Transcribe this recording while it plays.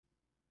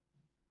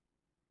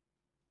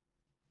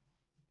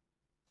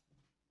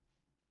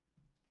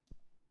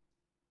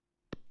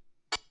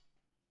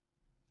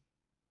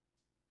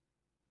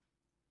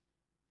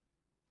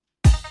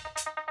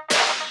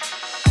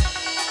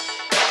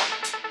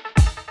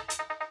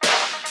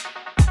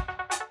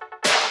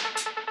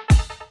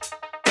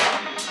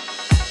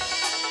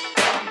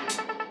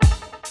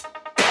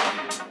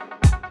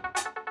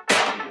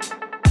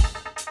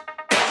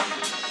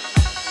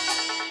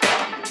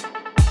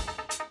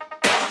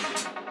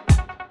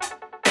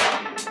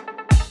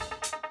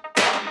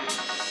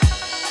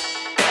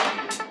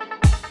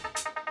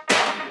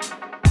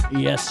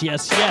Yes,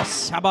 yes,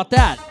 yes. How about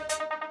that?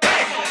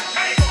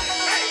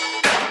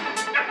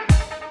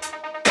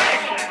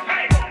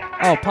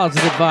 Oh,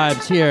 positive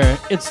vibes here.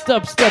 It's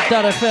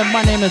dubstep.fm.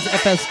 My name is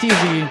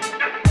FSTZ.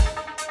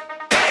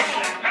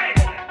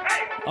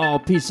 Oh,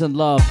 peace and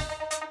love.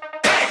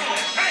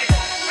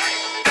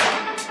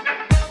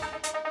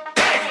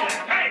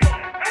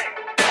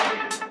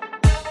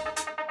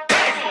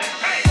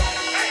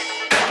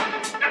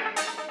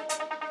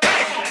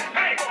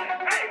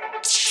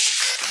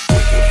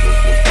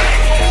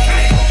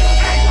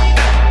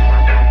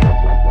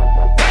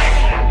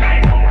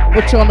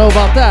 What y'all know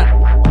about that?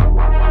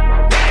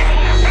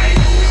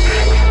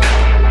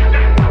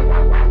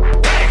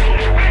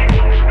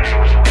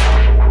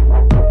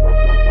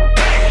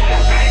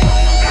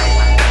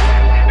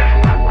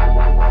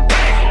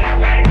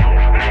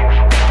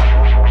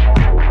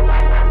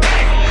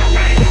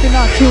 If you're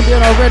not tuned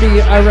in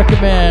already, I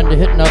recommend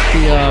hitting up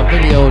the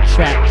video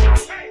chat.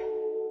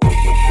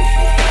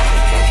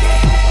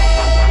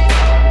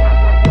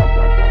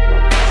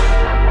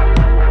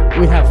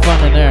 We have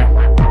fun in there.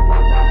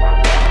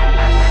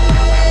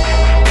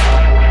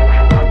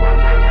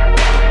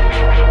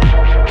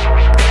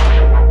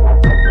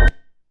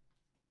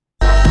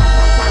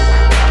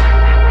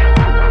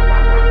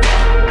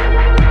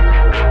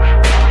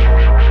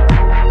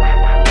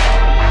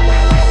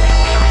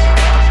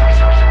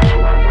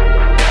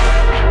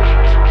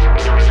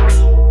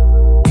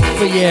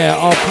 But yeah,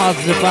 all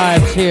positive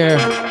vibes here.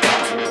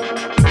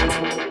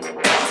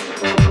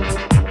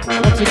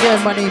 Once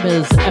again, my name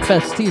is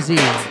FSTZ,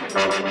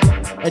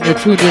 and you're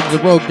tuned into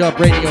the Rogue Dub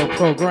Radio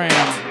program.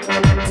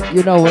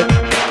 You know it.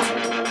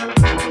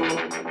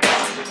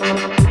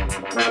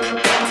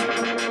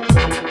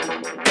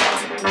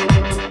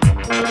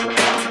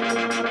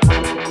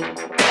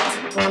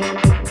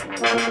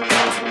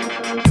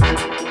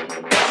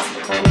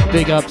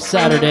 Big up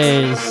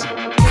Saturdays.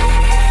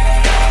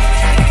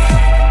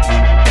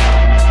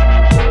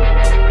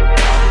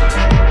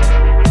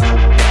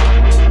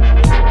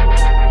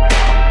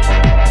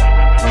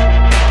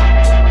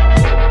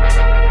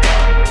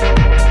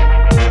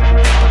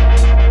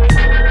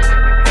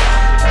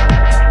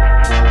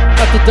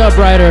 Dub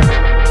Rider,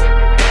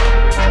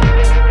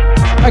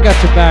 I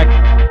got your back.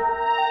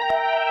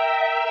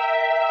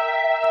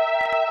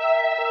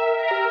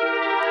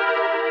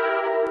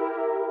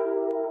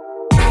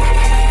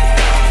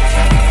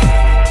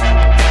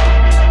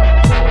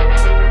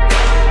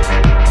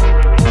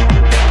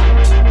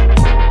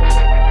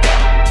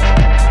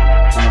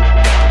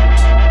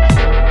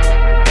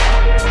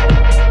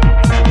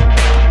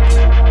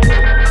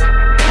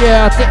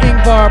 Yeah, to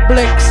Ingvar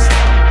Blix,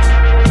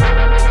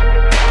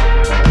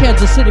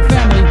 Kansas City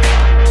family.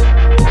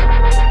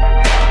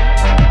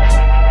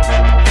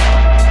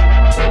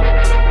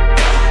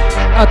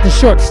 Out the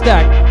short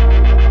stack.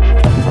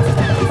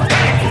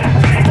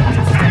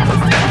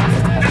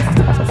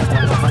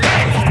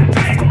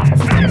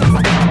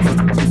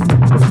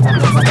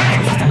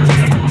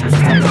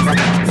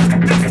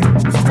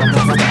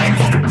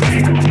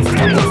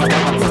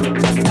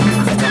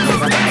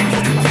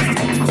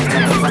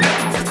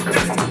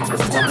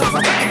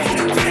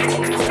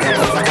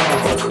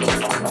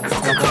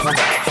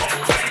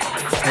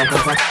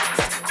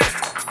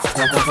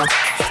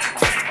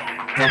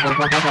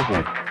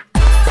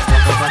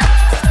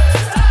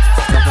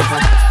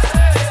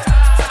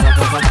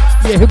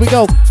 Yeah, here we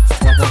go.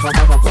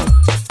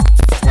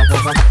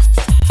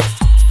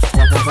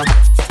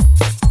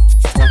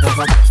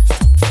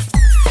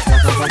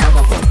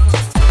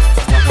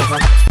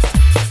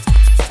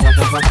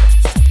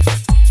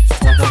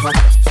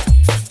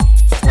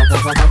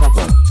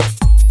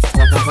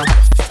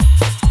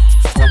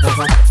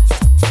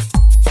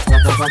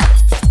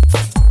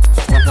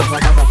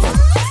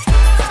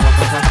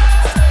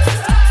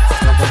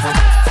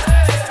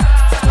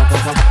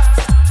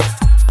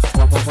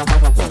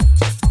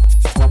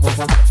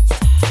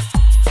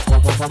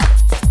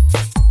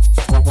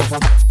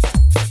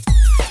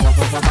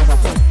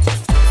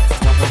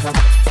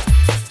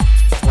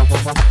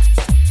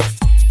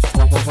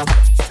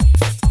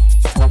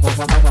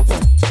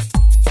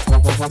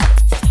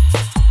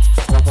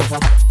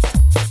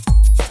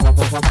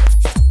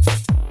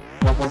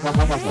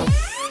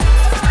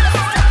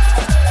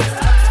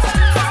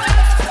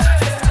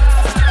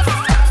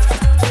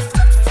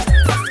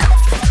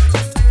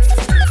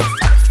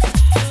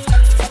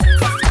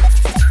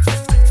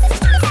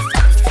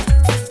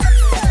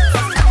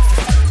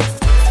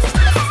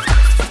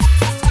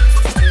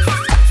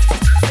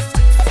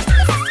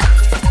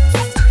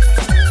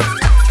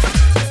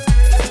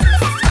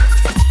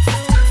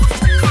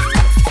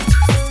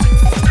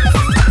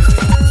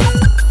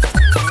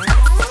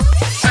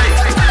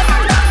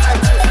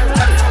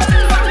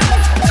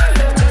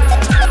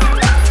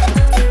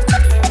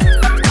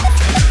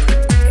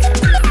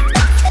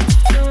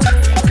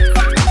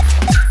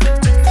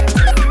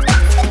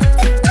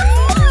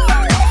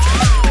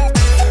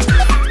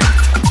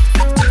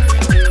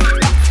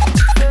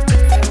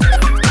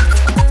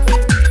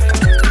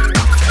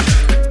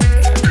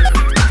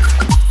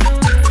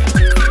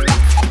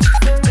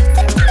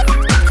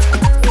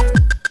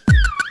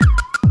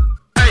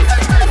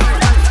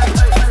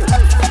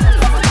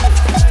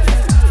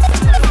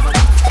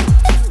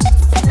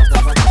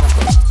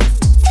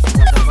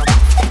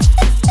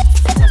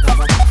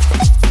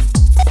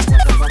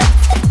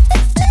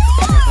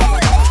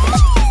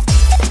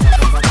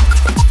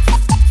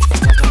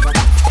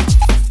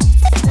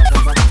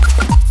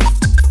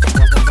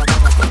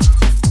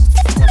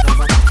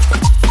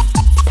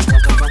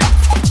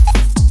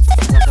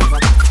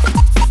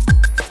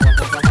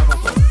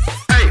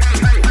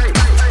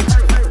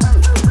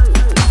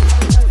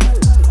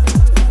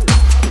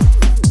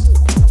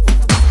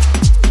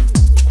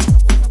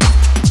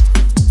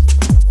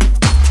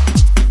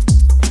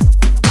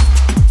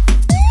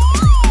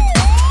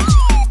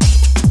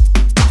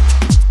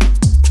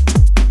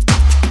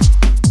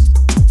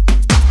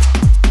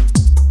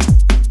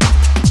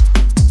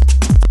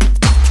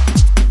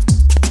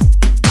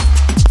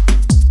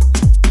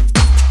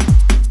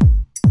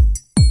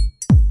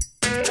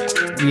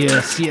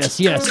 Yes, yes,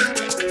 yes.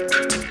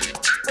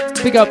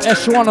 Big up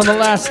Echelon on the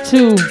last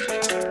two.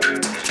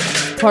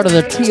 Part of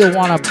the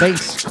Tijuana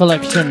bass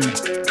collection.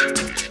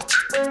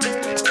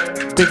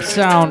 Big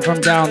sound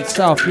from down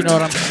south, you know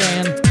what I'm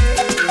saying?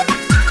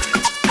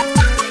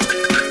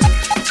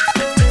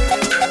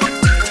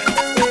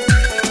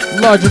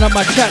 Larging up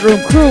my chat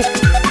room crew.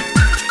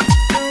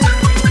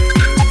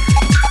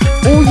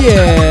 Oh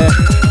yeah.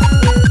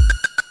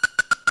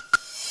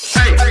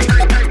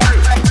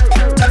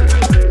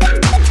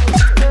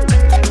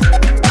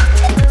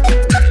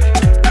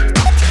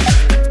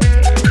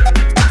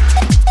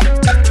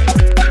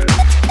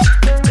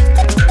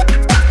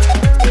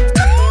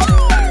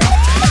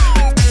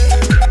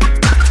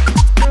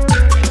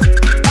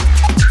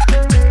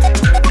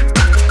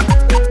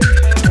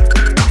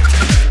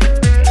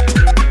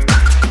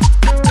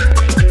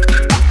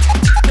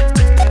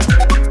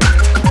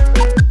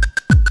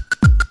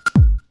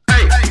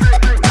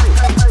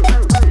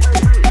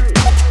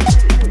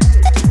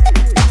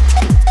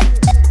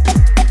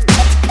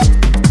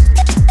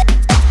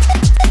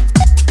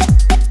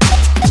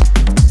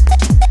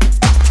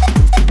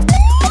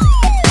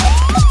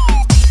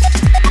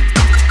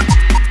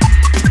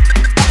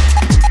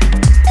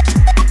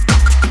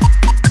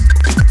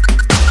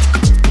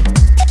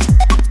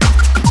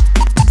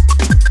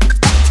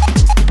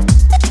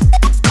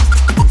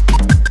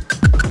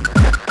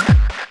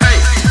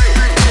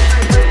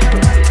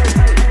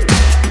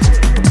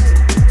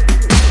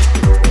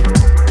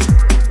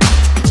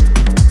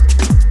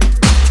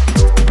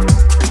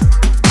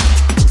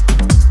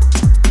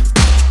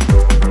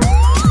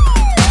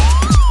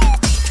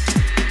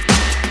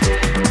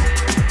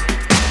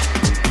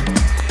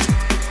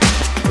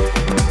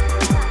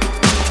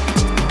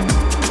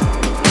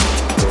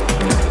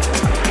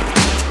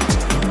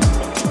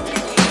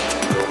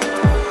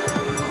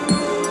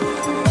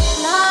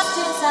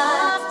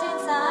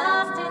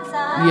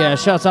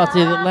 Shouts out to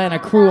the Atlanta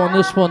crew on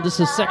this one. This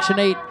is Section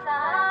 8.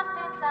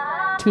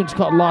 Tune's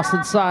called Lost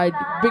Inside.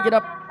 Big it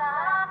up.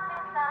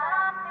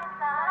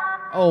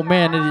 Oh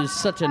man, it is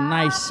such a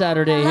nice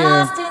Saturday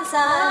here.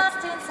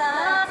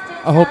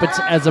 I hope it's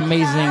as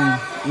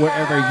amazing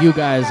wherever you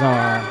guys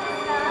are.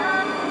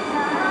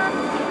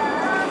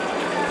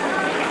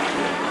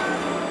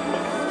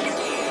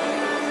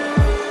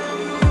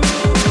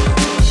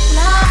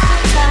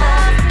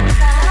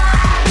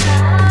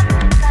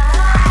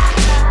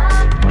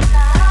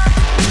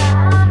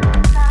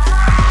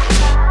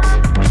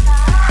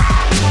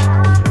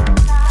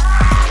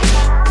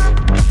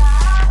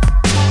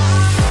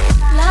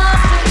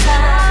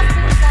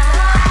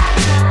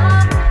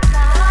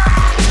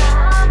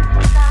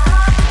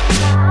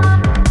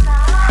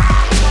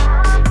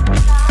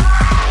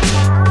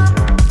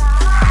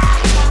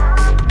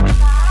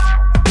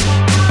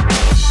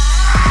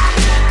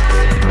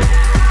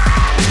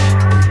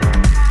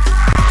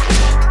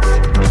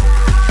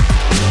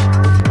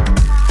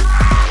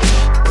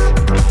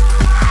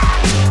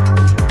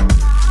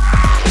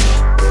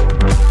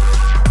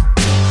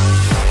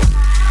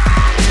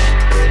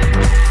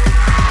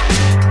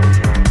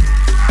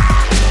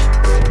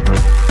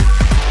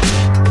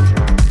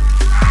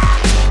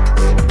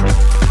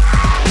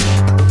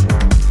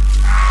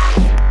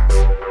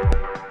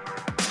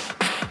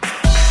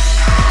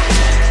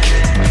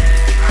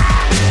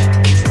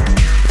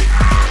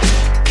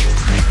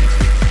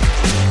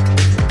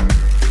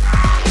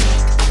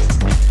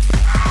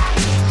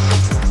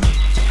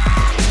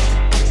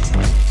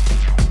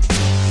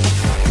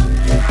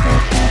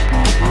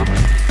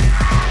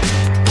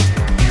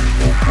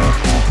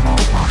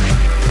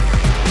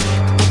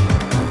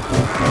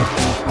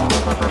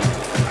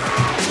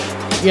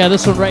 Yeah,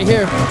 this one right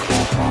here.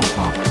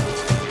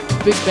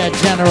 Big Bad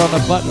Janner on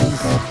the buttons.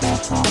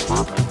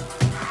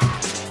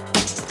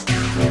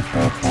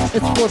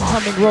 It's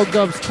forthcoming Rogue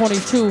Dubs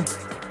 22.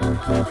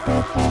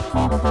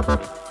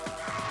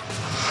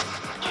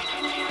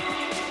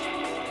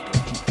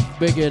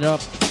 Big it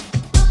up.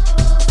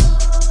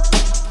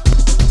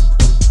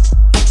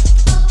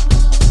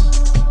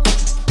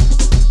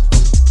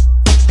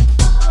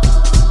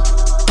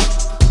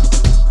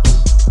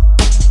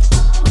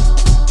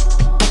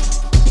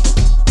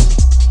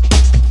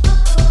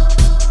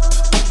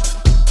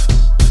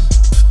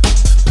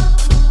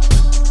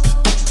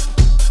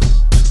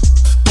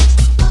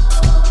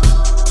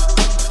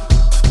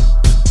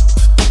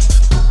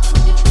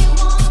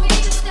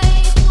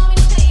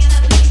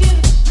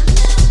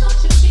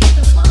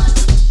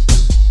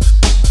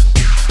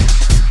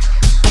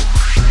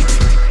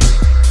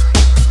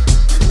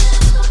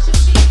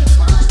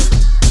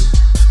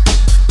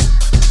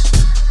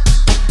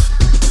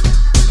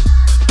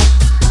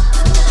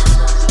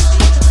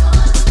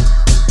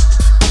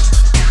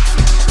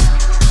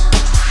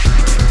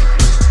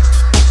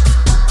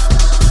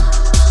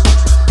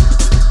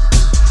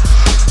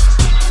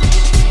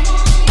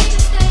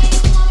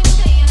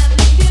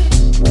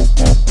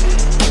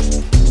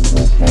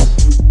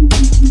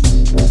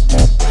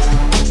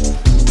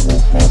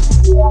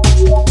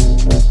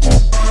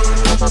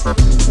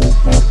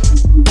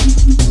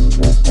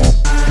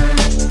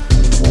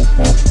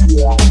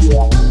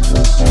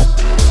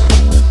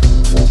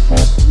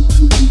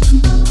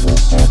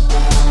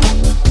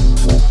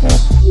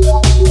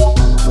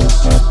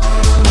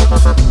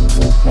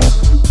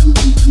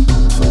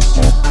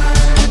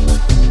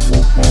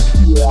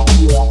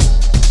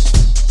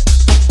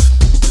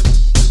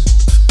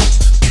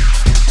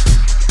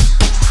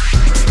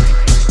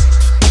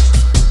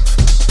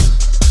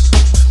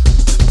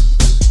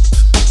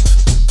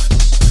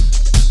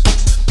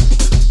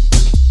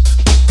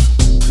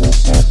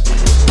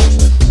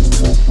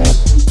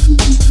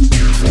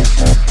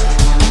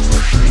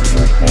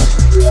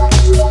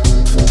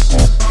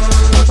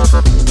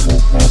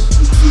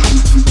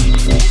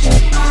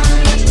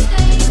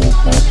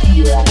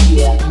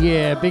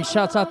 Yeah, big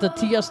shouts out to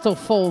Tiesto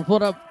Fold.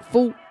 What up,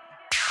 fool?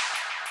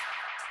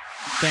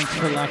 Thanks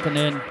for locking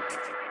in.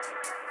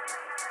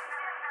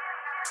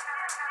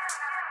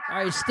 All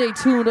right, stay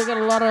tuned. I got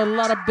a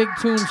lot of big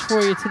tunes for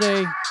you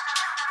today.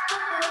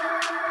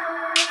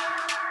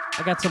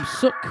 I got some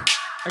Sook.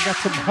 I got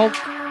some Hulk.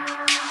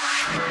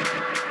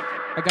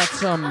 I got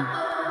some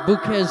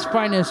Bouquet's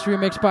Finest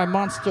remixed by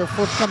Monster,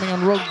 forthcoming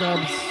on Rogue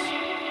Dubs.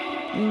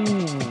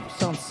 Ooh,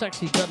 sounds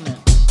sexy, doesn't it?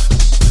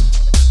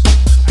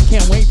 I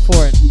can't wait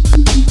for it.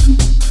 In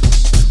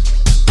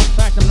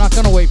fact, I'm not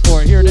gonna wait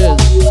for it. Here it is.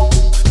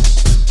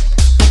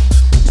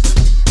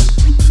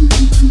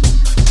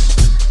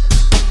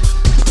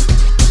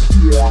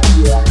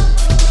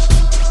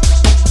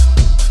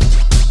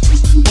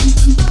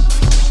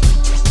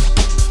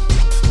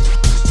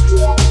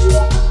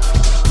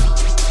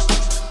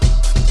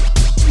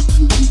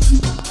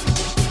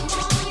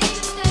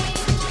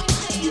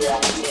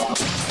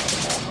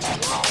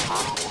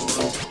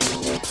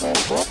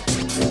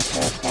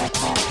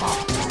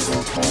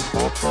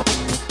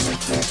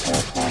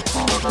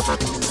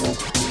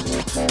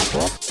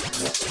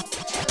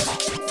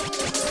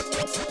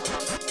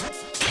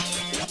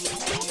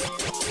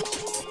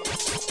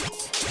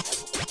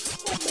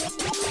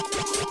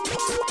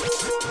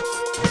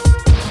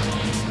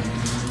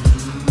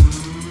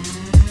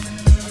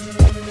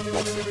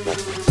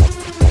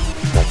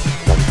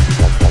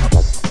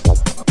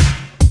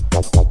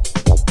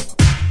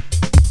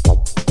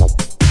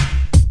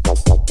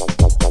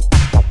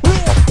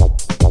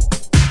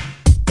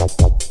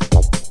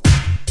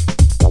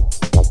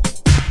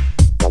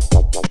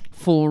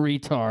 Full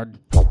retard.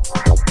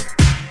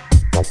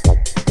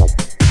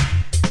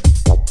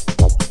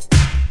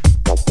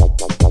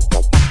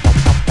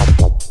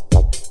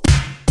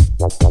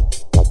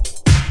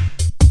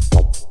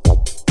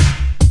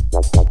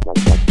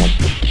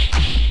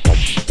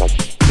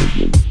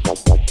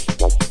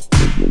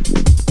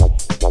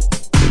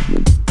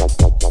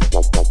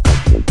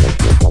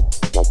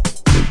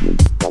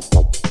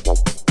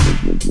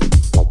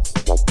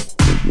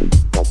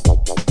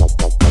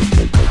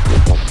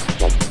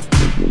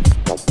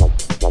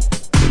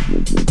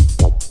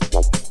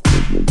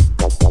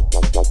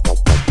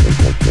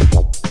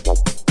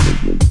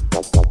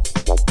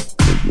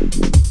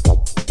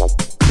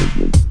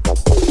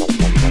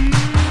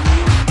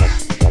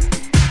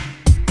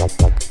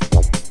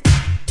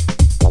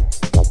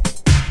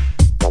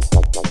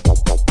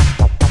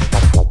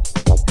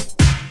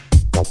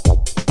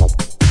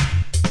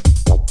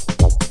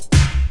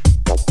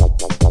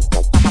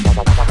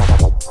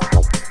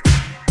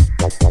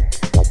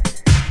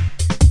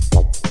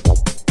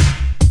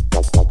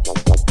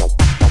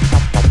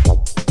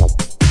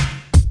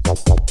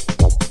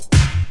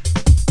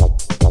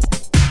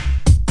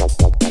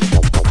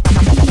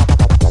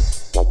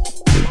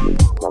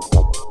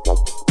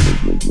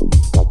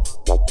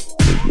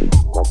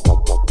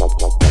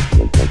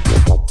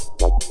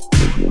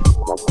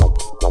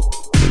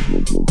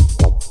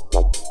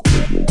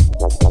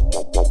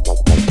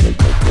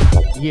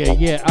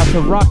 Yeah, out to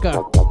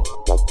Raka.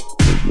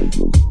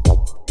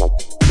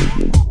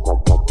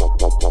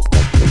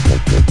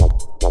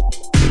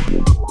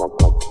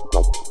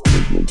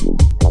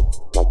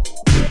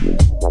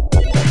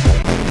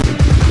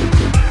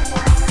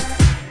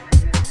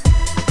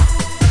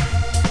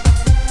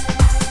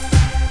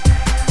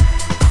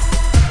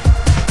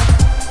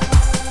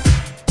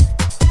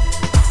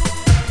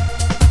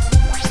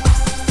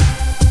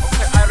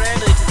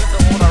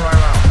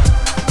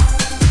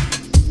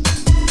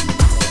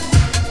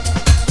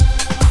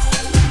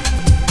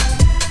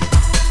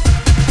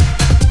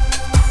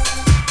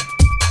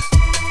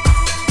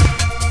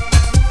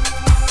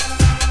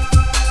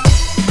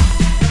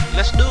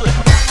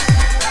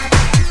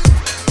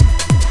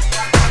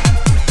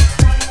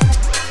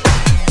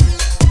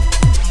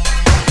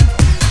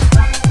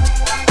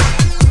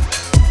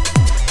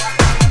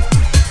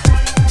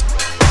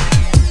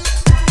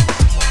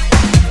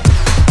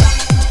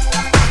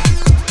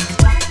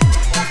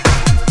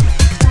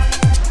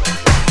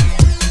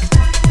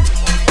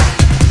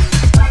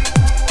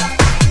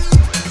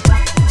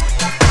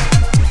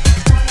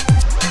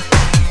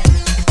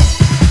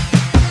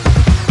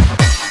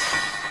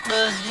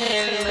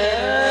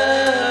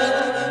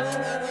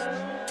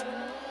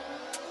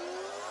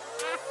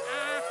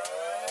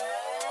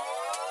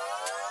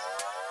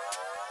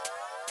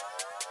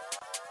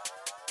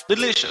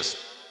 Delicious.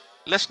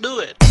 Let's do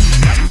it.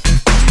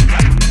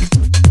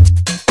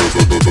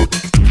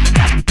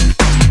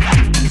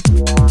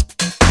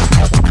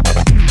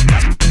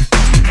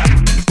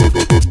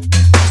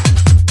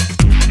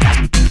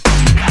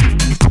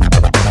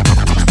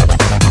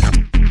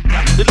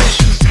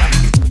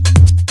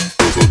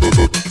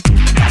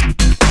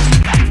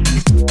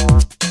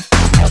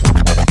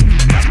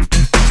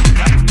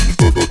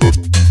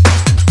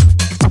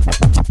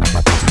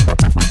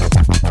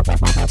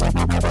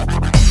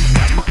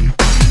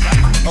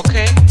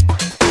 Okay.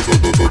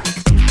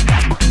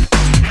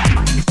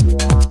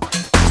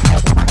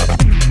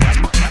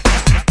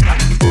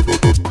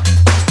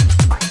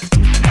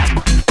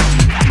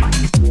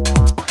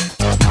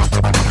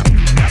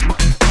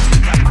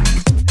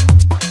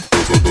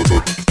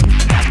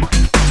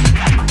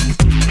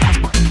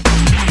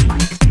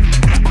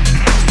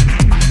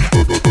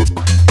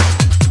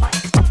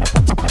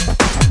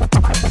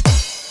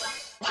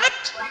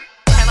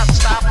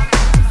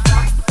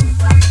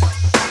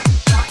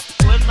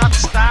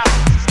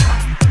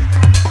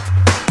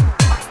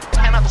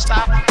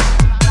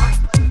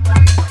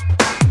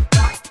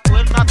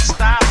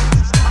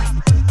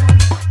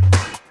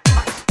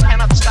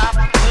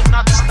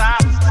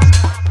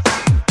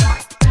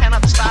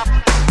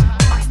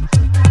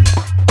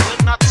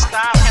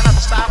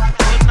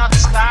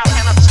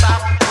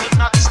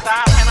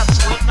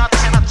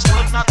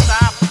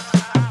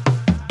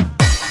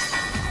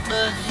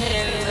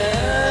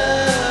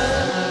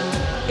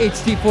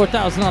 HD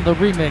 4000 on the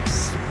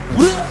remix.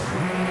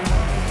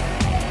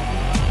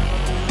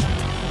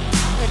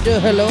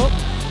 Hello.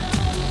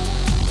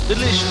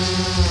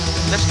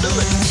 Delicious. Let's do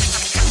it.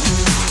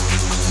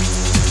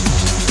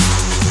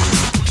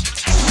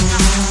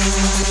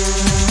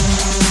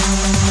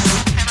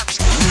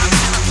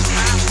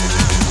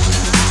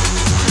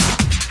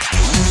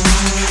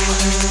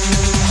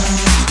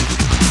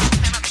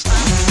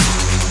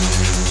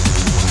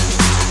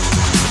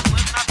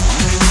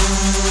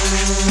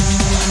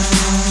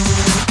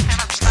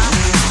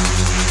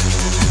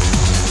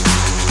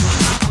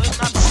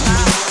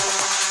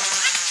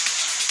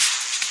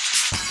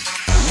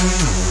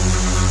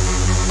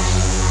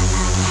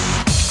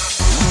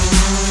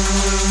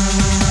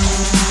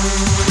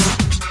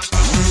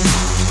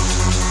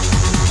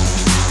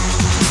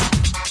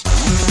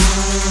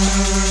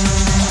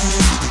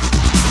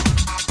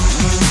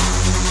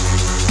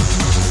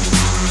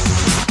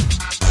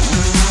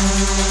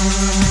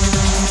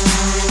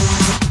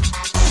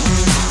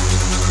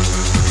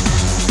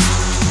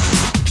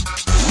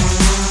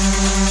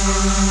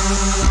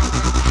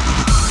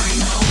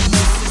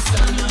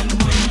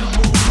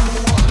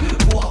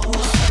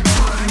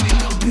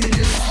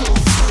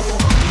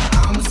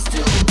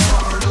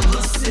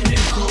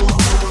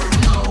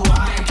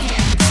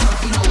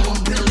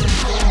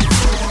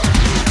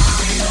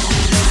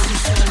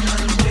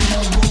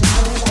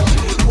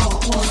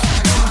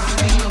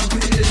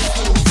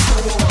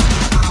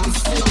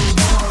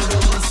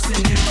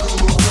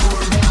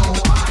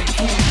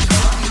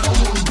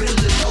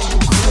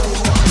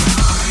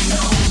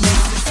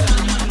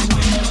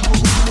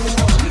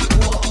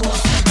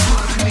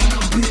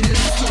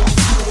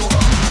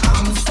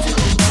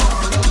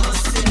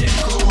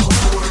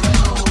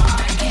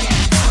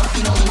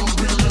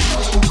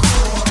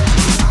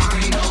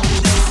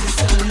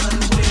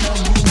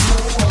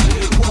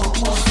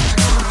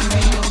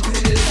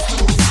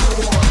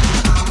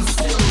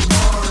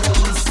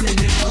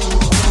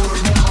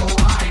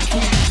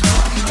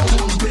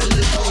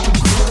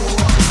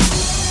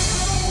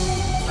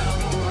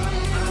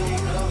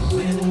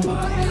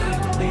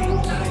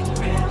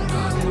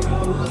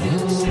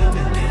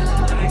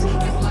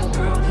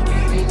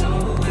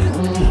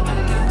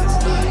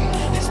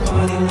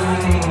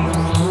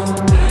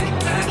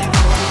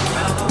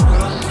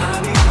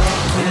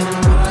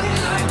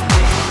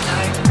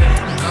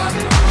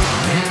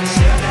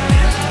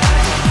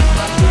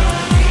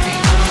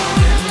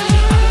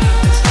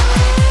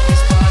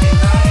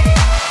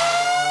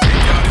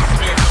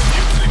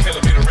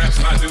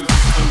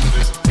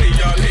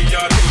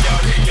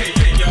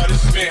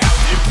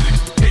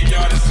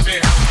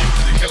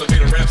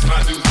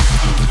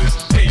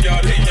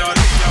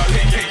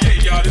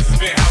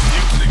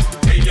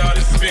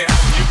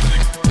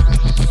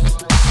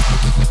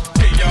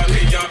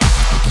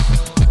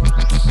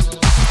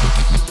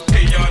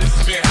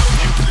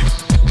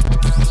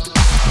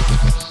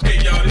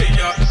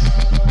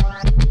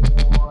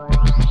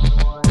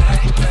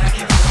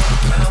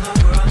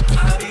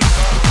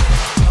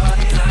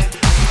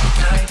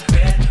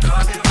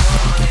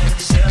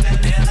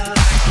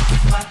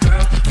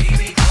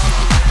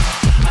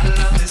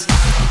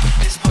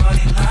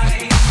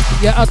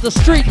 The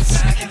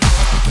streets.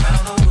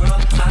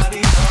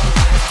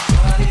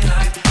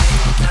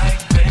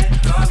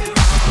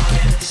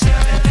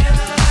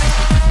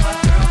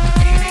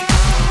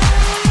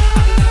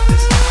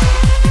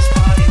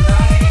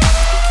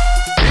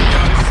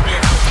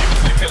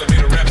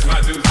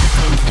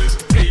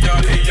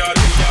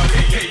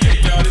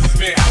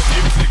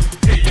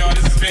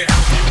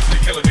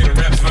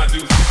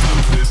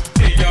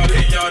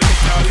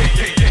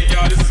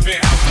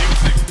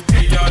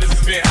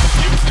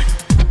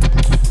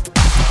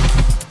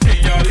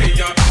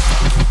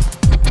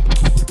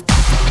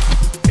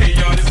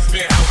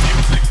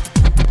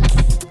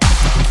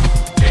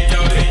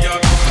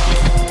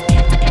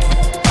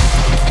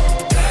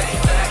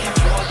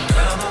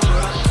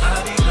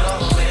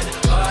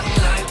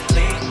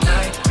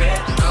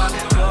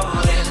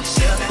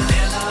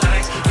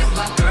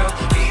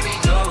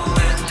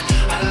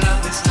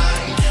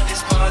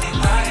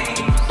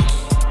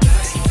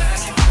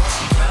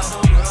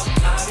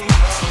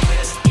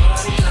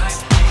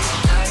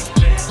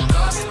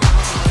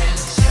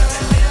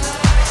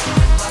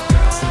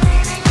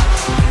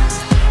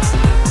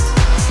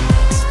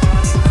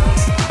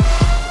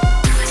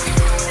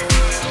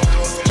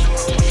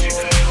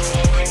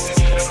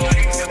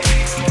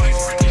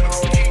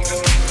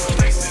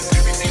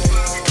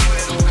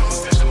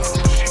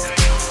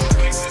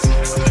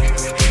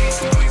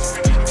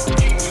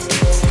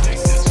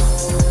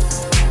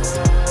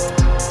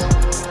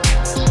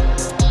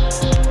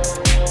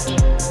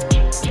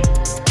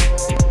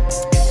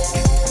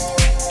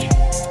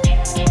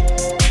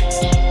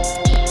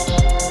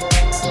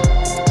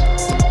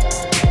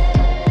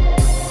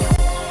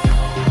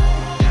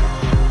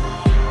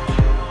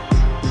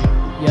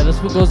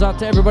 Goes out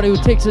to everybody who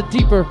takes it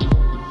deeper.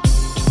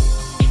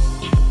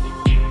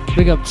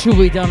 Big up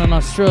Chewy down in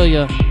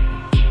Australia.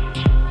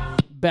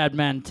 Bad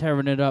man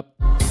tearing it up.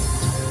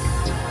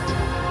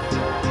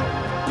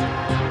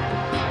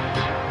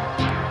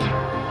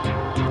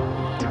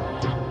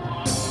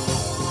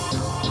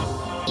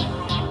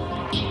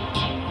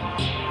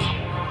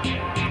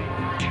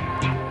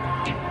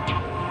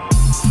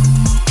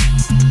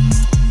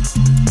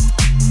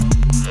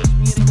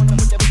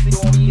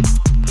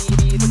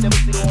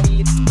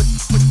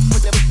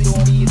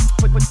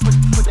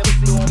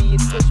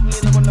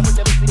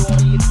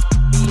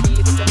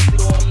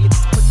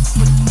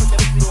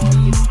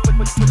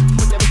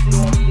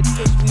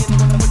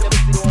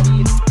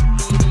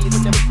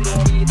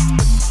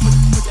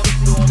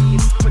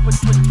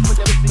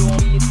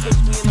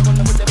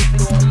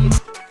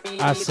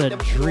 That's a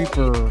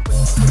dreeper.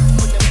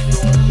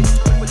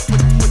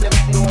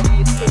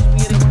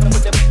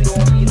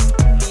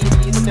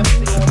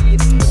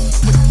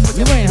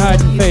 You ain't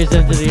hiding phase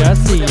entity, I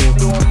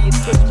see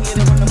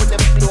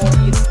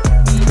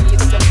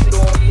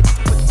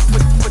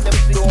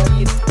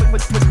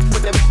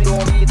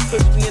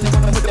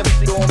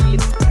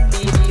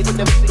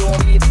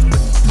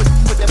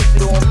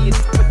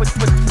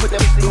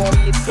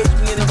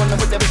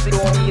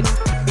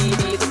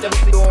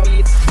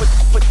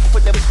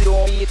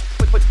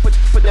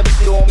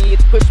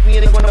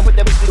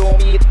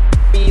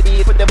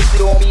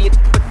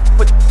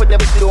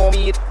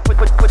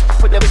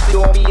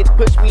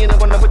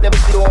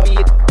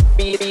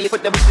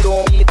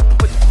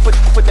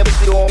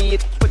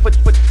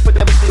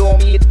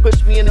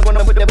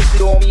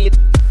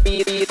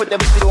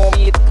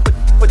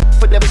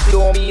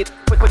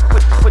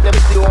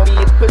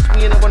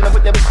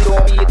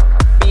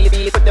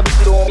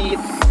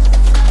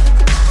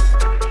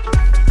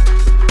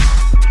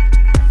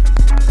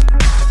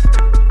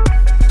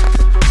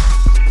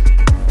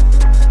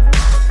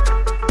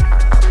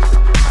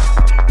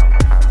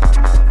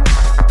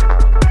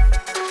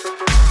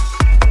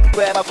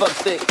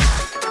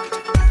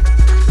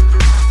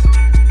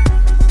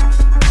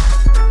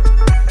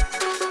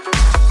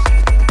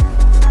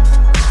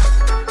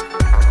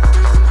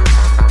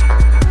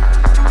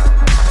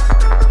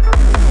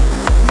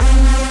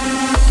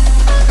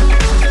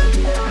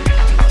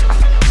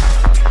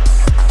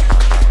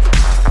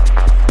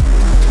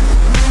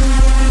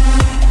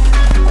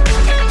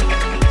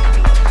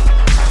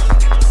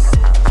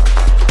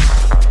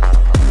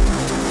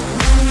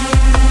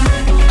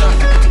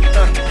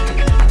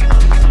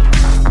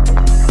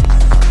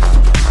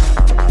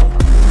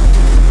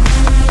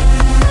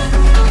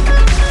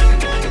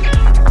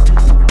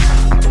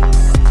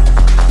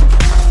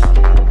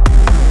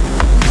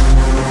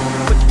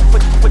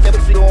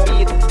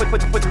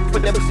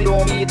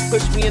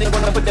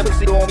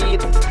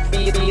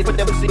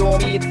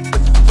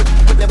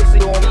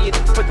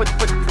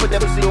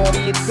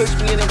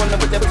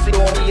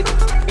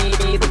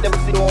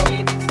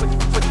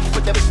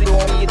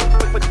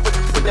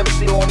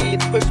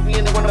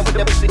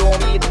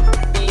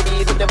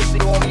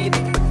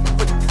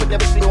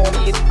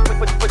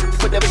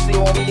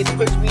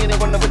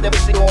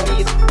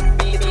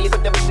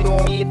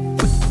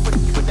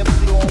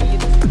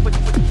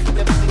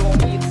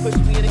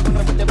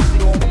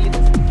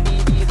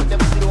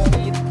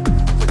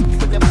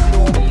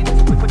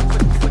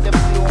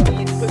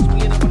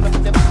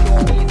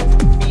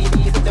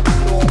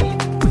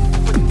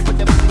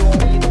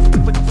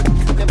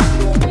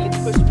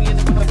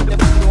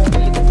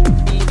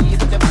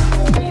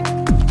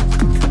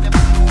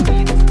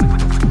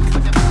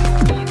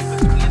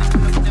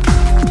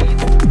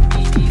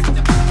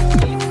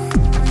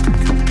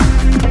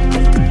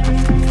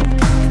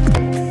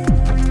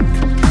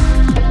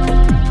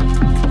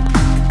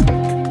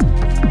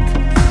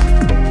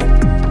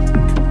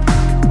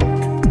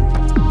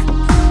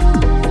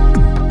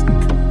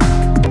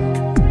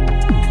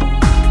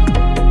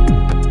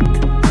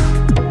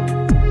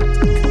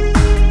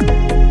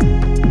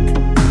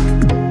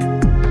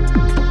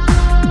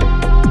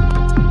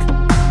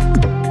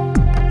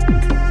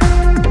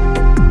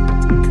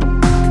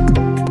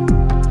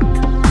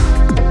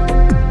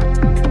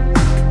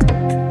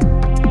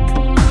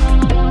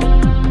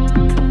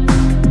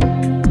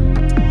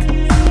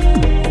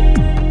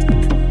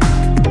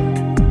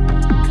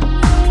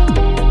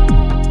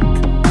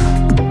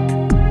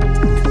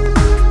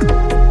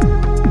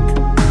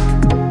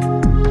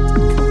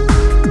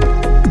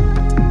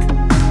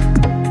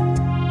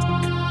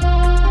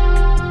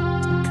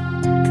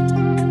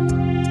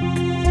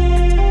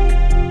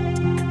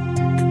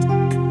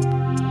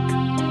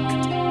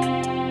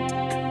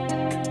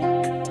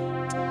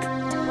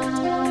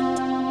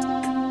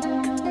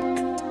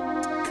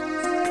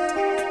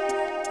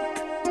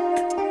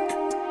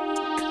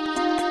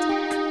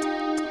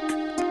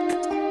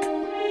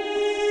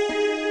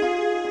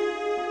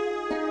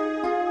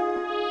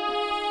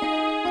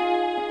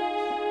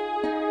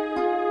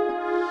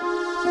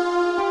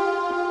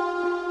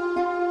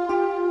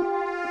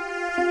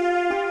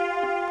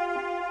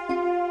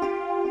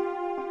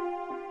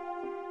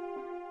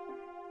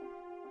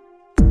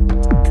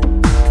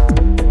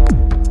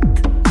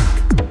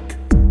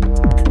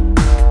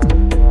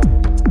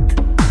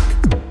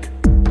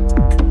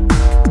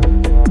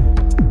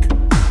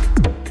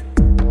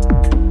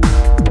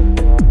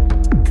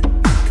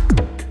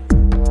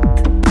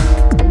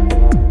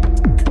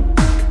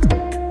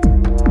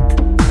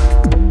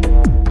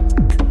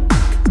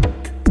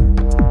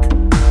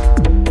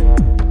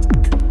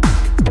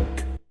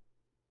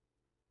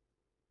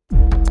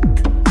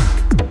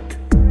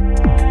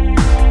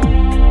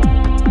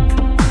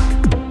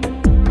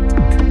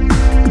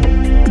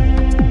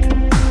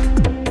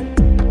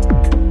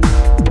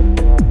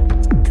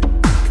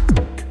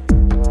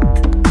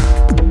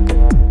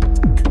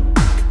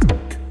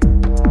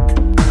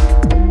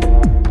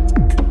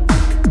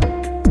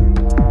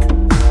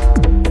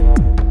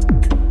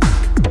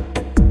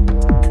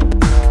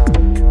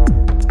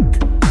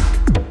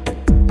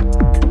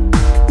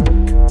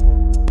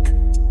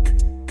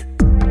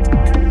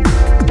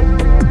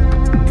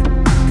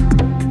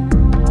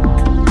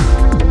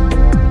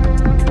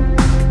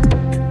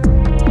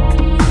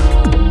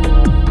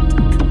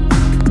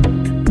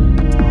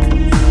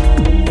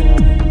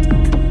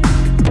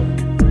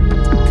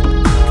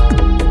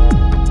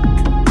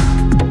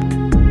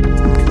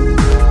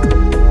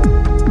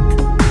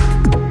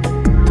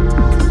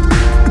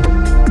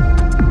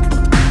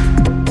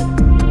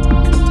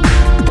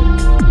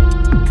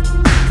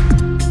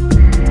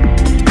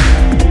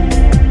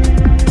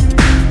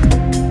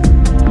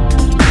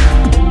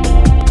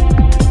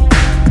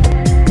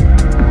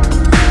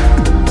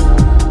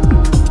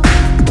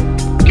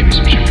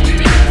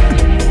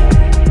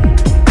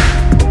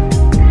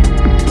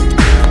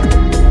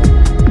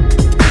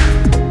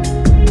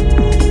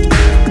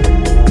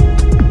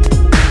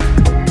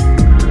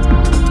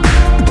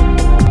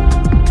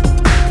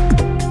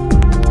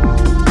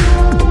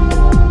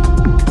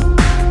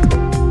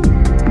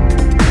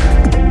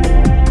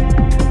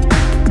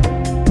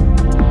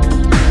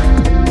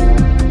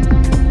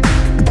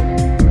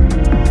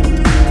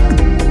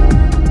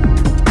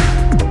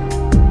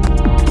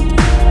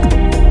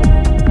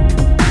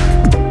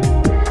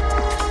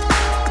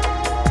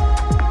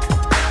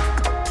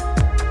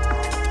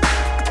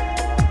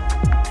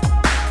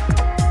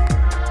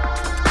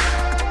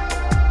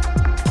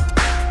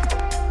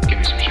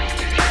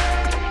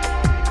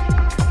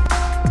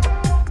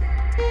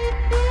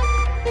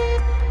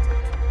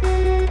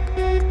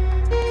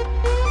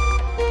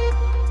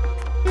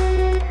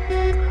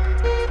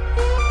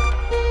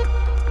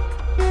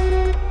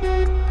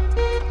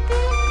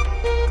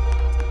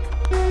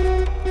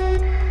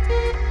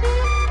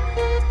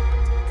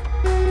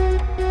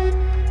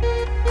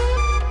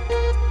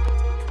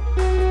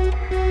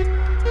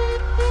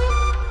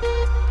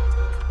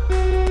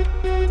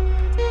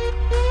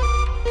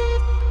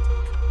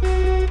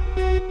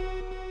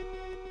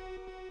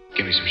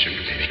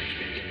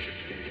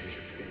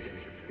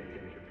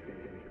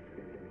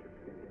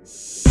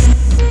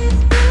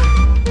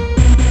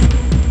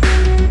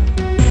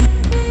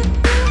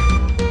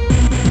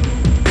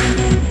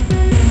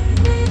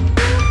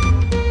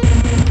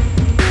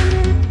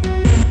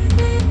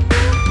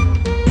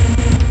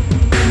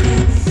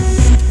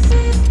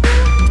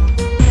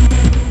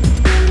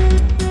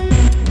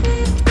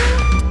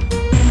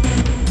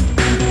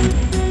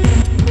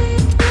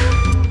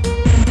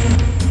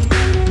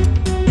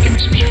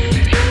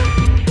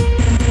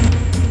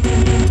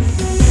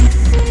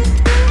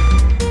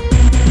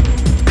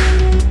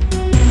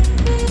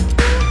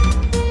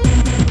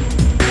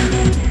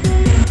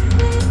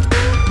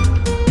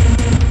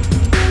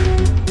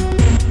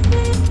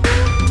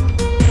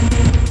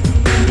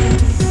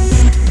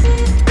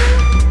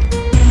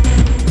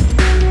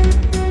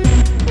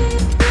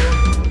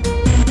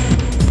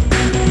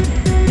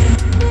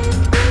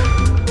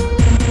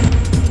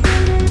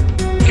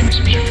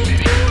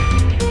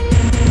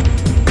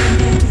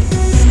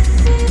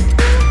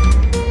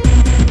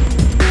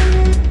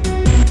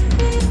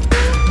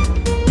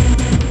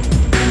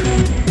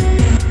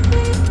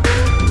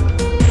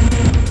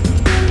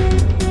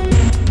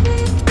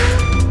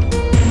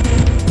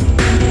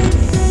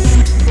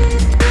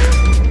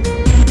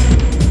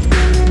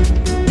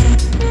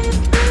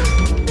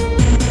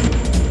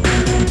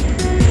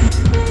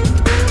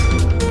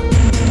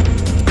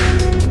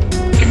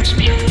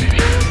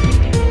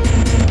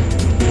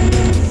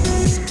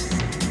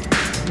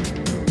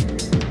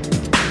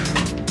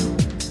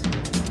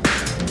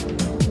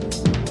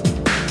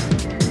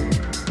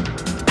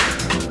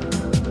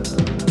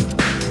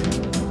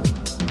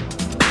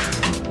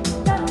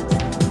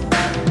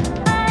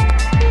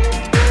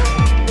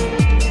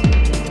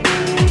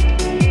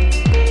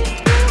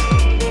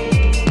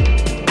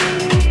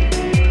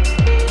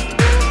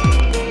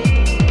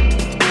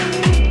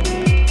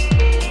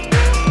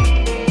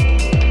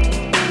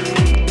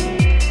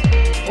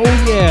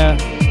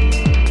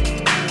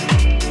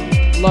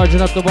Large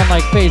enough to one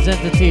like Phase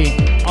Entity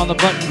on the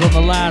buttons on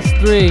the last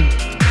three.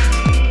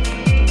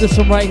 This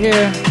one right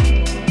here,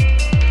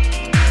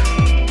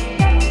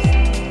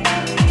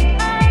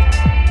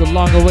 the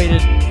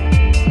long-awaited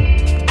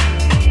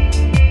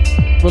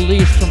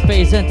release from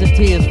Phase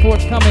Entity is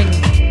forthcoming.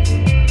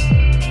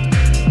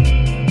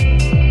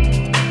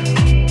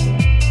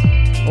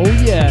 Oh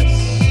yes.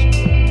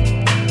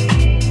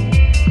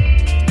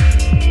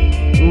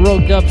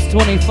 Rogue Dubs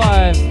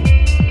 25.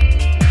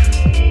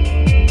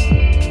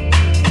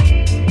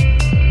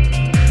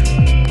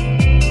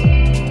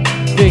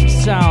 Big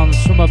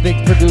sounds from a big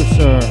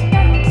producer.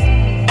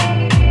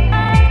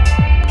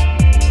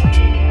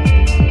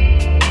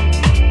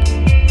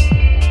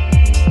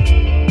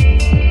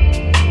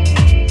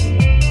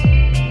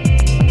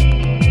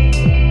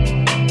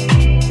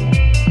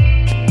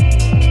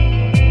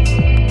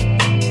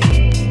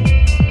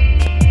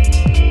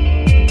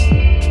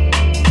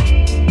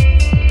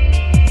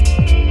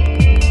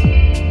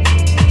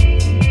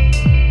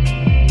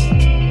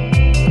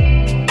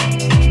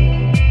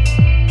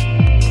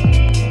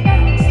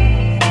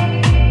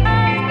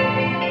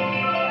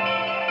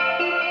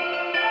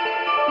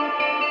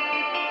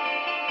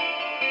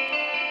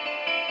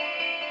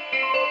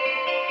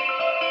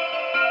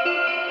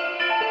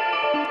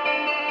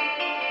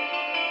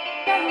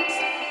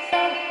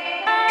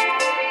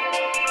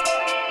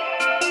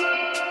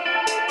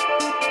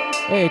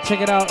 Hey,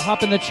 check it out.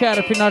 Hop in the chat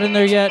if you're not in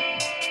there yet.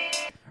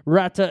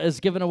 Rata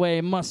is giving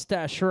away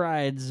Mustache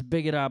Rides.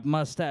 Big it up,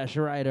 Mustache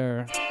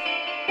Rider.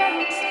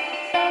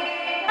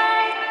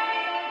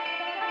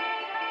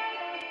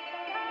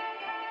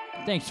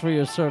 Thanks for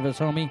your service,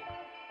 homie.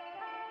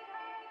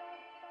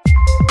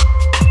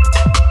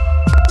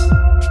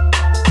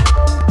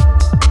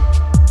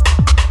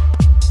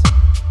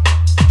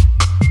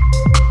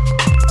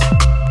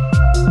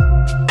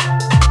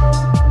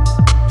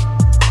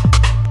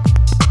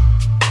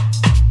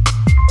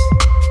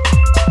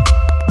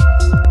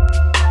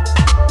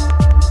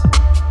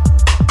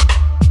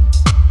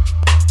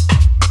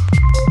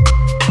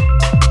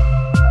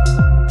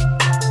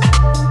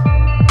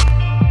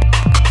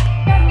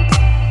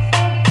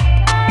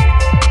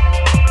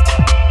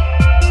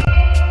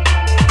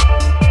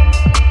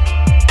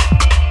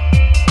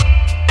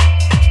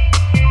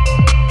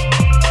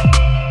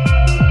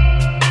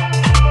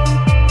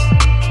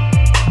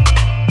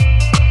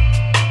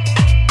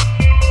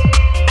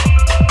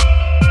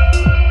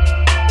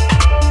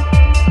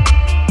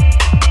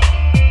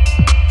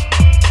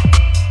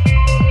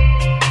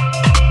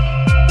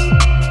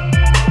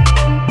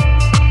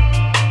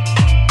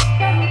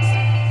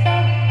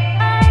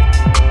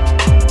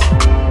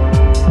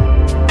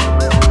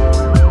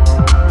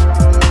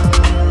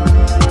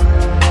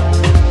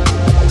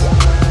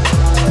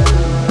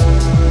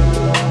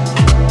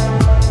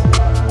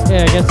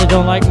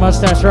 Don't like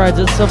Mustache Rides,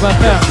 it's so bad.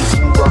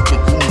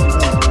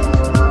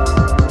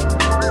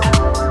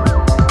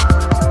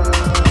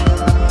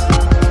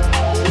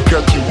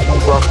 Catching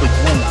groove after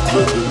groove,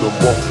 letting them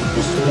off with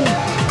the smooth.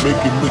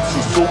 Making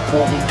mixes so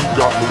boring, you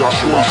got me that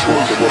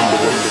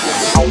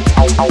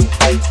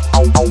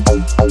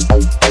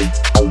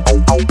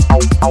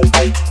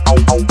choice.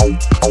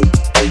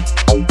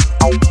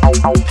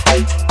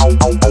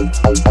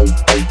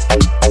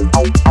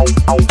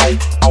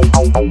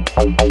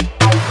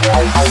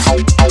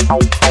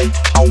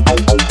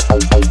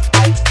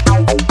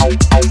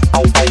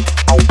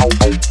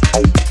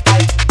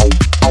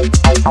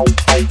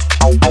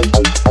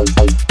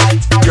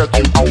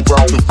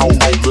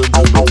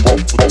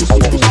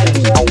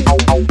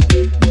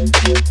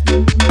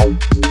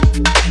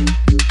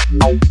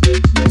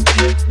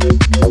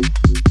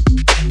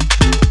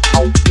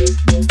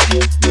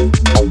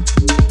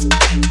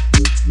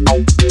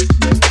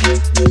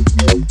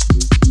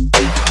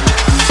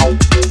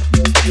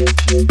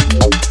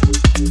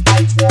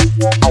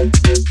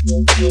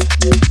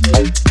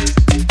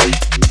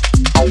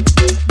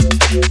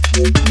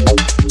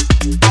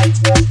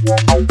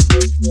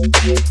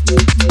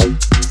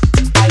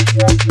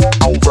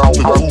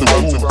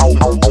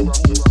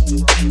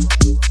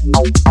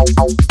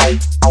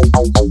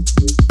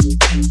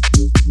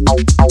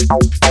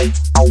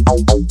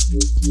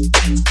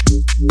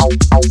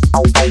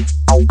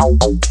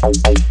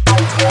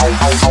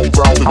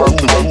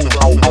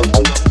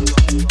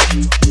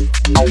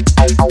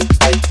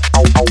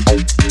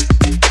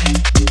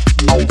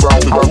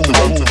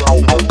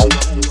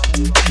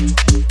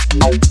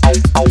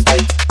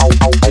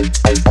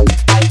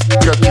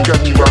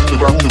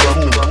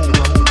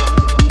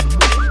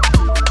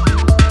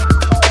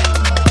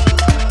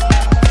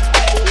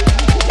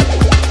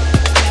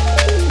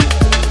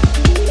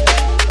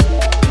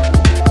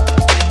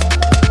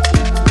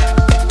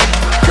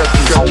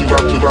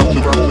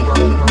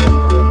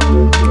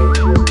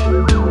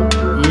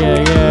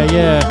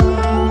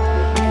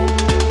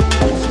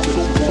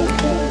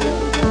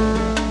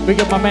 We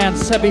got my man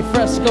Sebi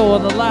Fresco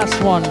on the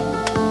last one.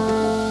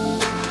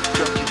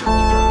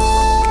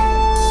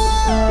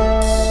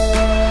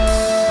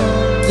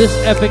 This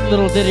epic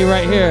little ditty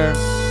right here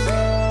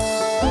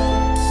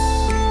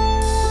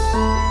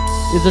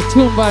is a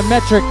tune by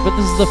Metric, but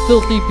this is the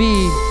Filthy B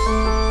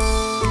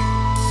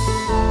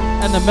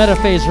and the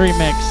Metaphase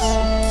remix.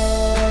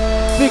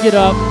 Big it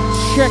up,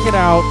 check it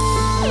out.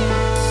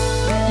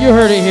 You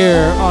heard it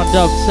here on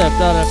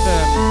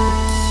dubstep.fm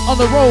on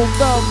the Roll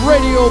Dub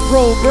radio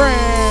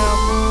program.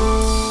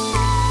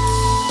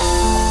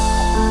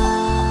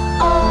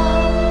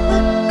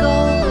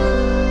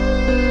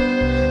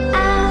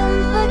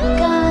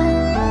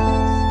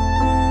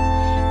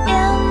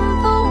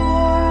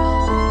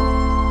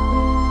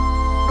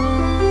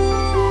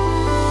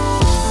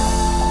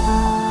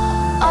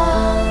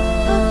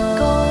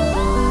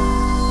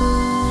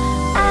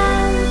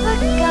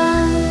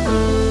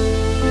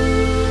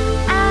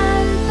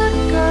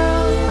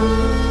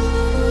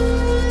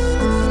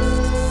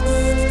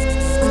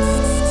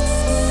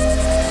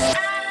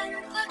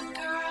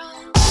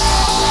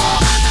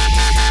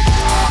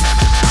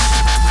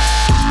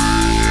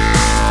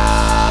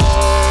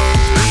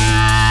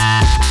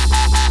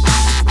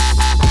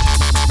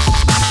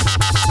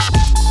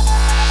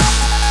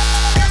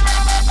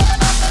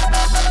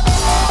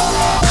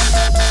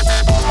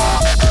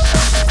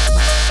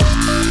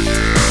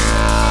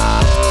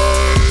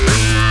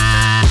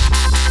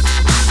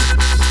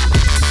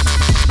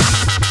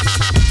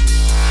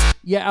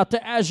 Yeah, out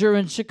to Azure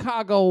in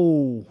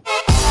Chicago.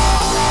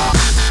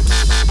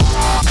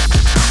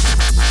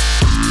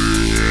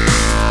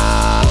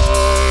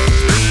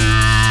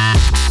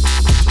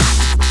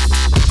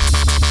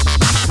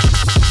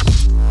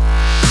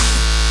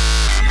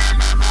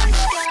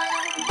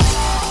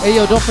 Hey,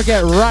 yo, don't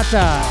forget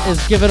Rata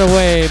is giving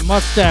away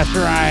Mustache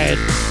Ride.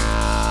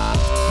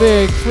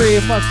 Big free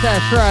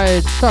Mustache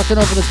Ride. Talking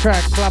over the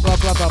track. Blah, blah,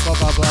 blah, blah, blah,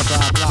 blah, blah,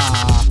 blah,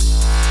 blah.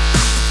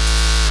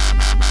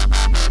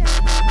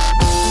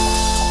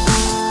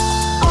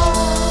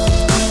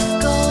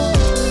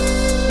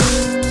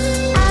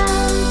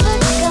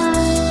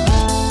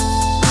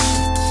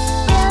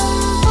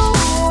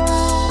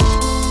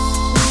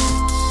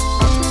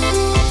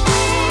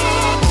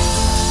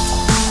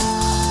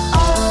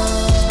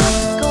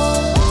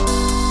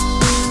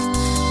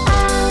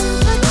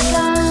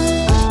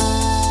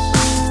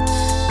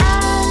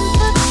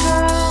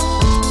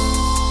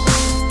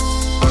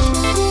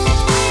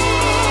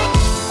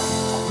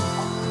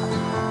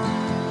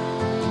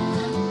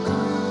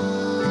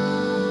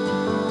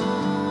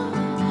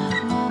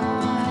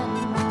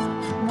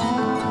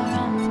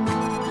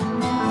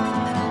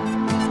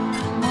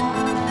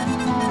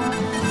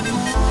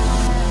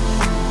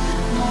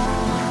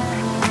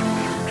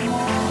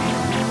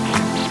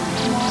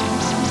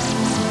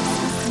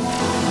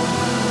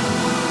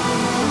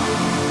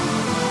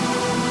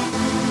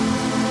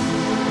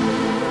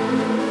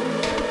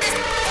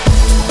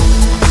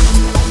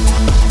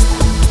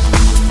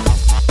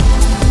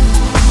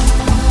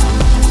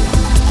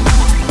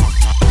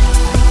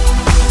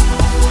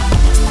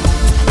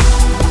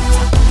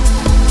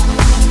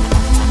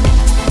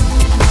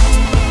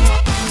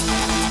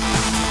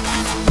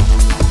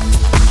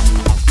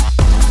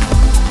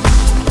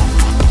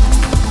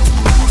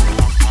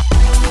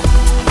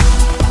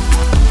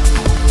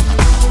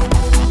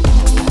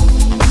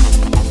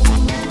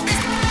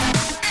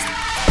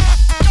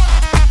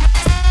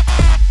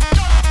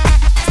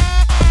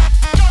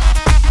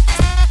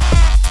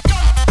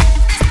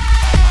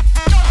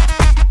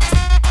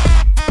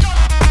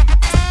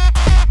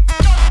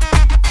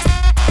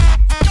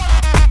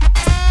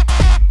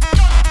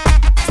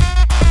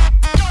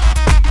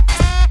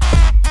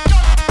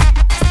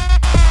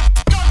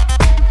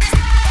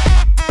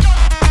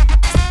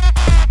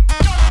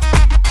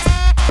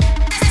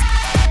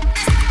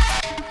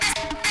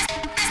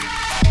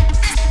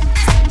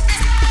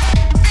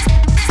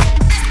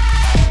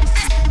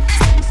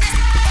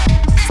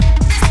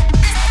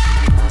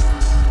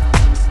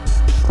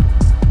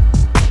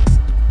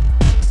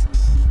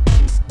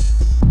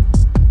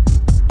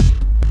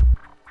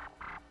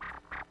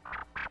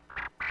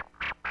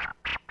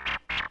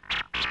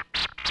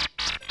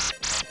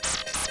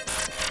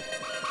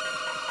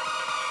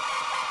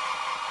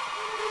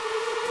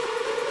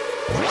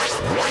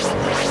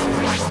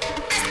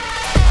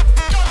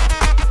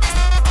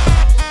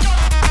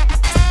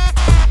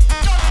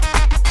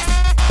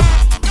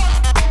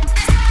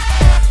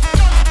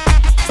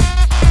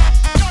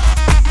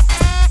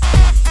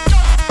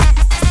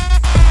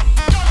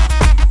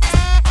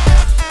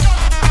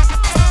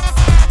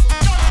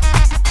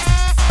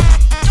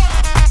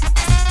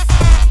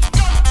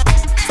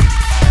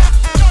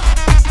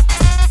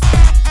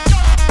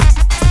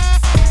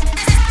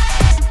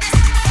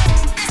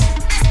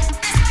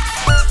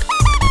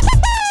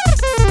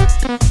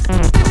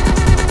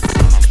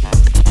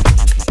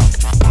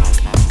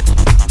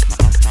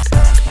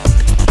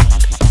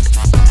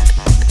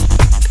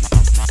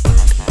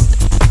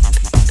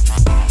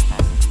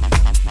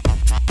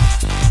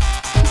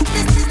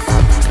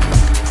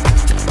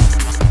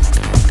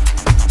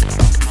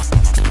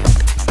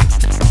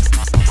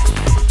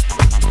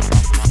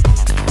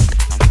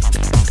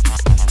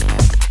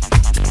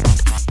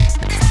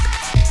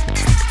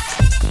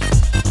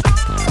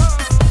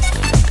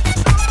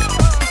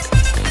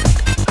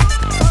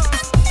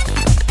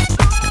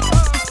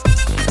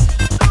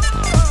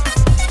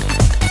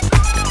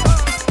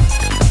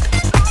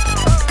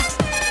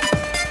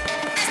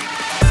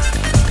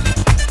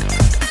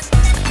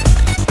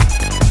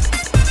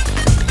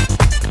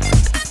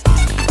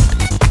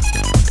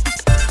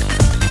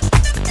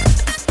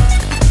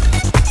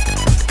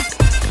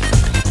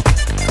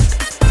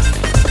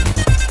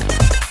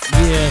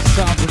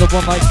 sounds of the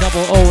one like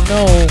Double Oh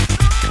No.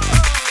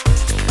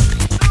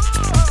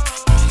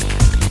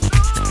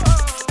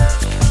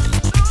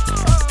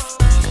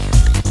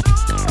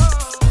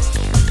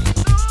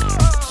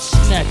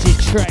 Snatchy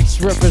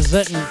Tracks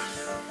representing.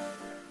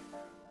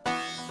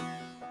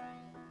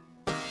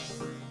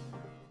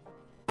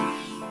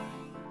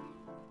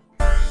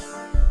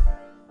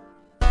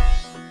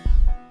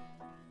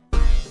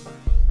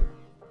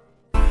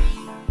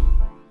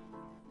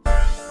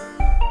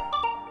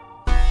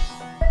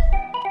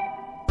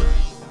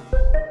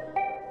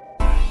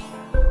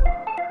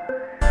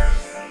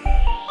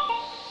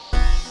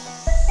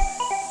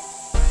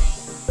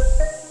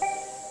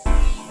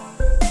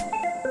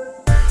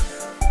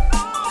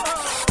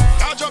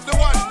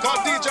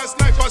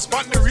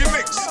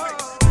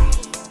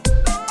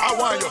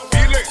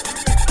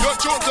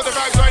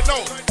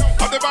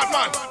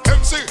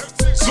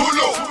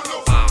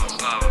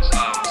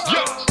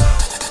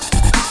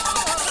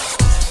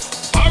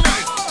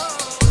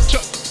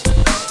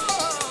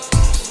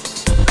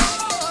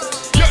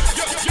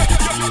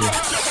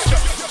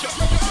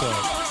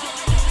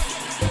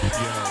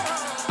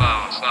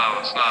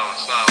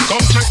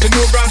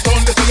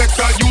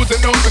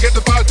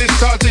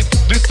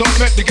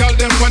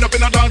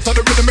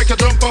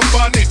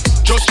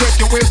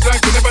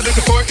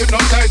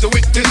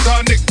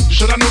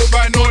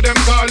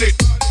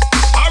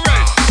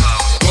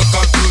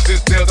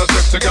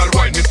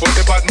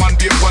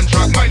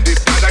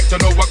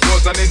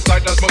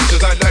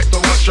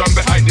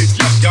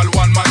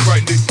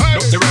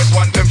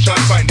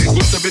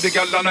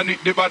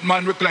 The bad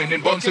man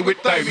reclining, bouncing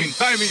with timing.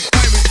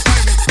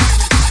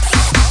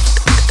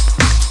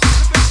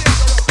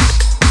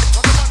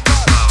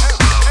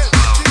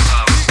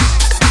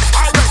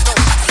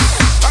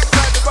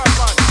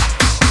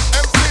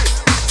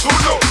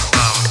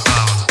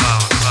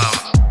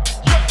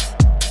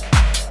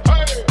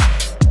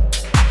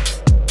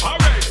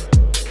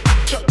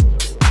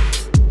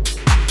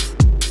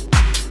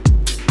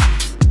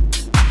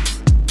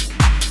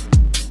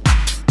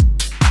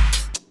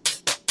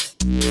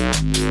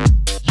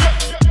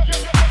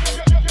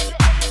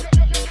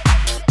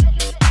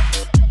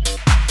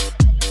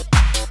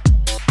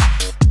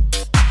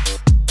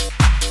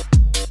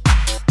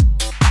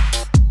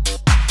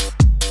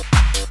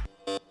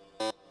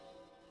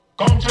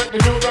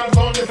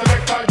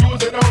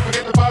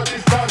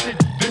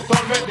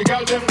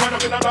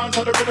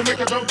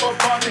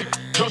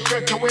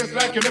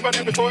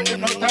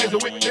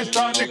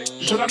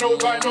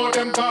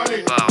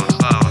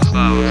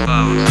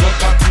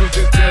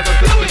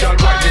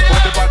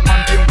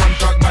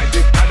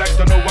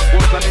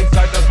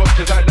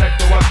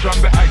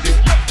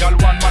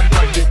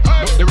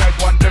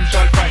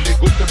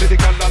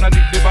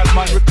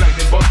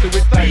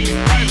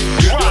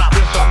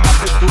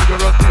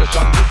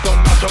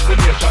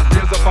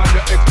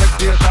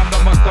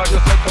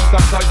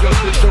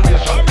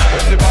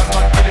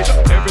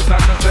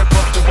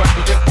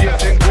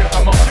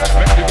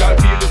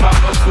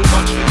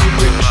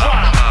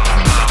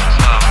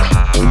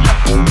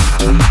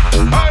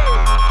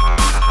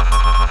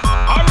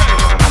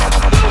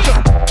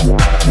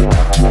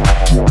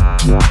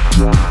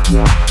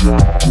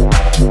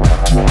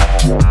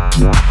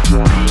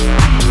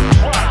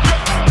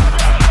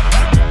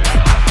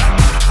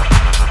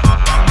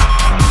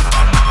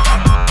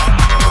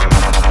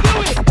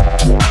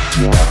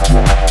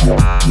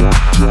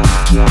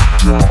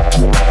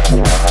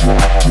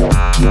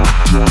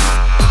 Yeah.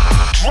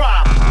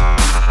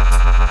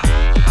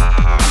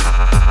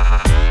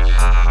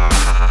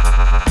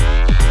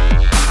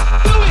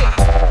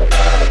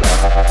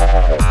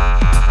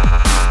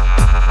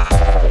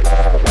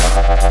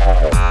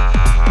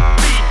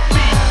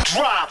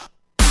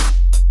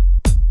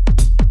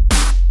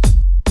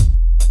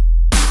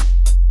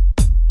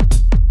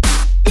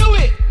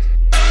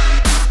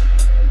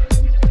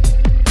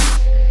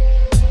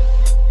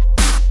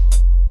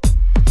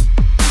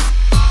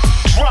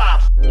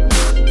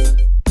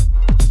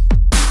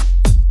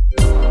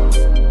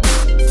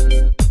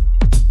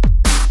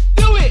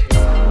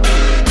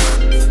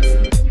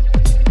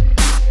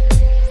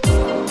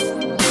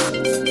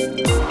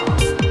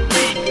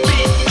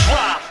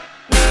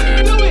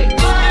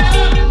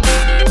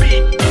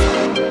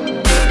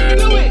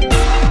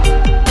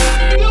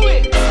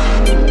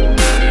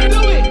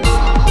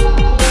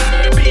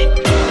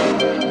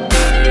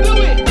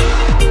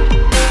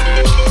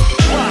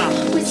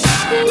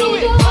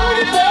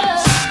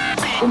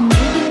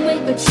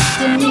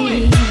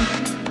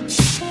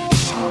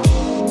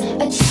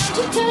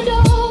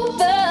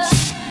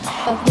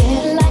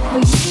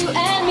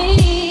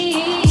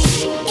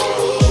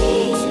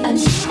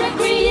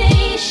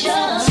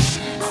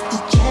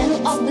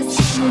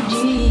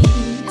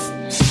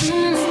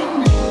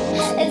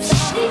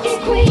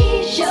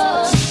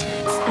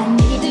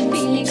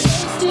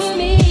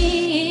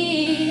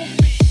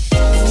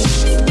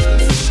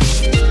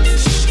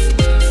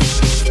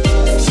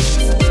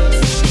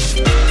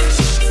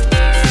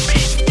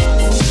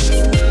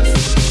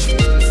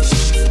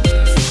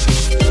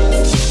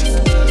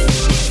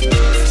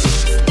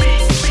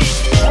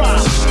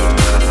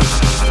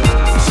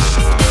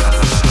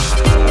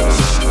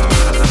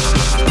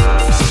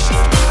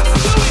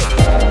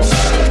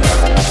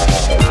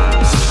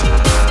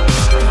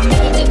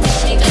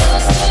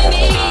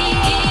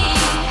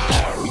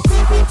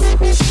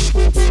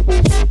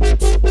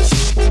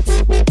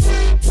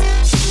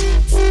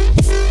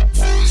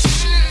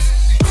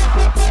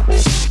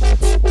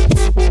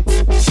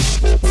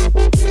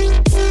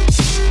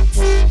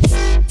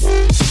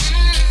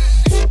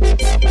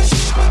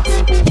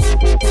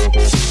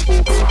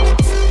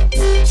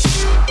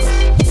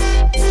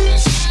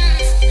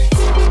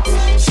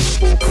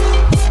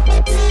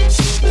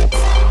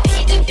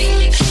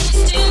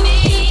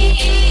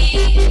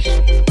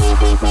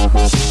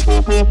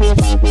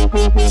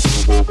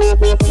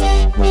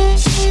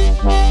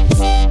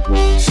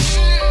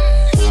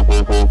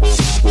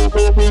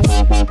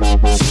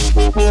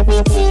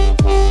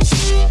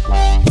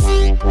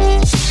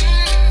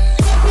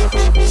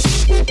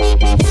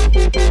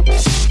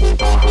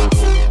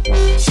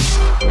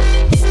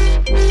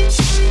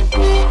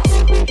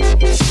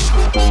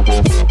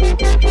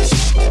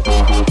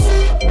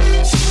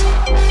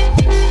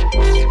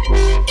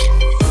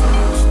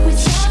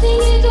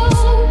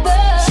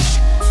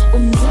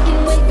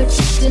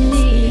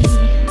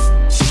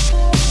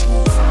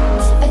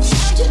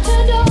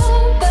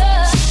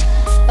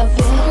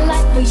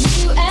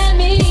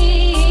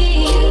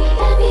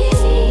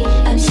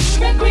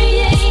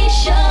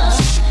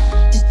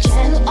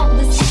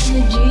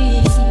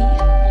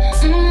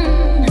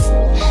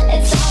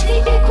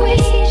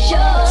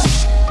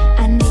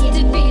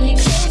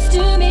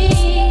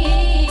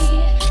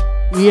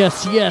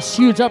 Yes, yes.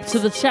 Huge up to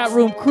the chat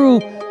room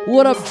crew.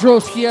 What up,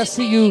 Droski? I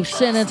see you.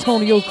 San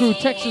Antonio crew,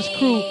 Texas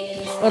crew.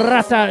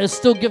 Rata is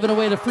still giving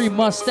away the free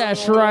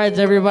mustache rides.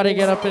 Everybody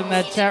get up in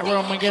that chat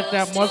room and get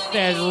that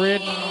mustache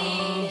ridden.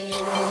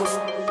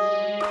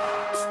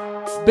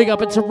 Big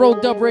up, it's a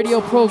Rogue Dub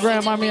radio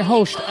program. I'm your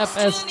host,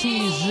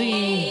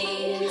 FSTZ.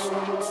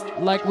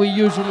 Like we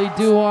usually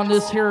do on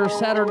this here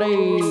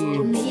Saturday.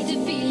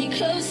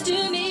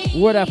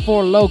 Where that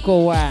For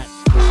Loco at?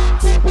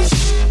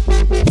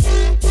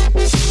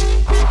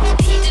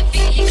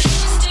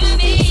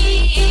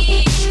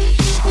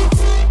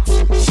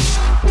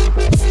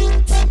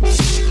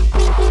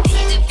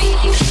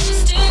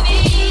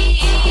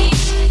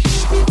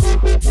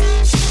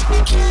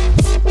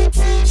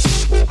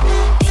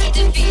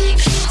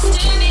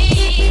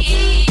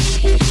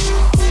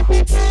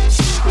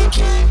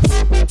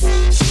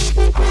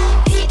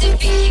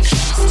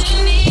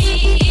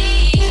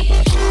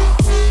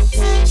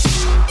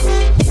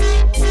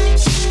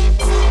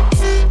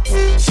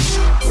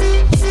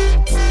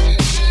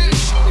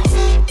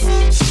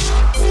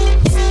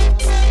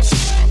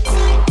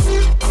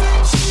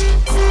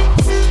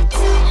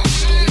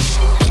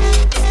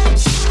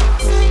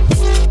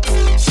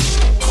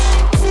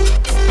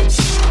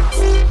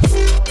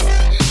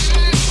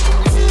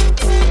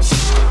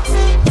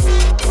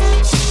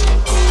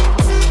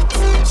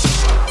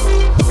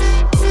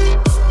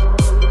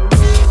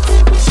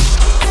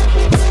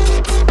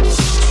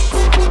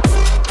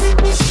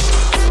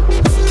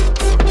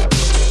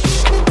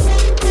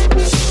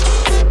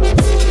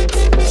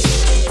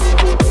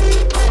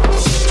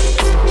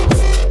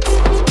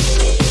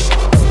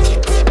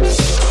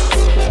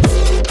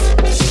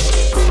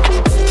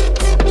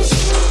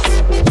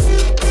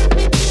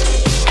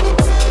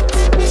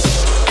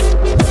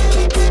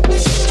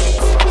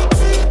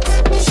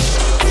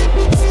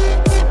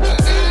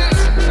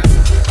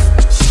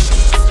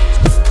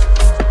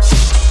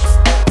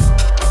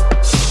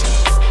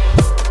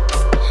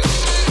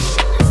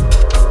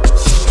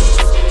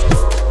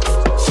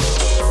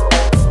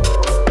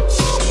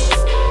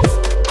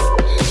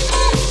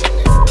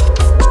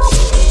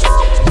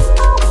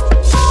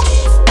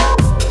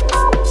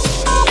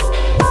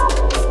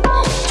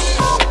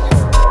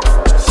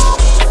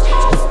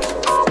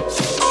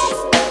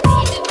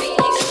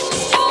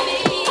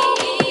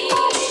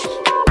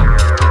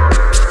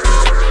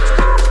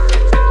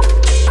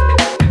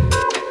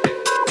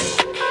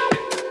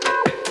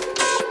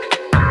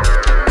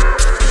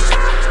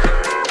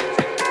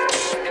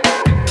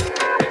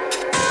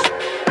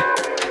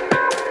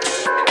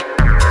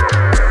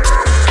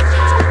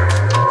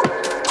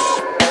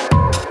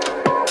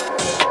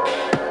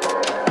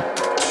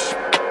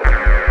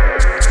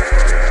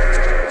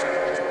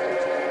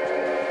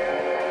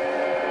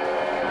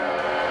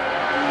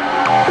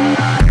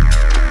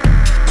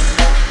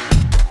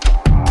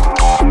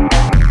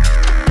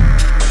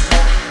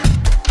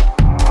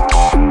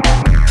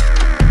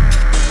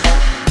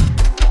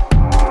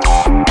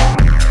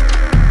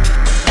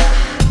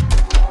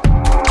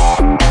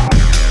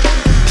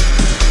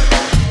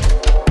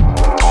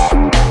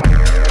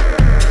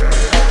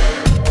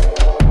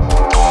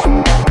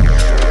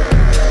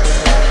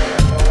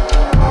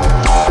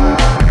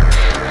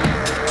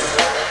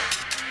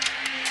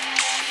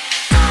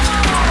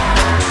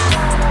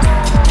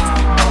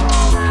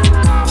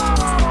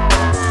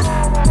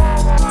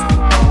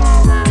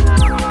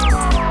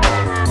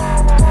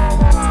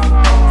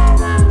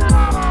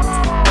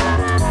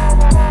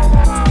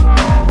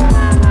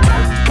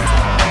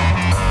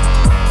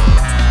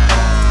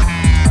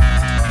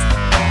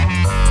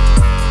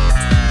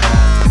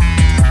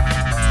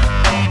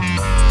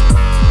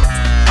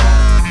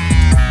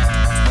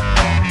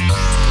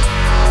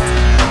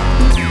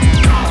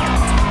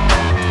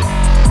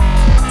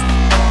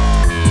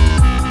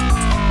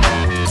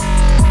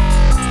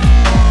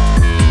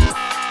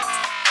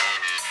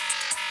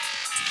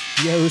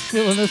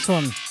 Feeling this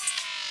one?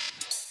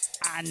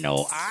 I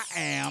know I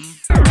am.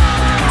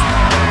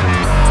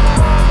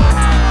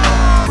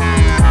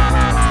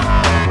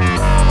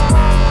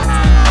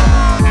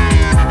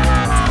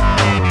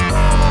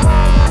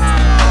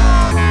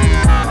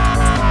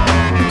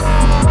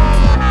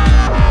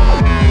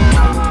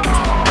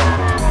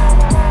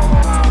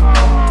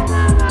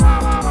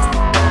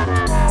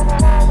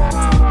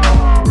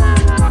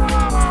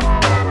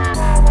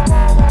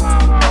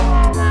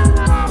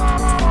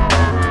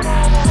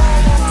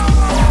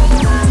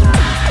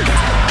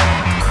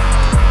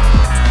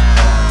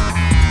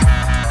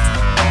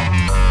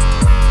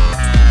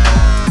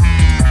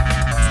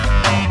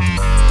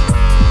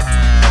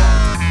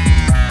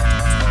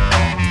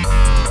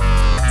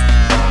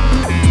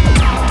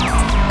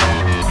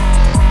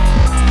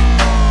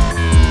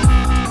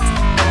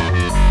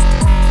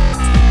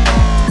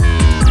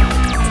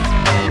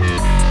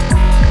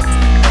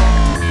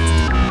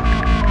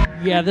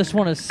 Yeah, this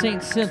one is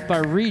Saint Synth by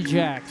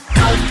Reject.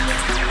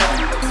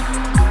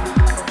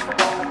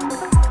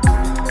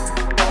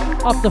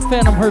 Off the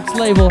Phantom Hertz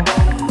label.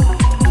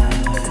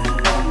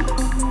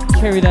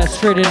 Carry that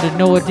straight into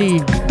Noah D.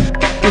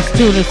 This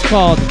tune is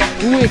called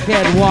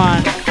Wicked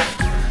one.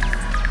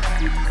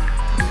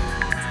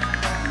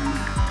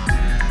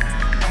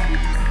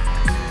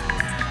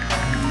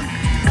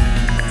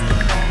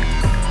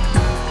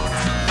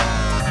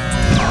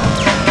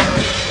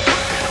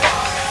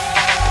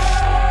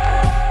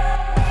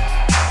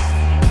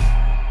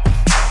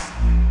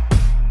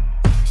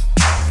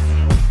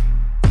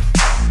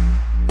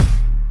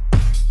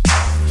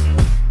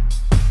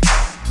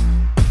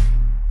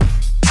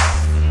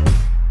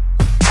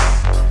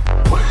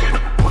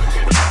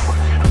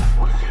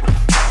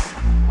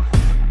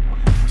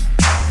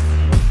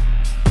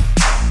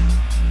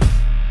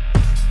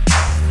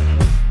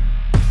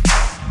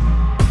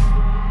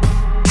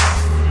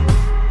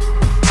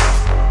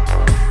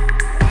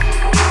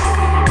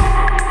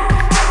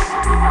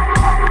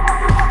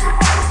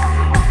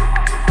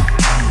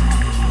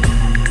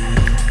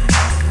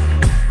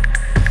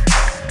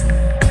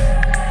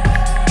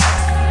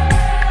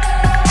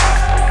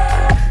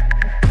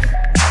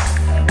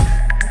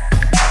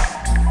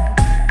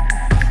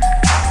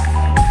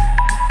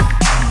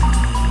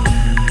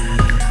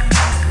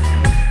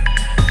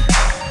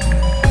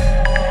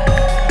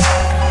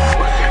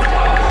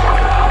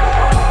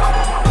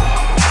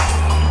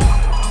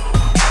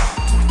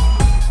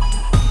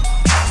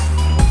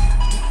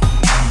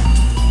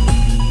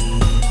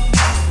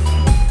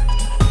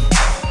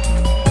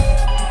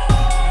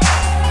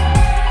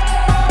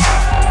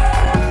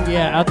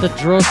 The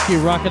Drosky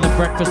rocking the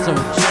breakfast of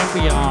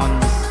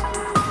champions.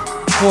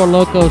 4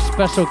 Loko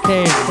Special K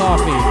and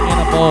coffee in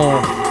a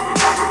bowl.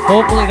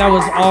 Hopefully that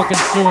was all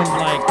consumed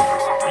like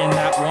in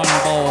that one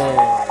bowl.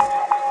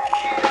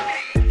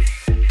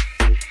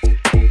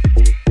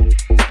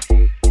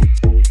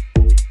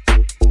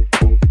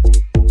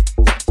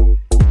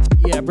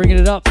 Yeah, bringing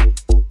it up.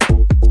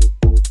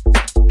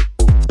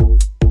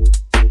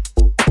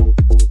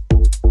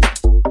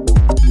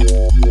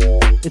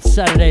 It's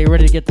Saturday,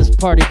 ready to get this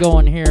party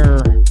going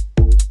here.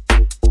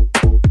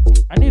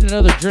 I need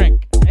another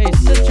drink. Hey,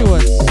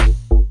 Sensuous.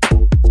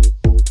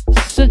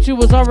 Since you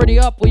was already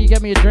up, will you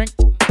get me a drink?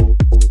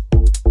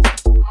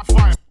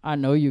 I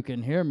know you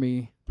can hear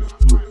me.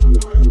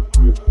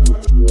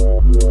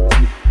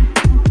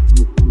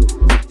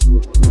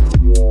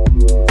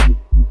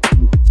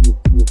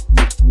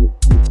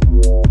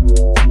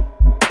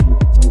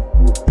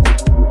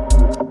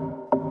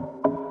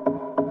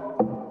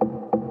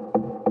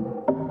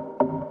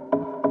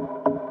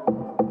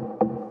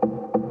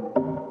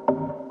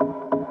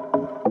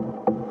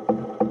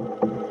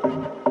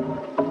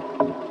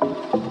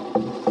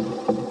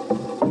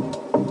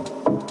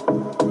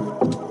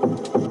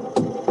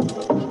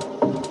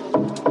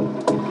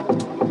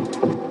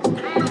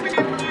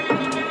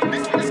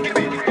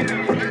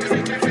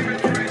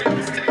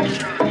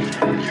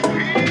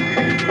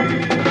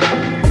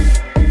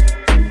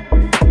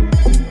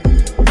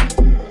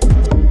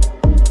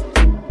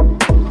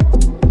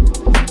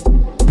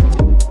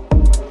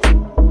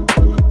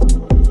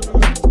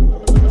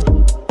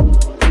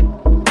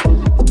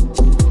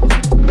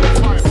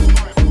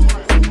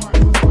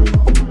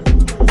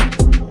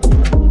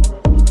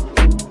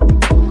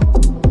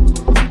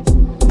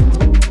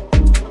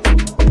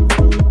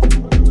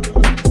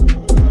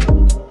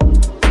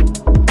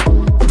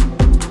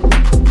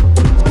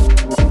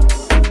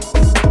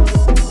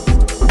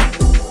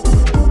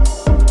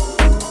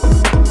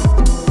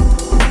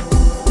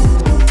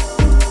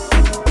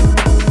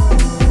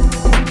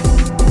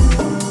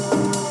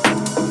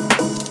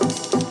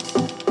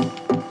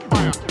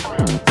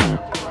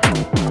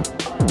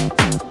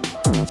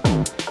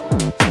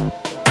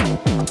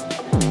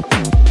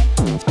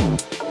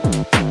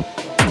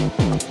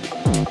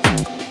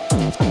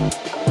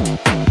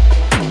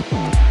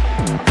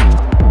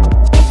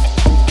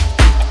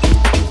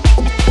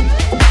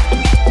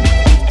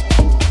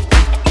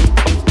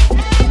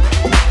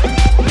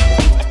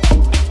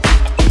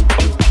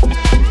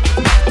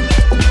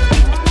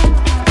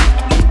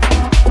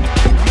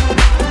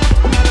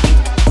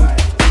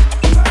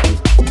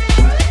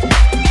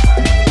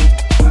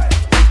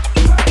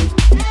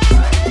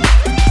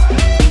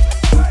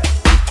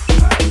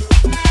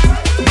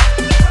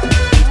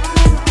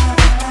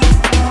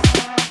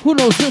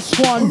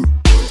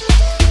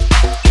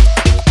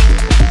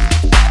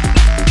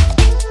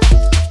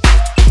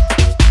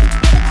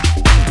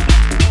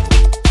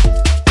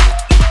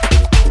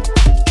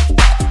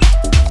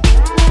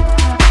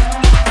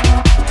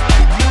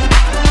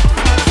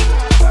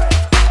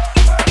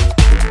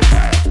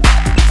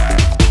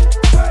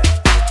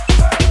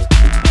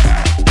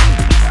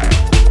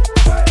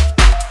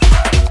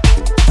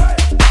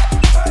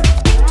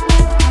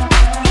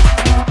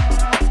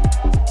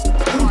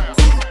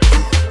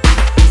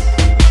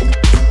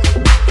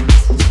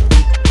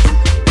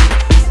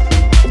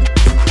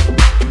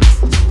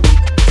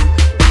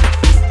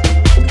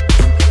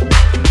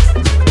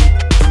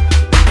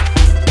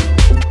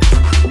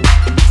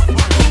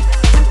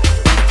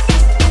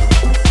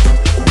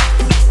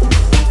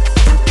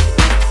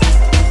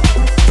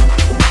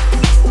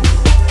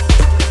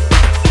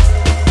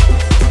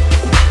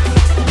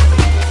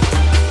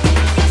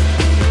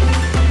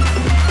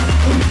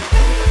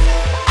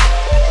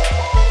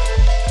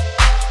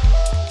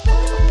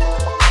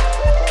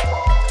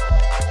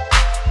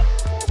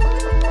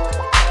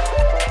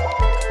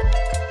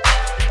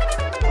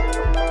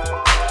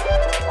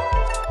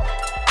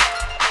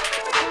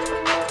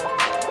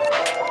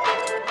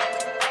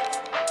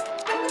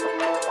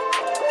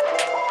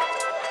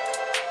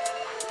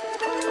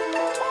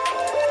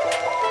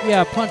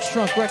 Yeah, Punch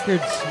Drunk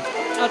Records.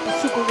 Out to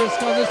Super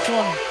Risk on this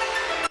one.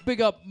 Big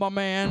up, my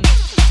man.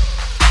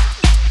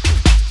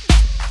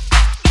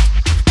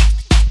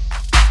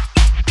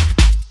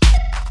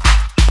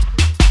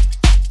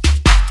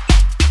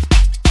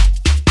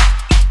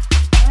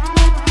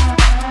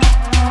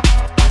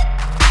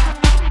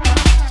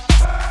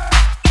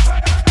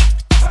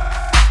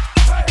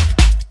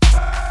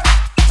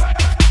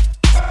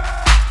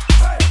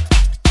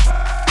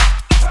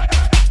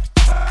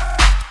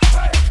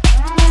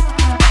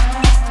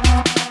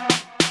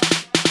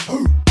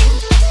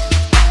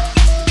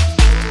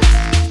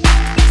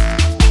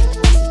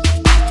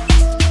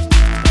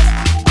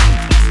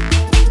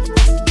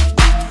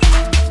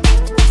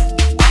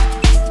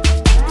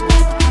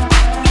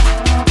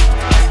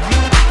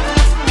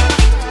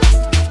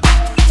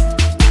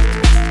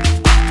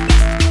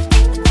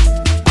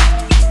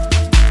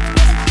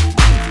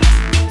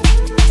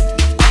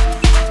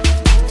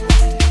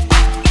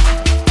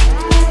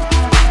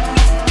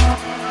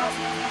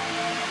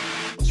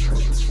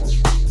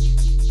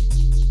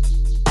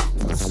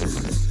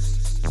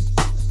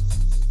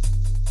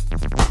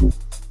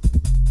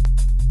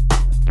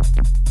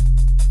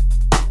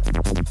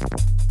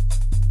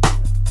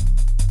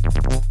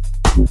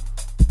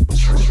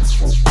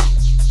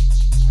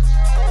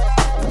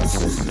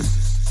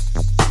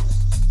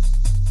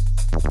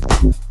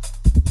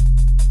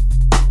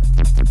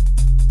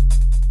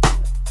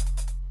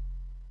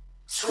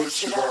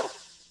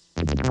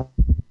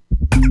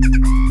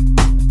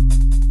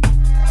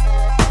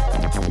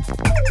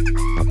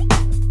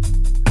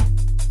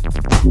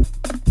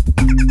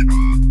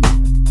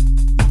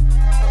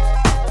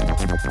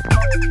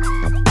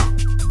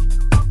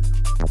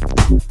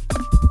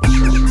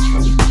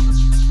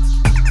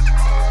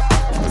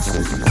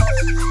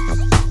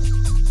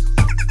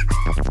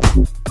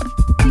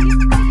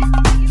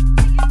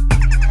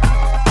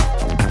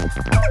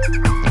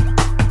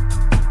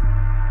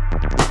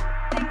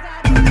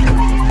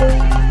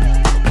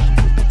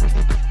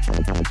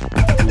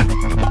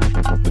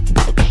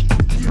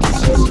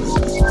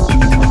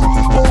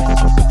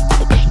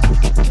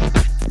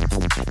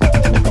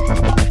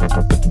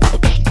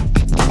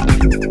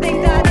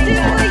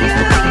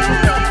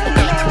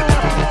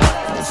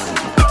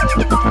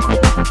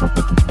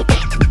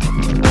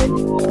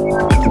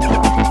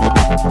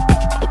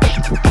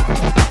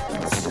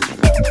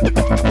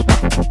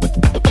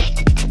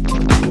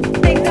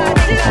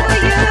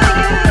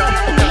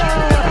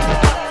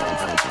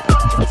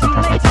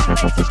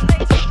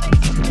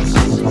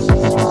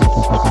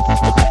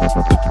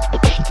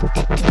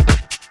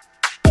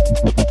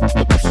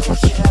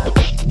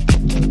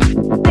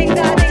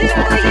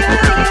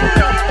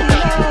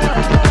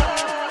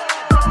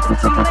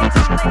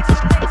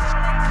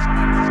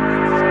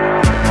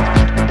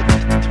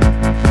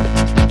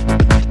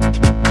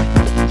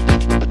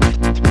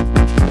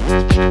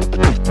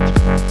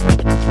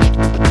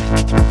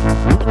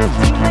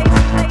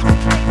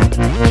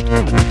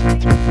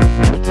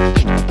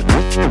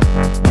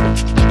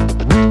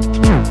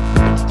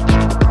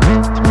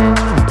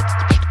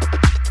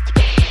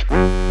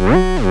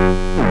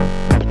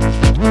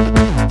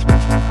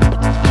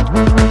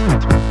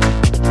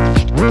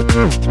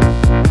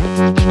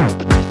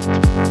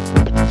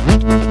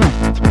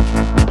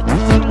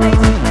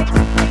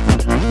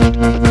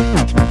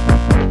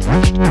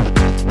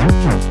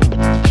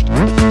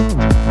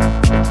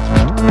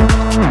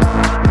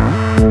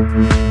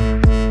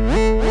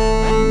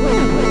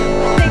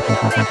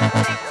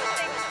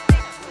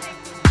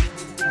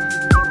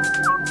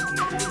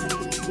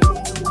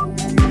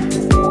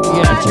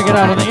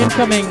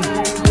 Coming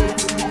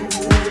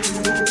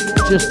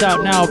just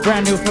out now,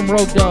 brand new from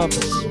Rogue Dubs.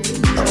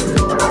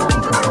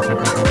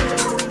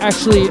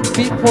 Actually,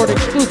 Beatport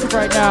exclusive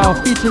right now,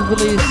 featured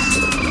release.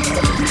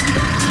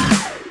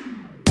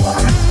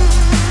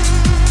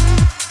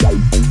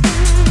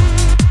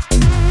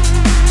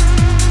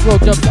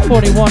 Rogue Dubs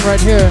 41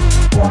 right here.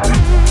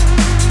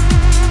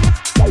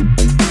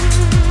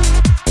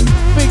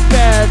 Big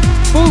Bad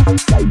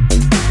Boot.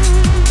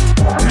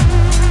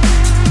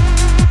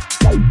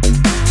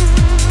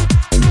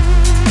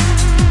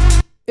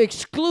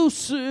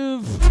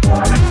 Exclusive.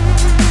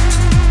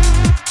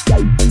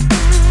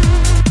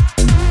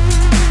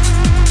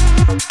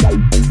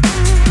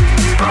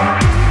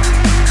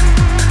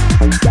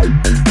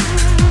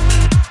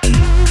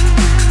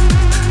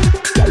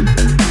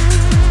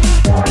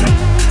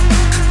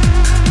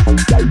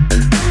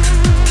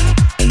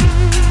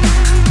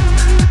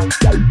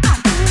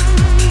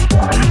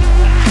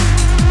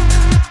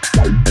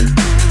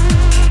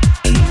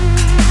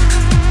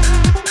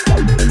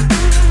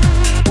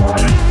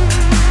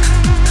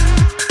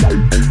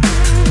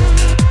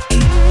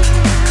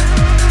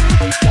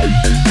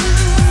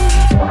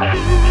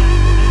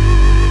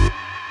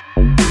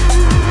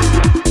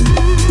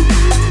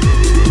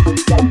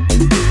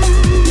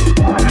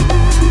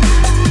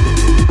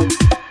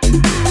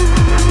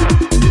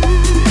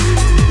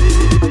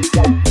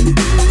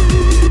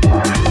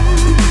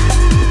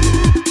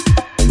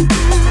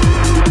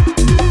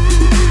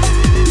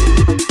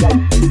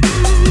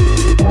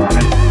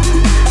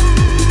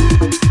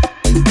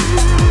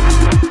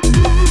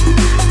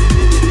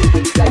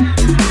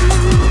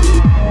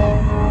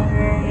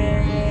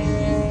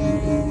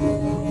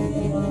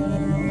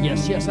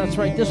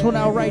 right. This one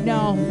out right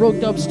now.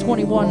 Rogue Dubs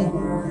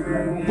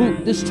 21.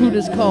 Boot. This tune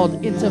is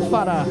called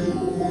Intifada.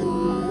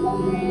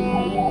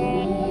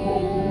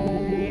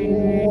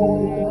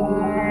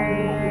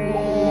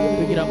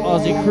 Pick it up,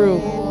 Aussie crew.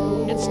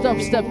 It's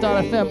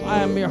Dubstep.fm. I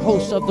am your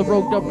host of the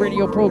Rogue Dub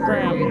radio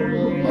program.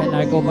 And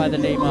I go by the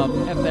name of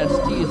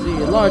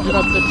FSTZ. Large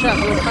enough to chat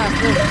with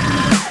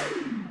massive.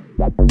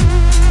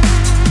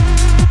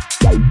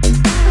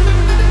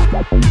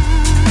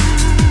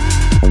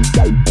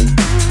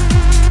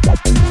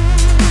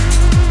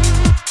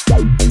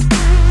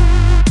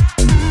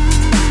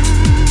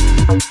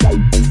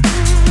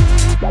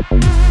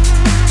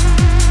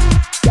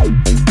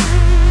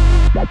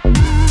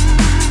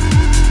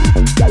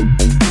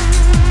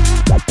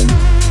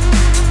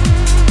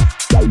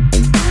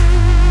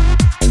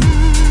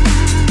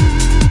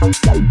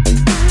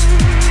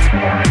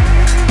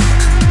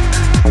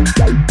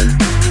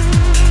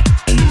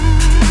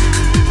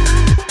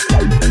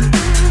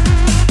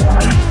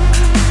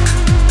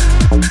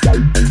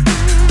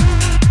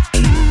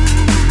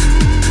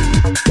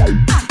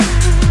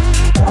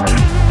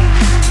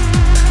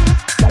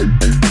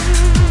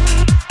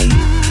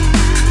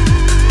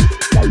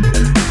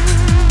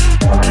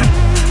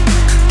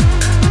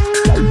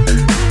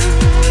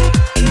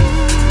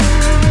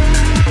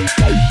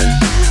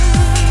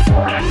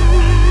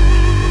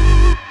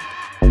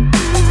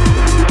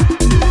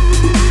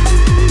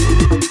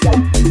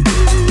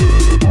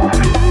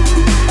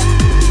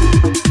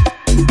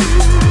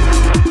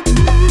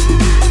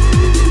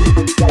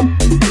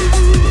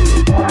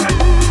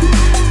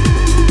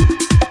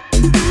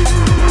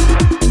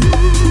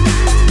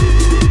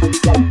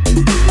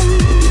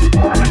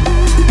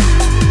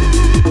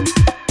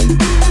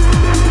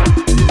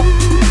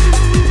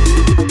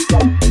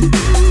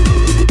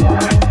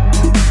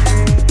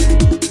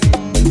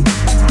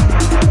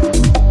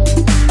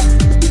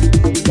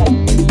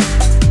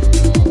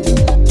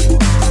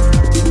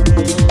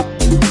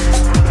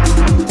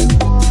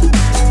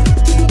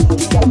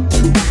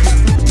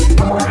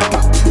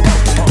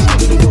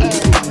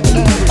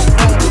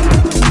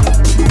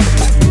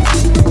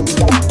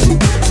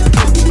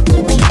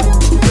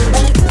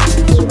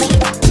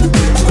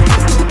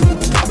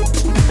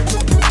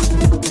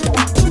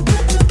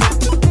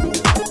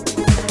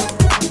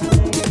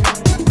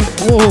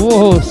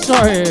 Whoa,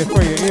 sorry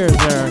for your ears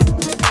there.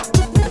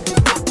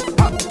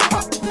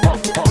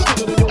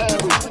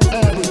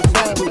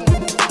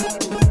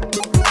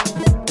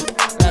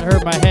 That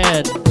hurt my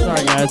head.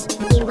 Sorry, guys.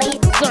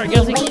 Sorry,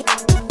 Guzzy.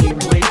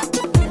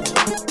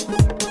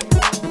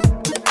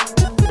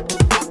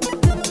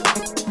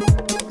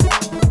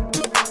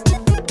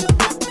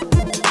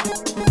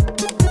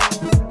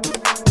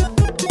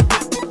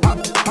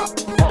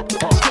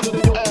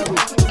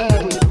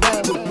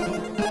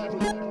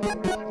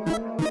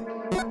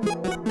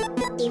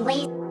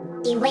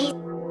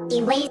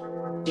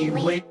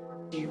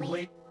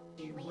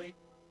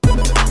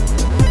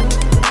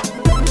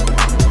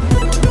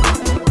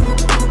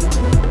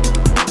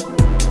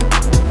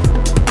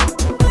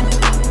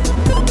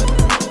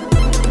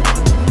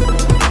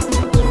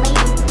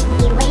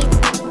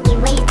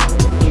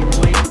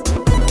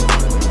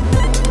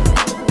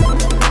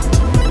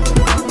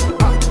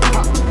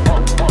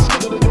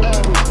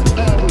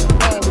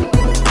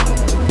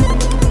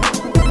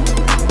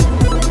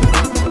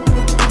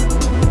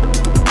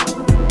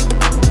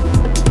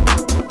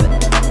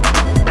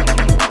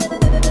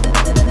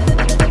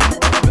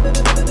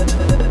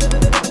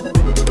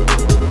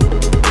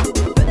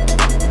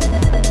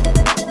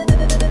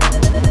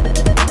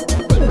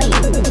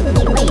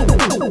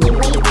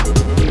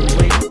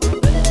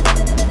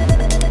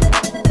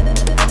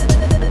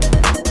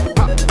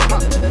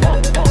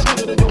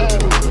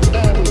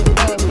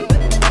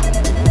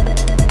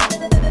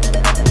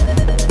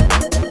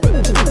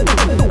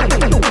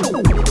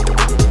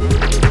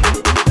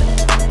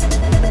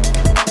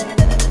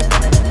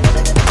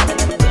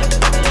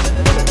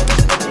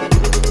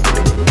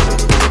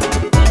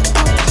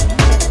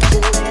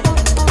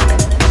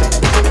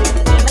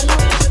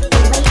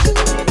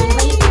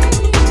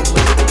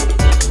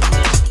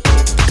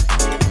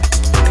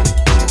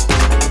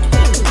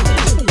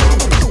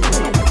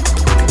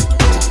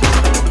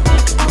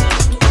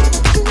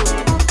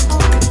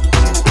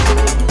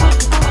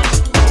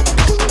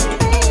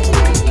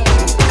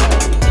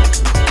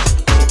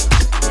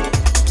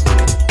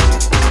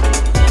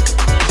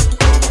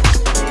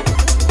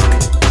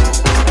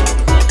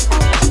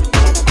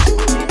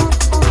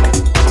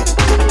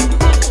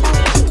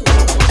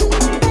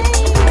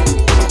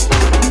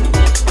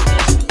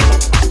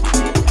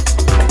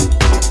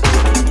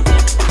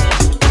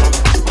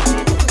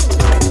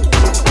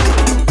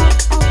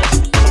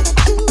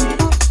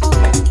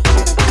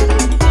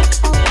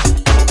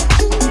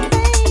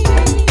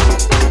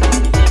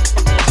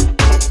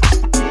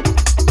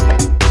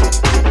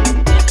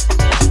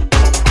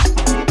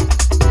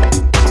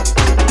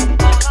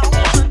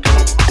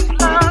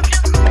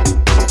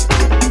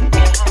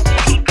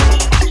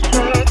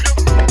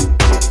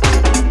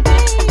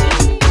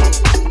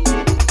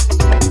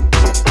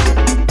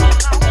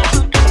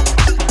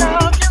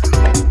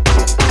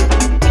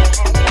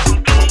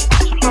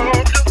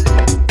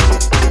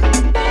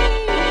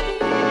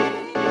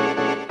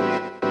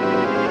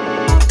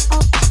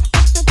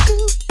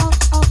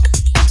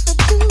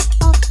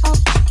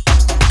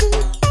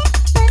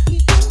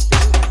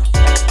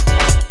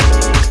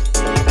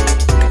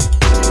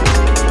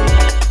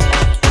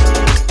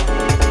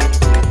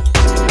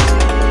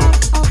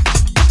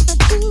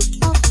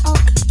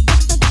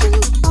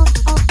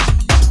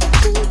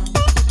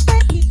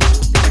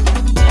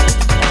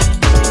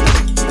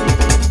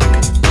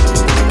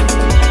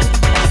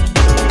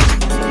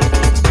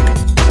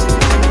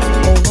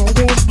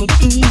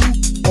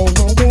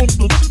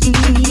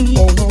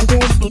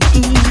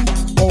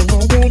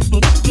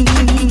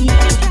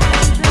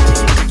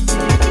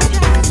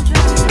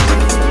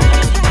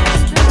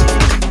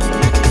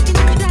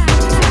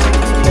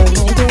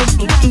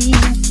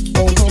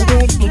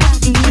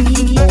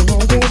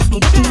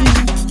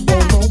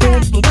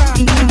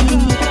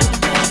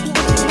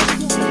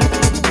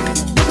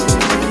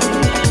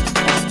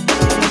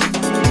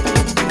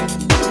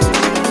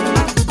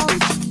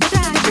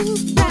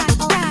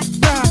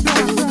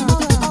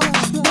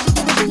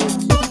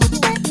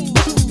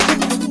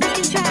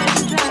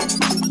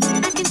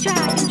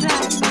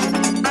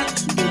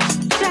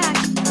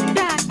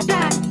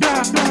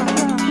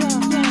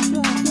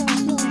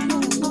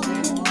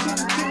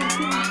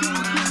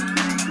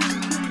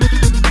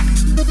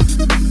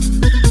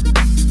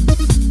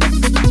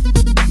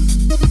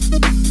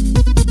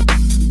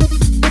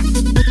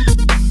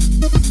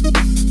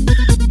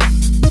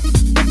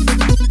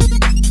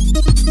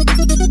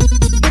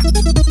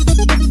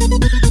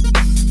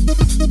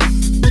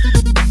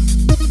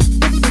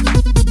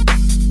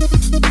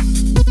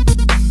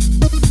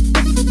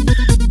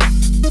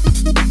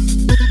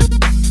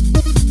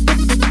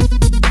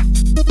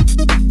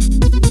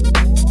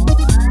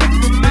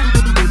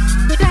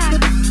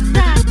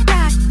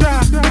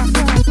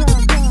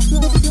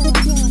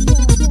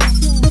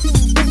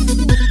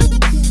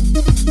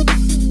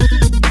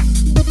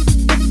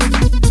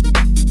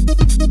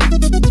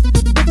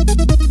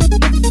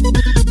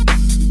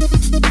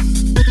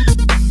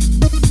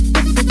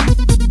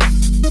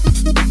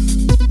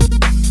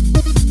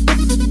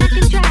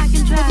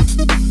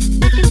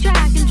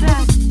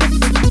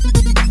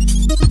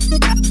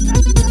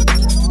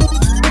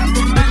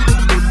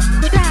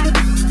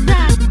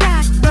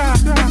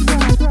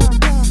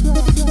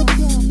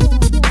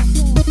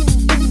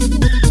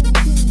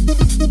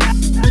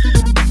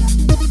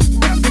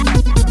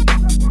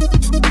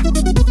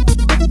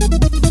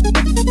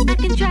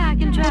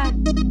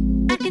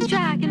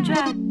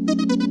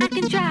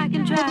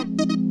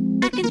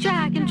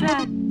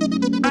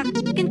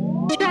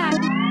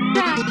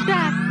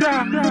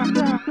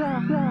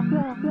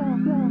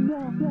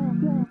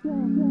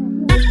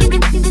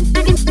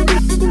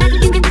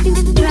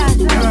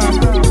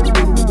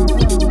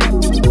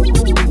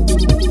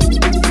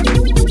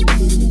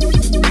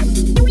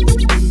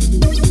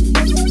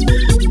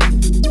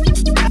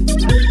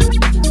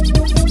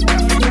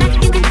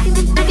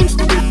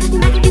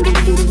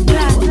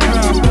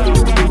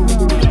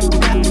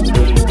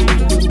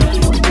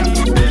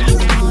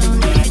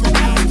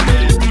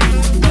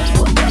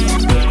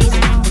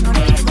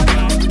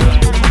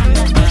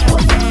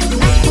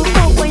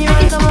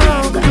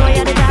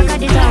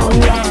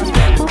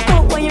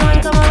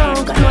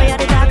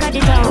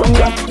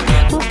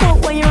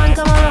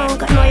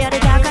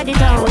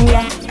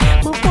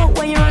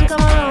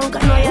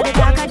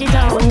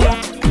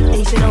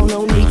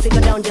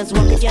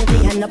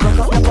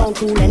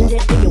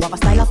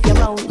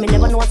 sound. Me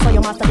never know what's for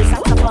your master the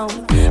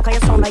saxophone. Cause you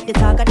sound like the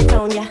talk of the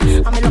town, yeah.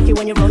 I'm lucky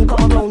when you run,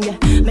 come around, yeah.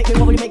 Make me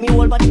wobble, make me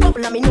whole body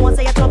bubble. And me know I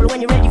say you trouble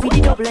when you're ready for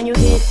the double and you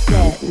hit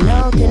that.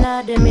 Nothing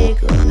I the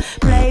maker.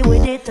 Play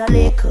with it a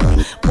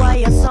liquor. Why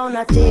you sound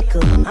a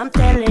tickle? I'm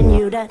telling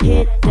you that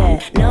hit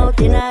that.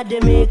 Nothing I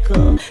the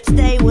maker.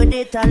 Stay with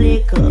it a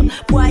liquor.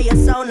 Why you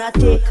sound a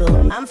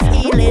tickle? I'm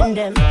feeling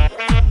them.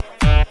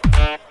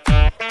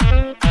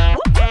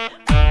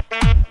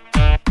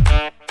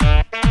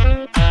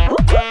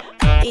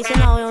 Easy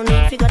now, you don't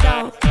need figure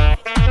down.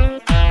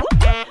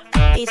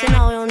 Easy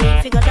now, you don't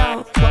need figure down.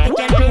 What we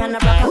can play on the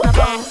block of the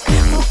bone.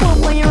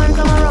 Poop when you run,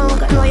 come around.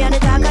 Cause know you're the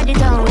talk of the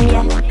town,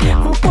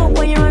 yeah. Poop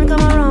when you run,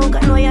 come around.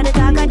 Cause know you're the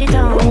talk of the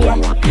town,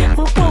 yeah.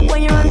 Poop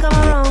when you run, come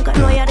around. Cause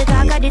know you're the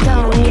talk of the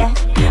town,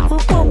 yeah.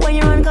 Poop when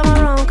you run, come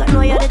around. Cause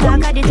know you're the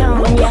talk of the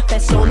town, yeah.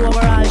 Best sound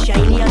overall,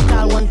 shiny and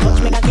tall. One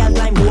touch, make a girl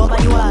climb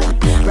over you all.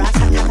 Brass,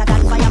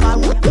 cat,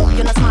 fireball.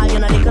 You're not small, you're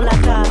not little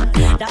at all.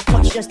 That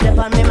touch just step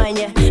on my mind,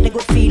 yeah. The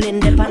good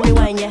feeling, step on the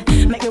wine, yeah.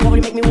 Make me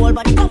wobble, make me whole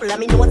body bubble. I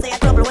mean, no one say a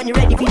trouble when you're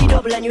ready for the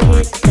double and you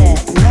hit that.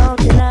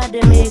 Nothing I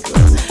the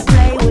maker.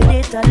 Play with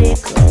it a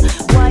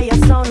liquor. Why you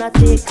sound a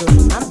tickle?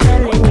 I'm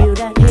telling you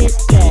that hit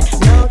that.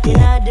 Nothing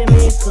I the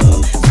maker.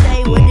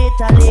 Stay with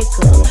it a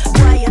liquor.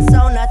 Why you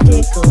sound a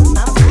tickle?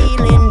 I'm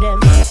feeling them.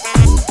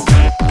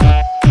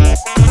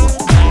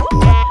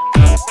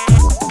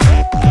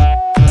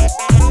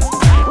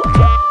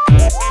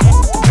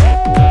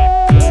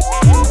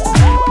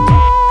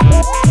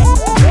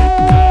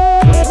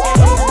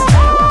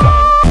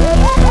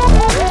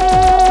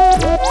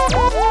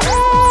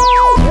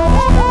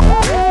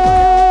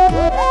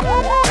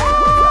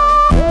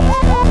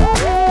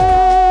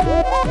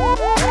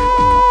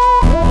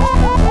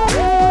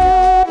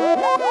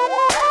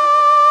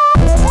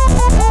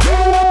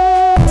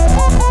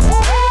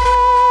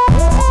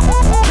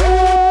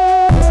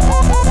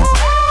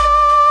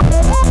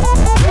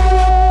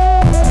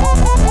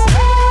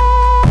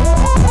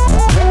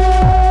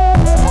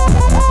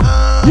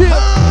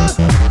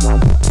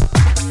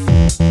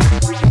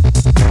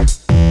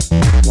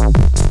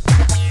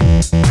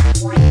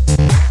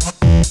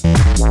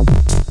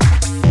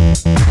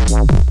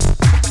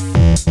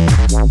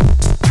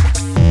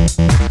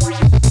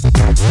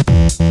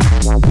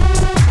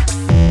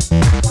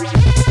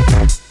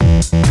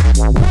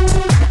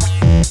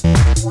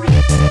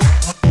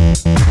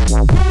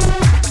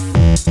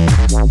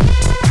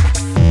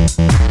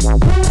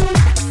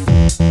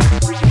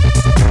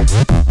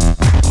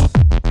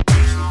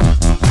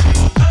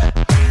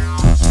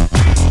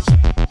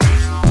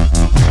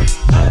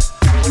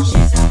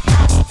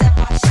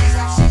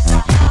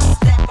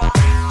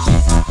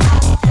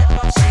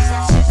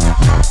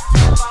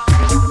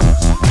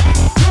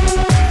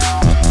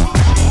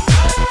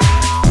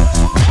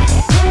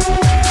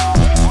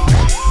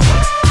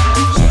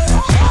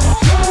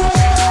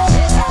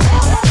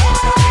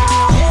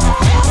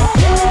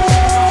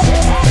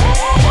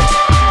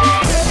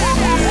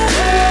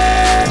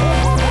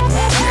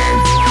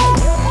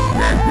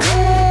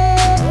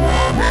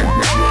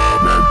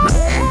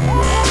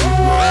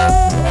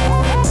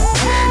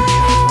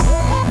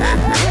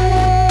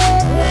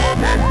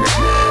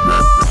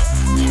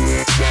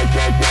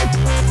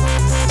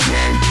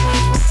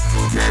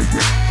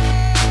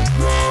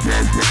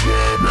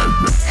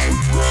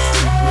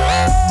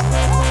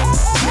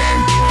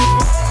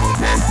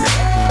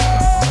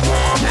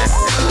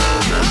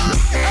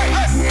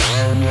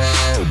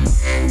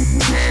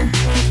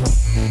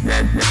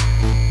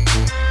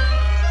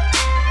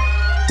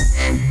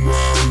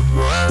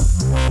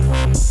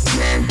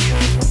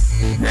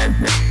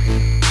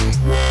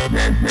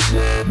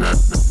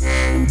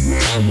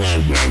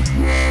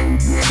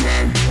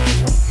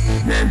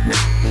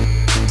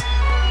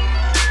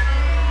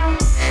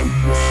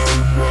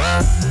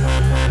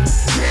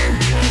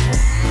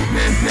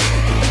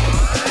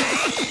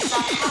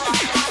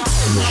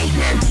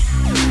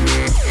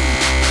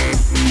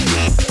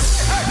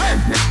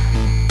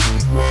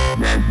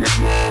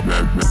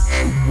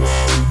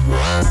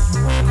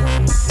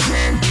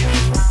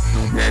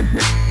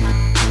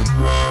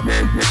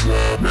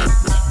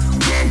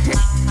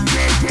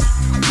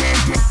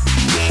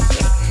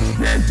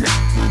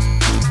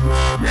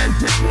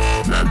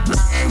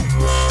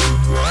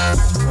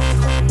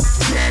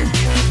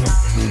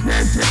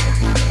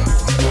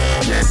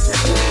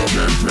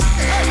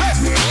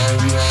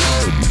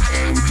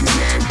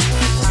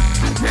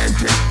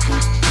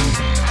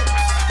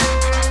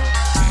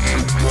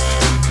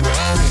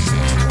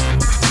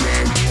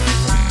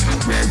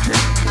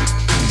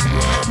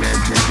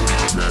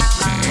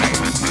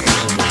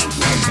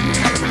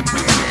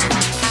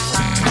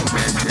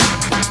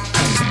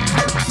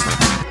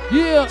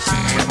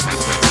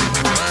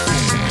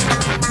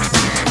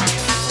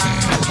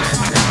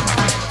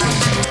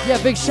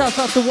 Yeah, big shout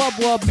out to Wub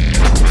Wub.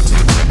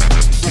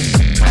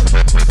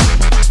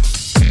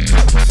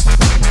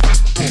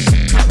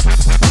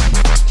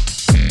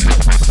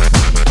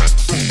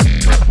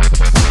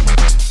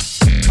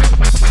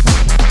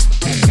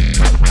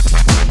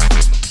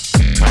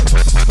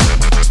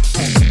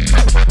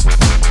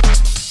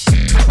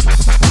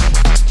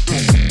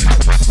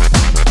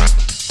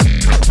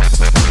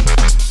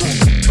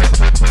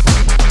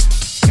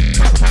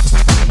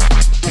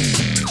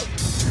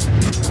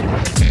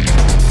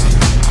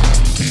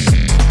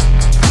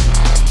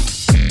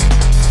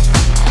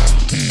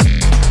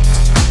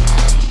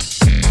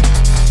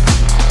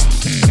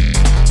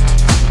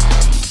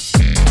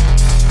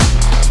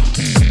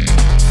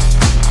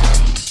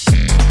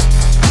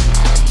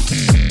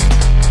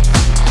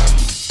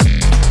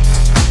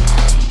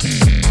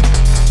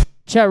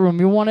 Chat room,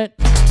 you want it?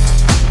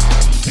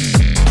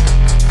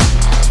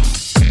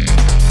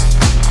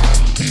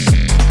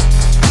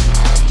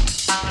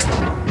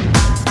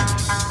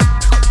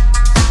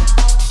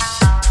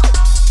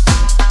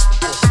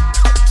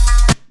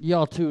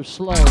 Y'all too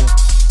slow.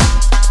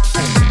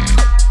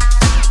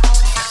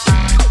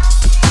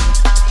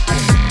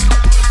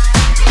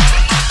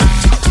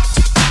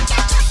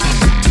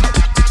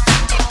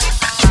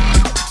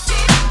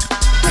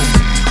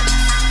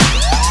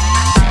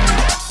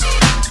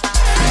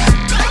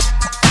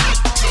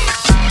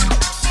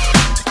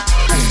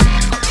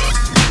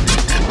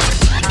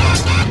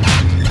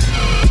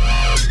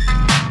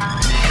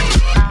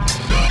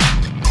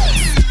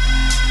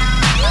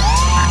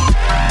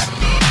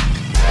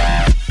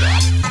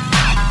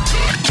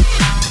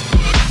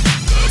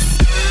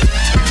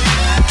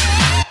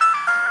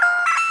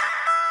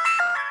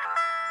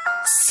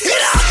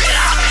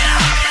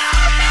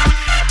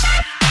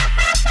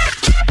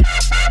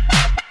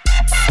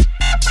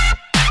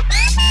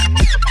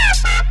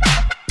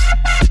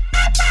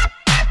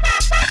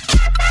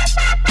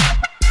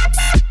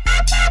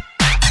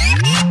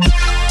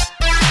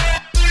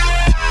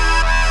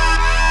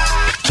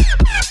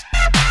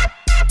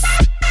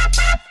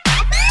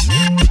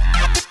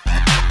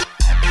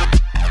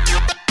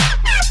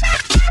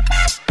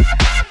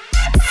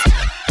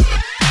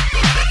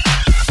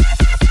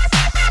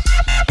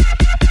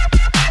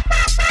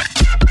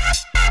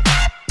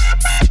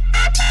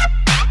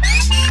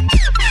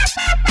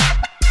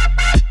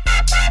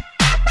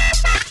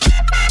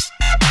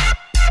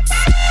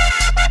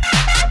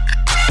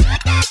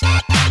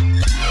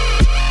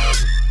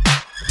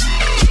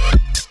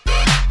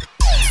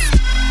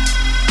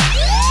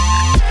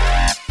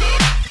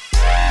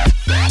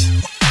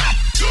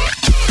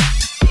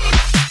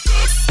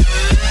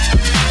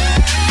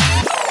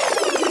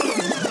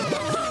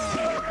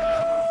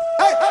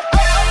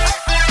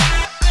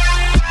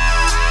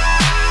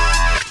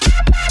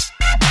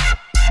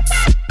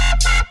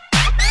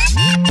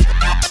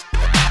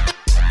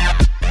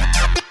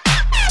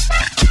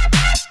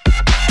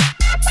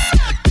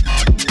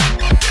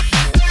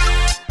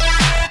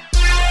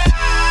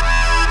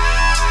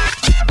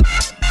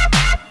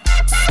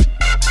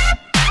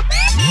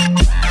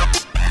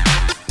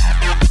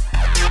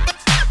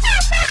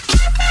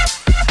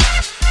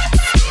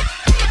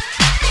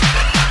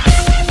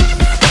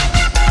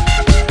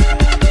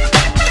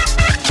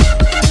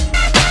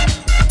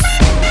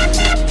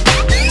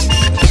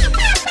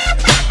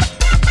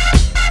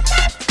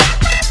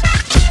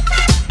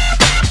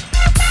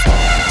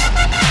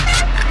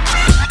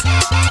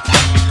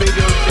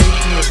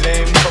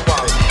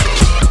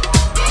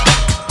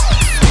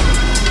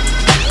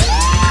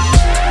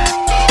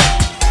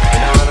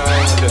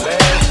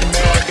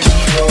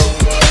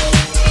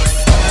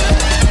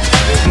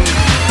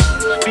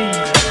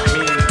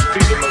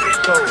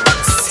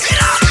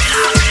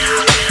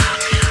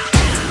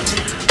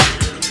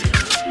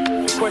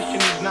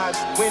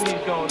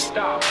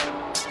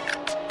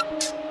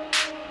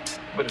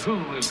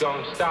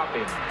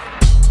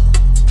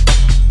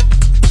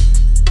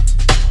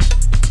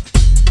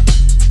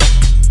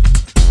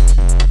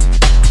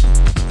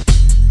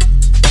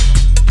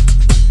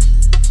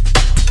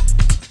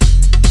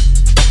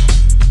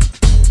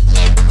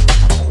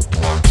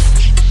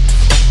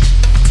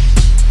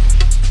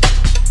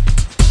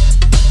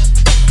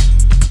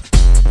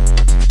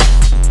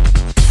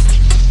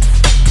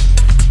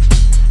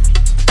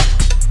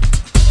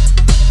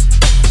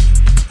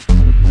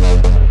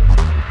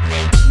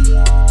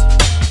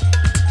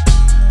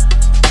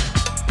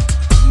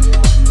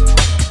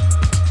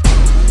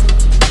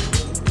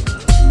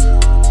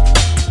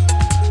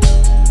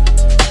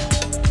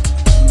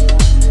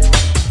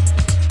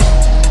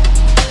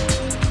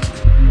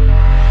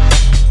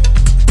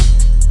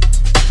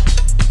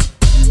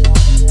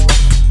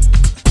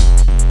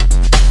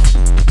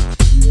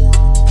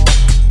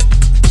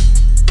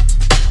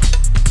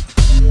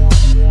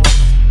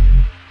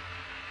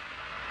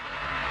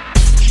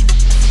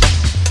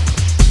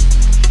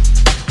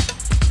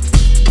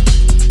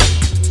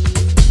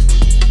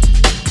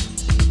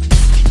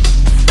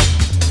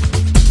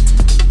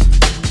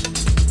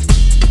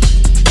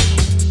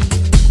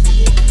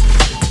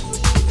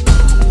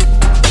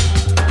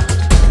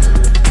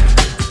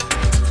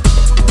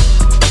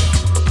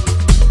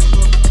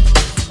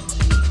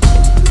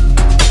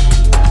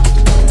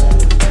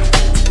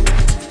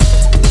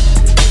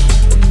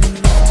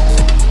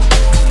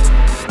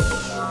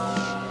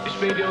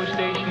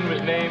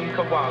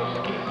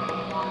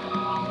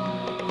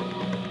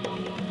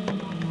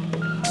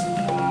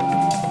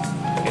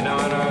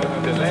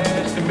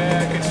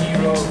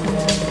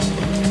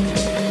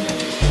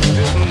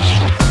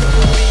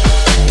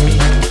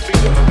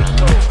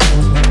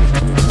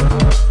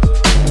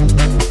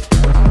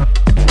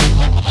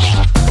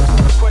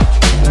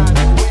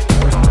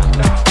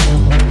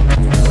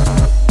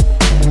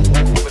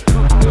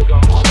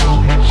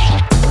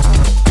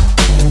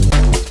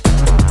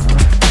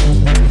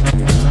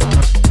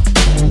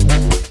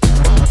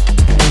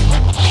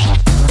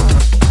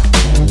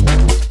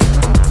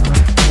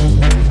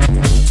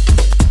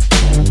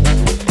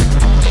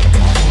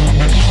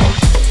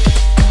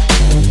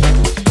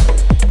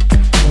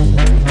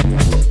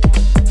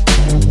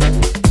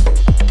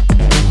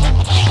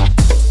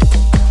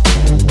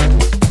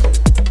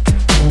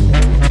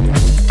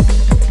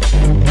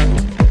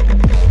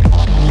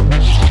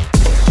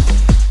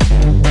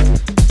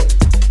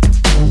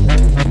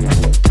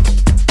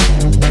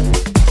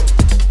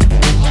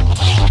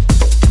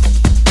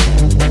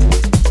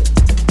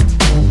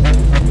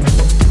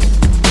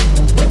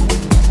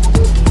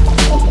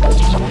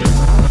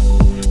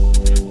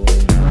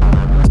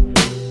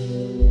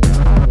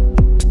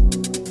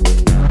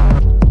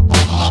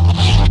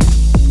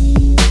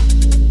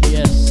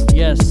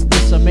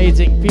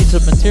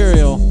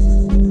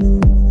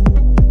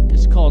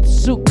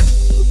 Zook.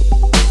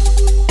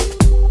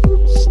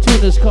 This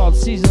tune is called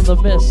Season of the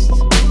Mist.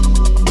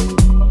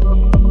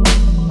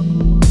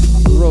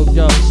 Rogue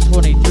Dubs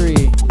 23.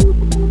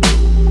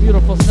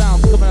 Beautiful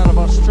sounds coming out of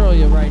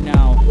Australia right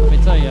now, let me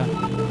tell you.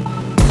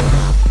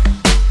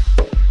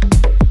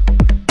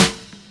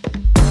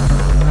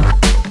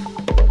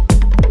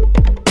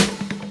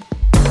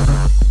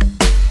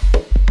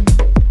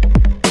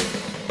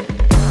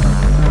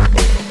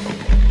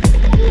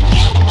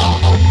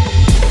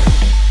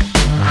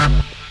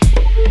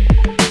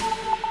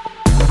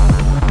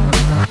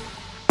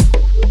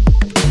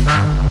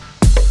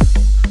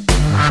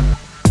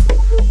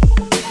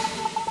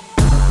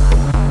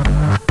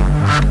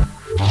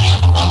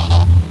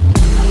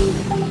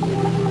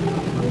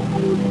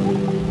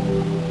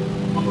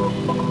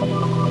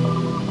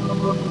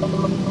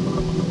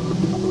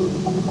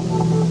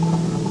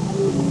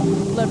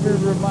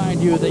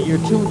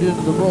 Tuned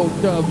into the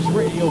Rogue Dubs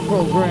radio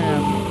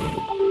program.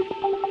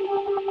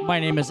 My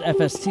name is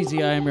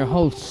FSTZ. I am your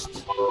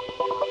host.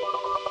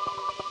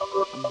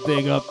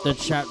 Big up the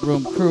chat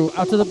room crew.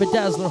 Out to the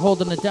Bedazzler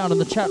holding it down in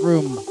the chat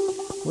room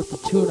with the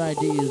tune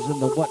IDs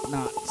and the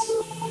whatnots.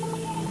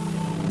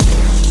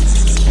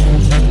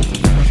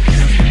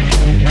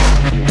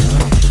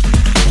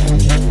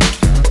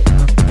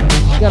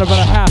 Got about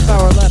a half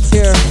hour left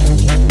here.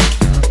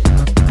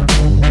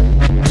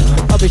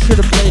 I'll be sure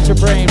to blaze your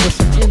brain with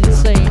some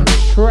insane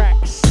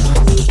tracks.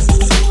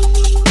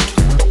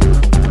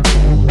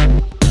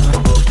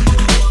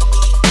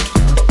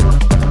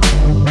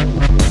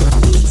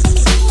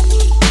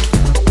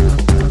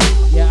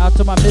 Yeah, out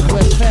to my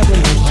Midwest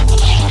family.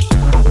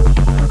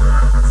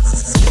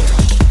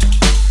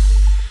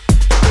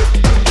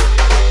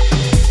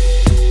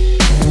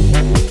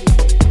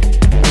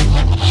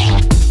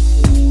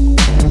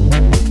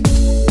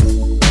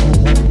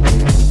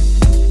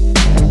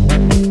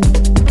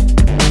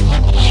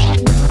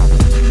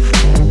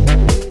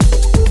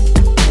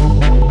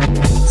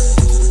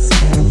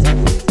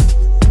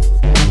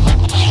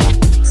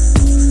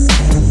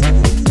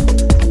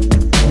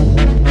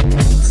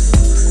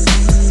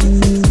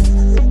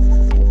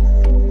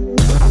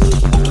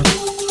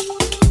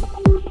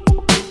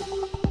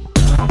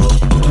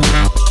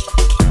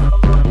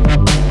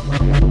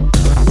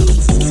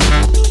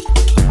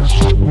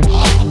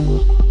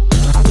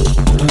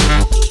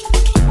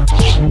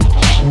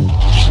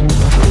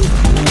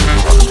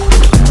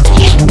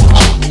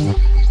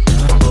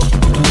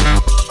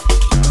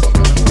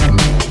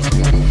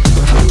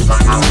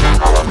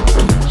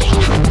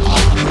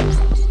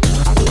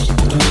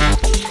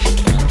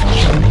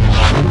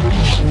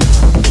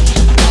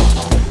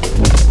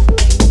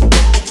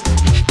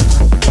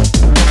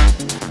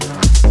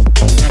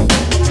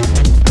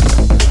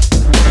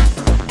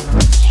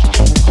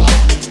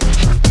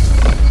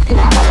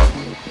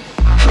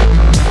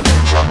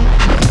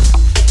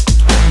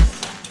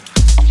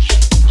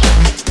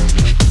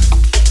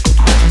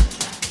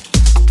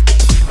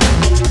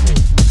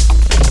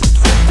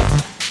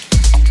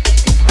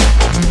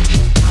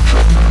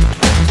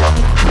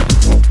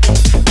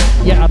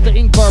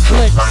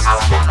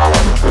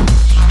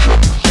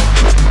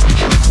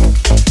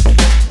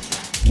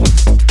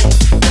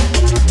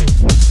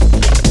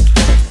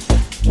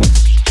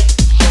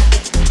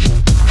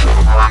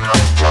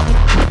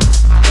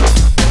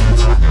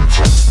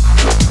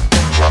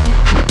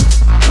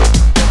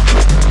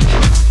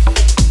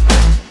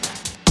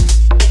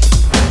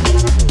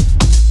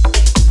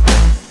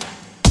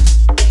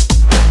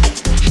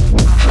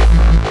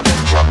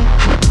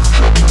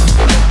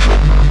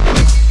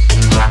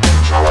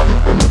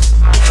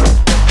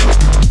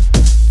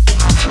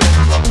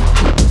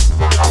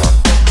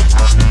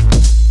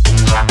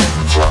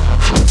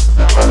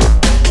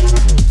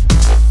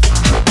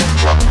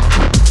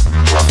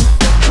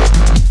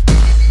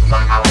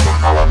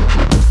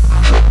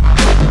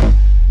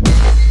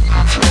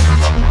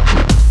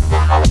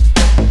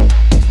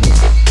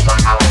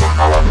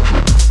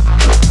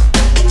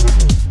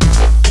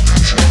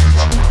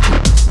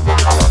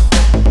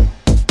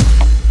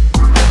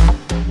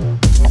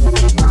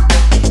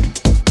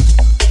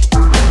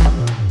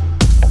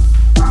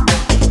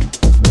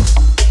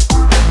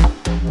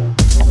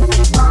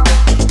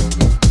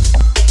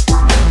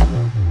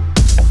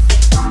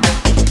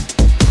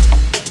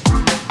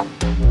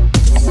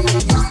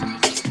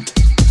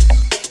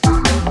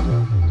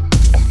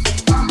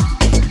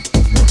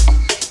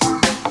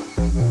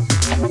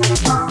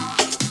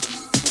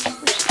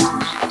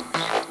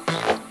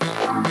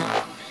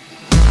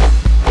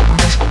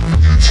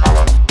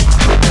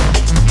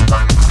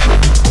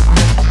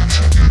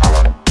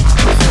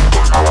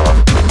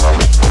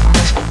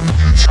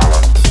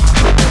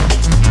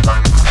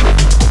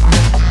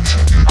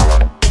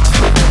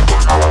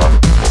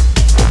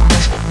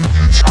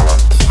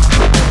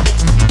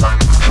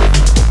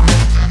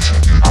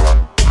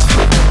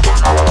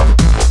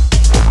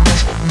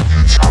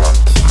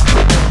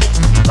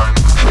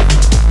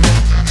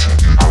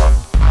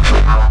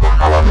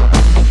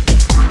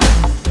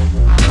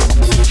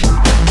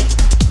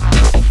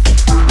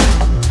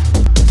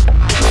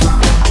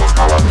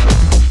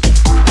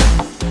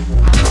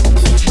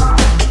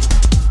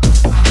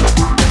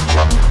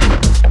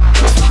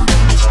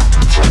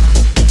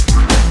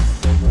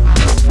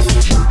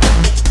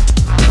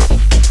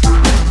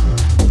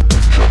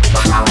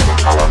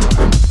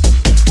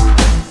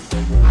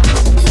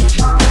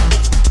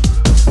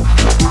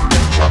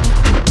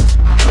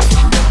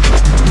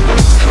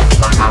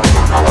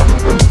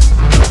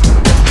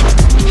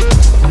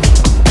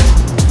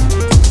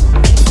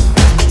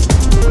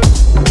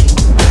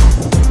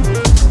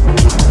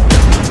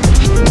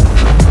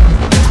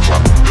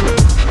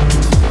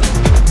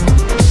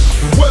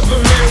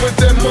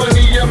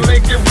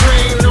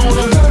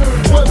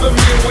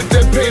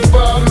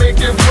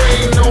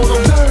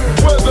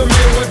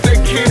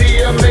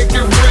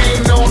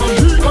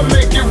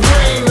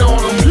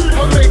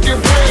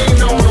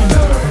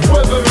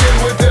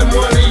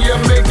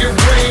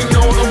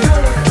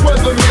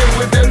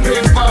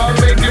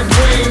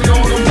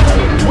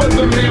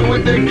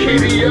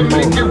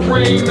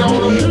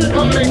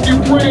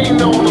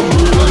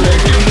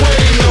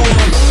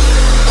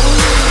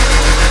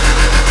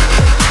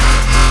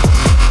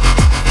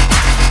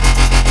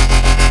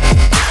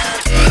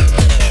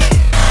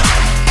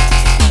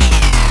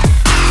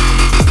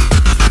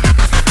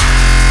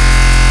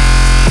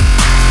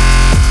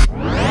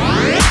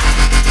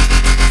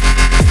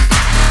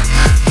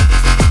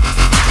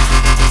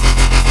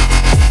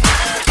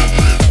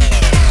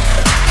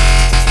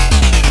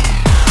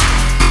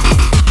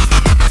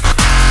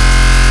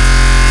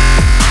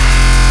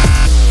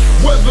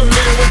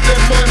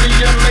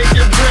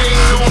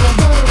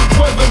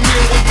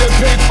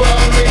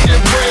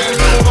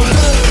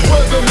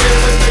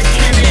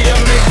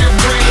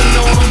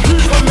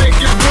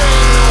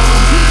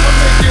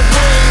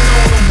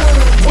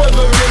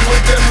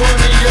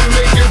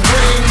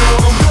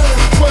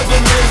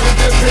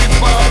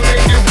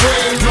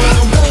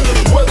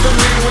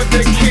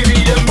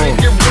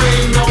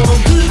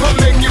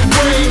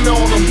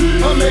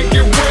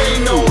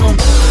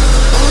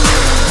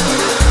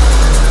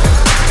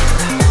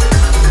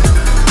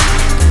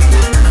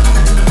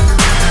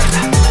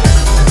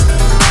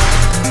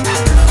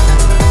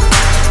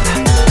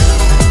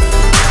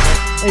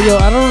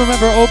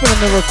 opening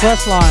the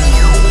request line.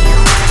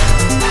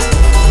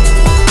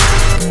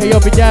 Hey, yo,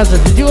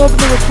 Bedazzler, did you open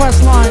the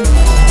request line?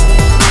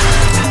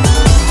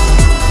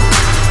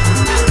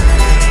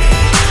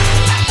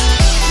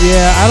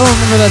 Yeah, I don't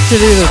remember that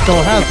shit either,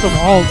 so have some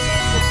halt.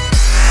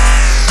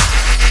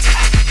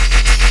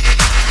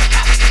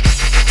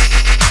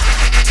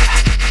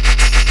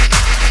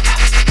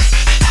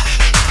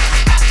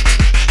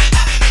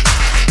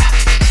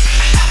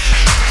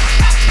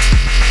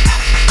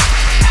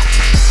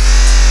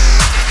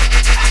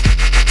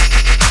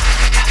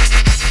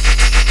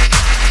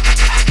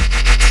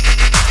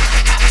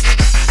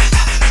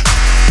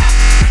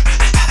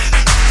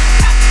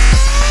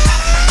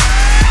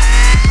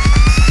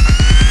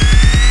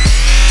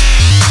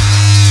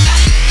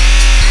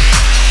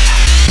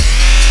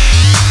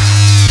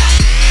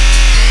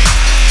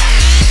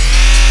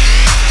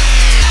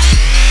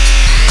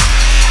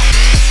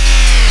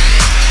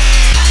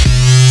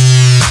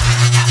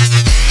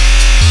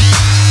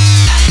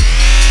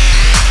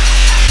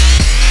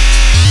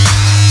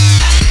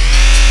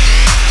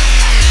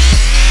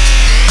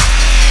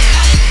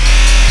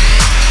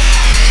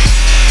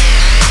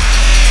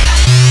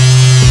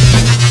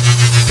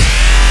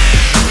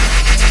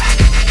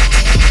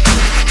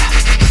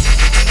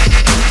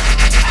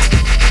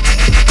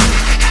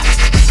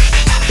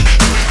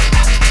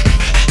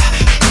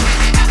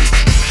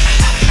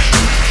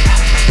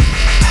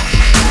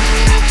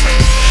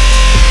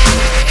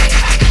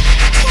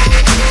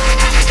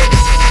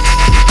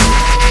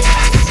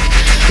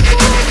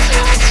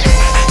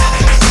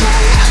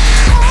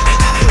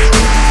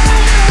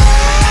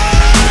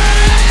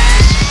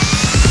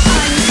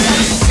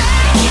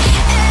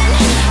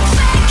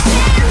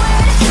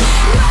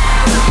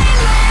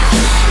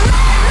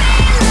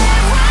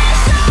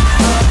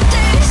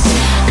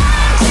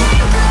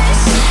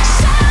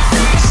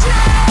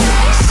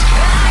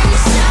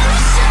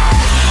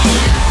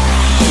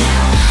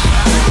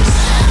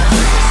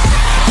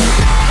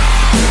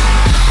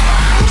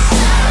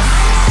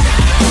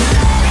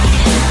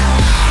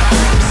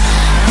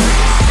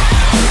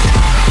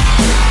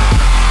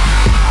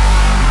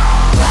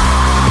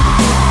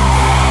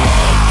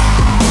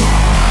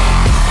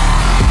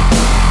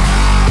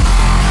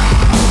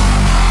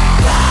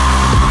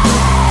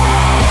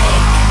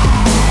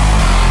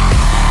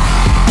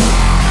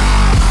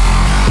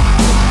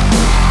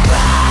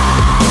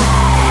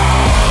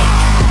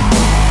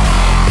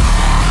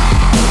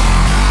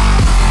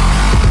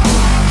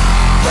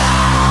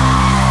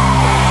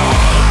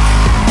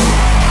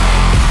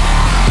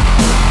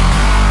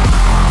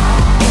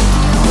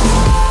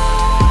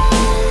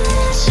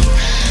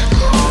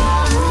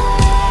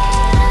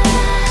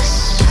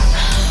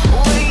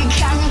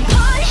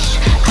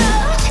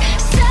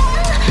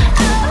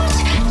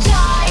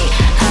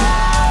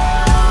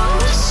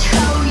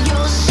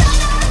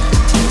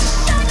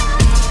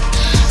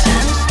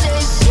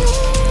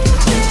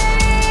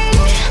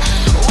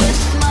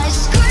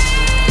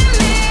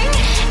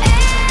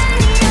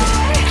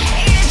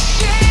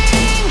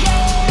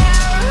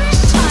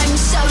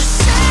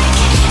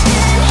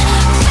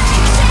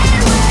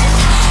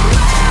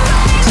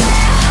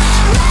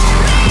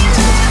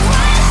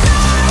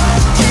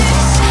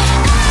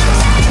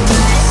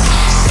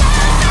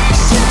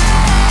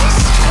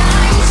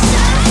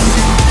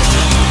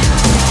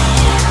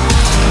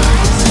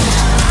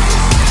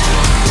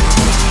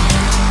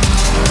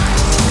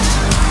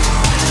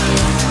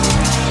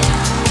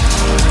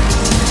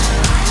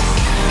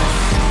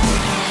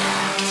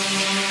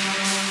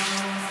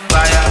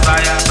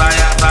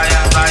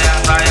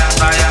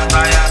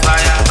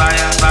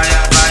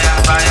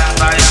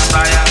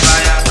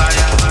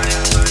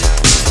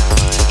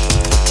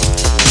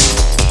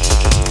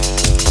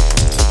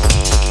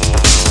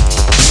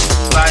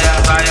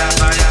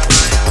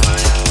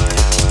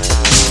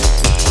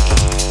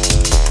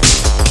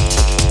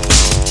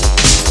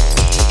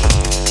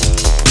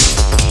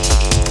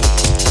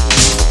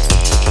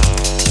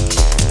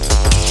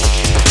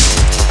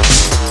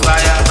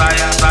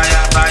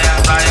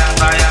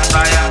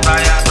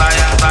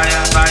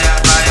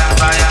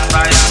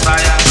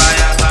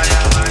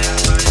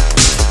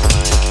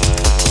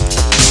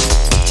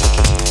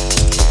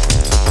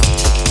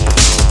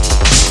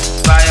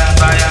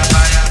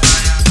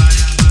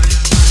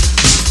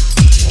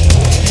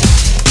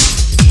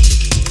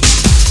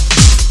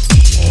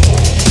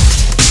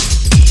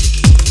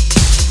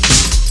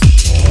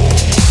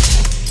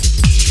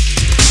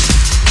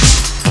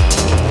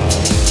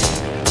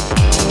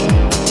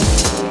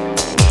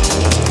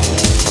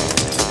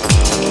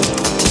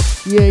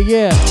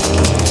 Yeah.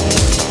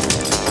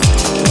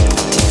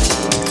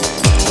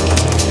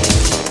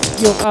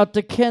 Yo, out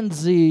to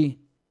Kenzie.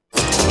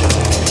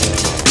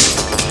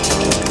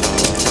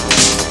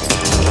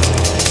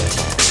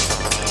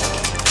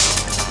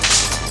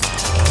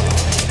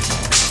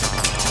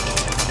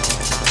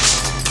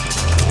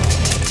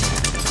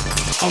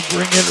 I'll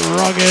bring it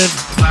rugged.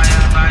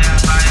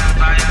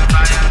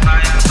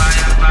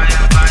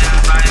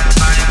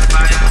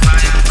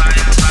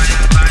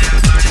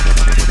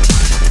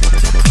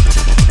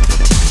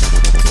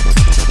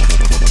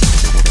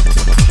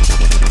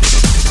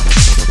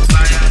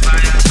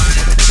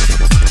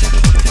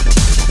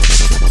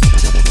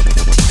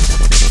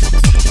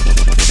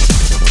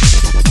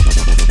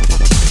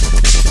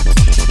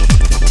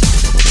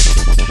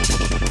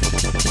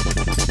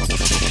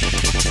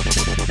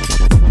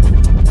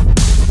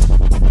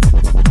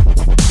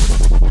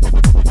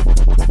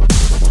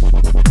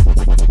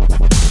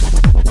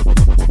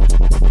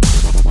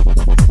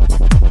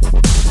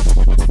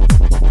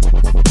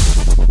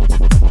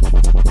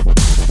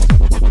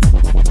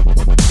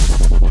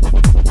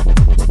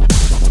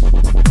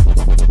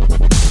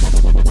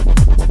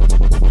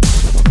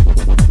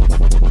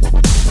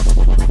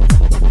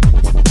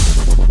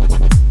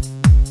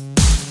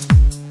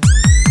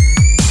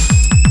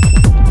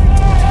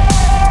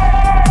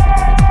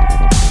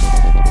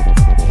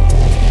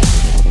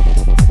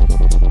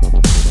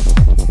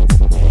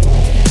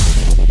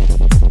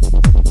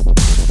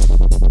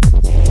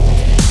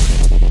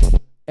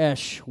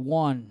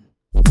 1.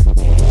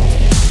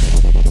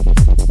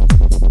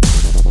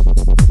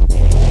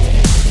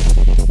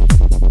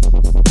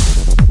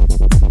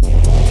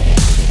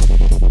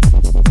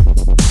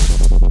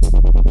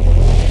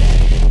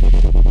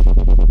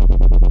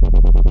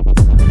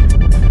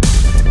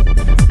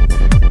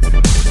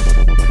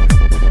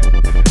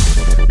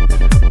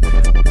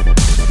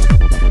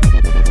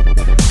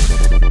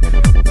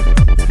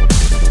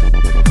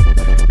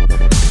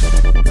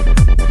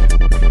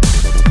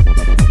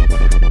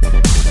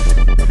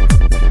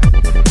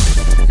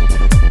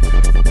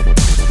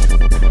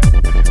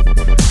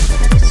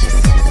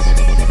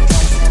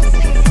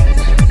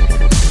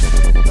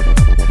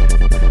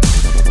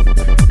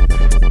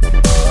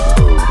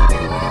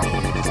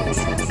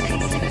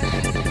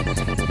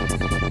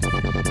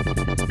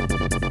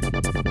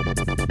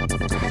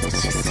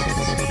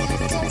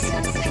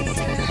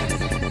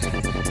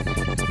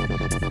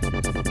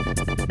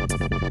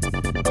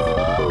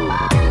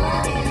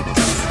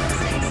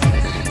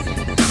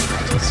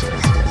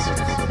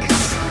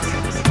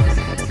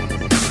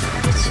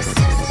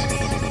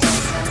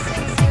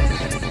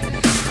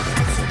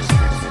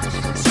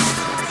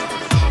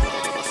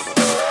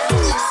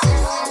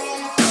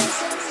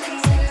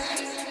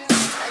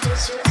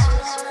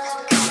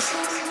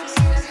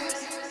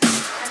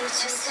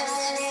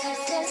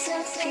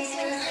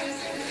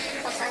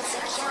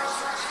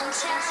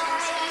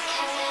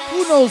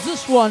 Who knows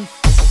this one?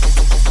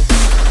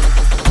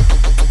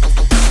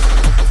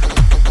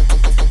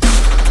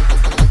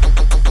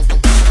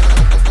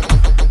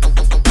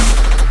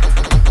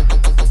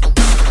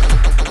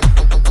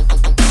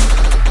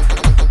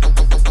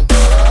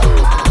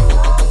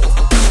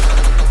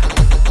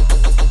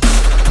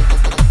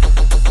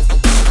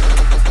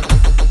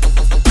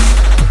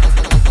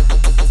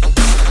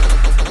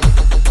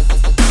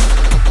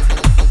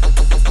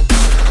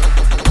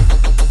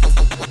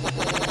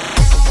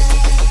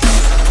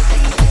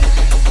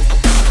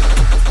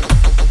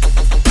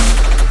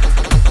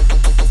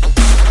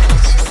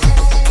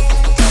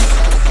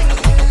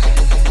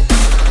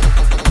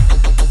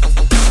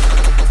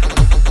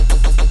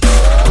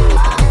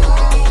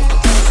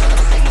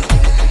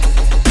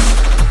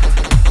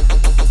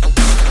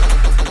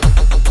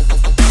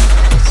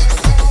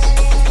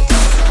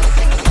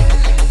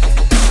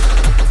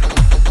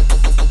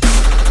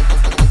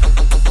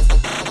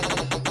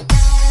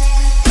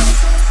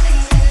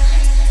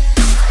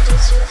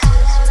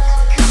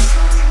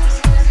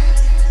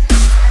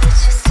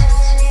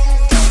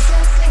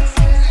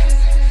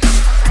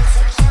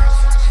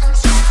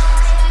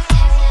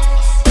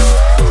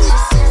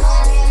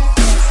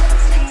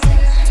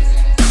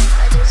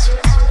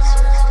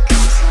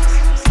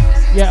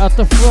 Yeah, at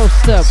the flow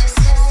step.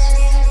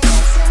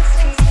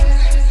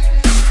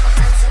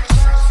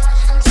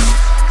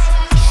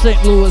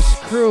 St. Louis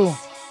crew.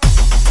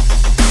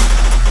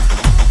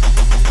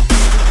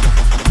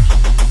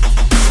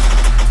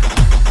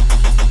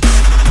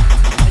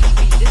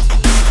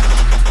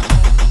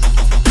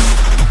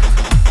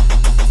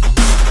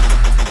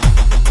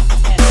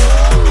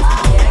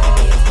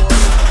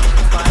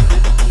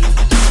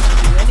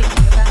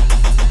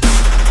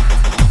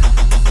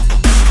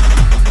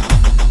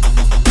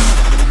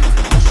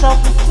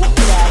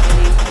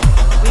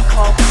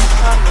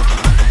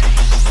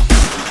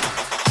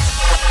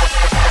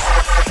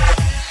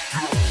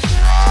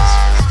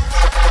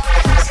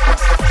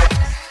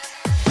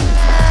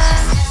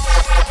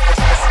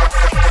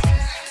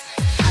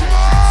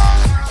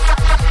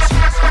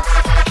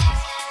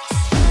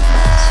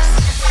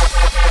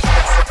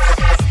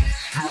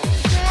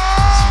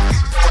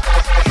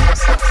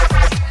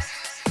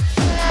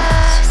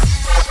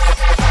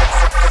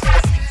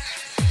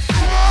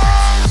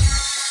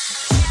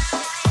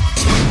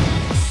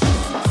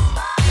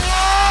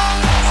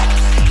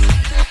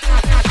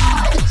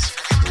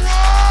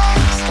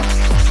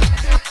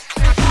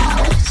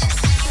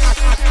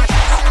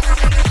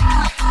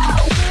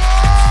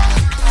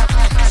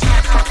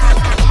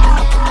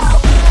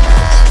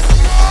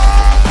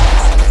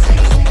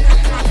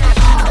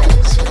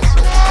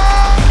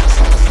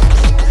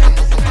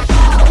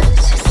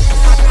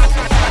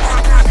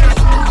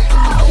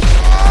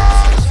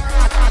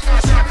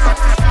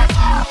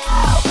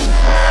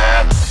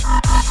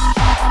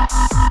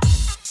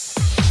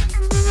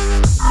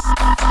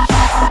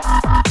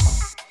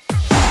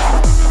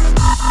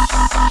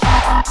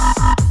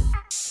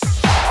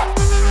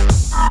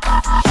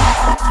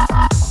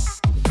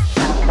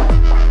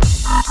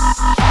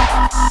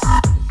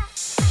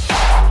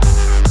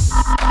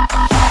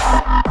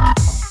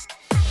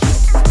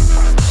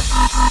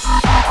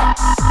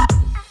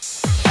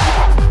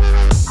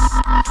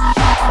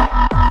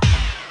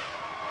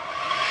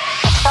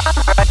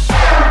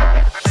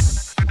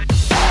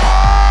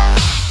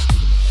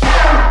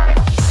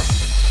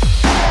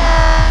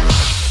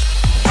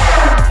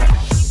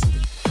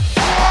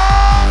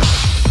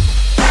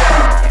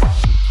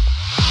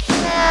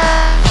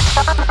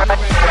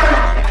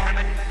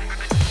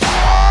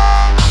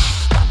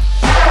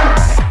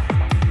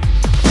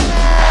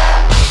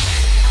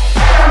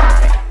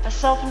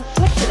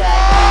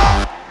 agony.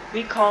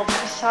 We call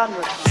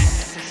Cassandra time.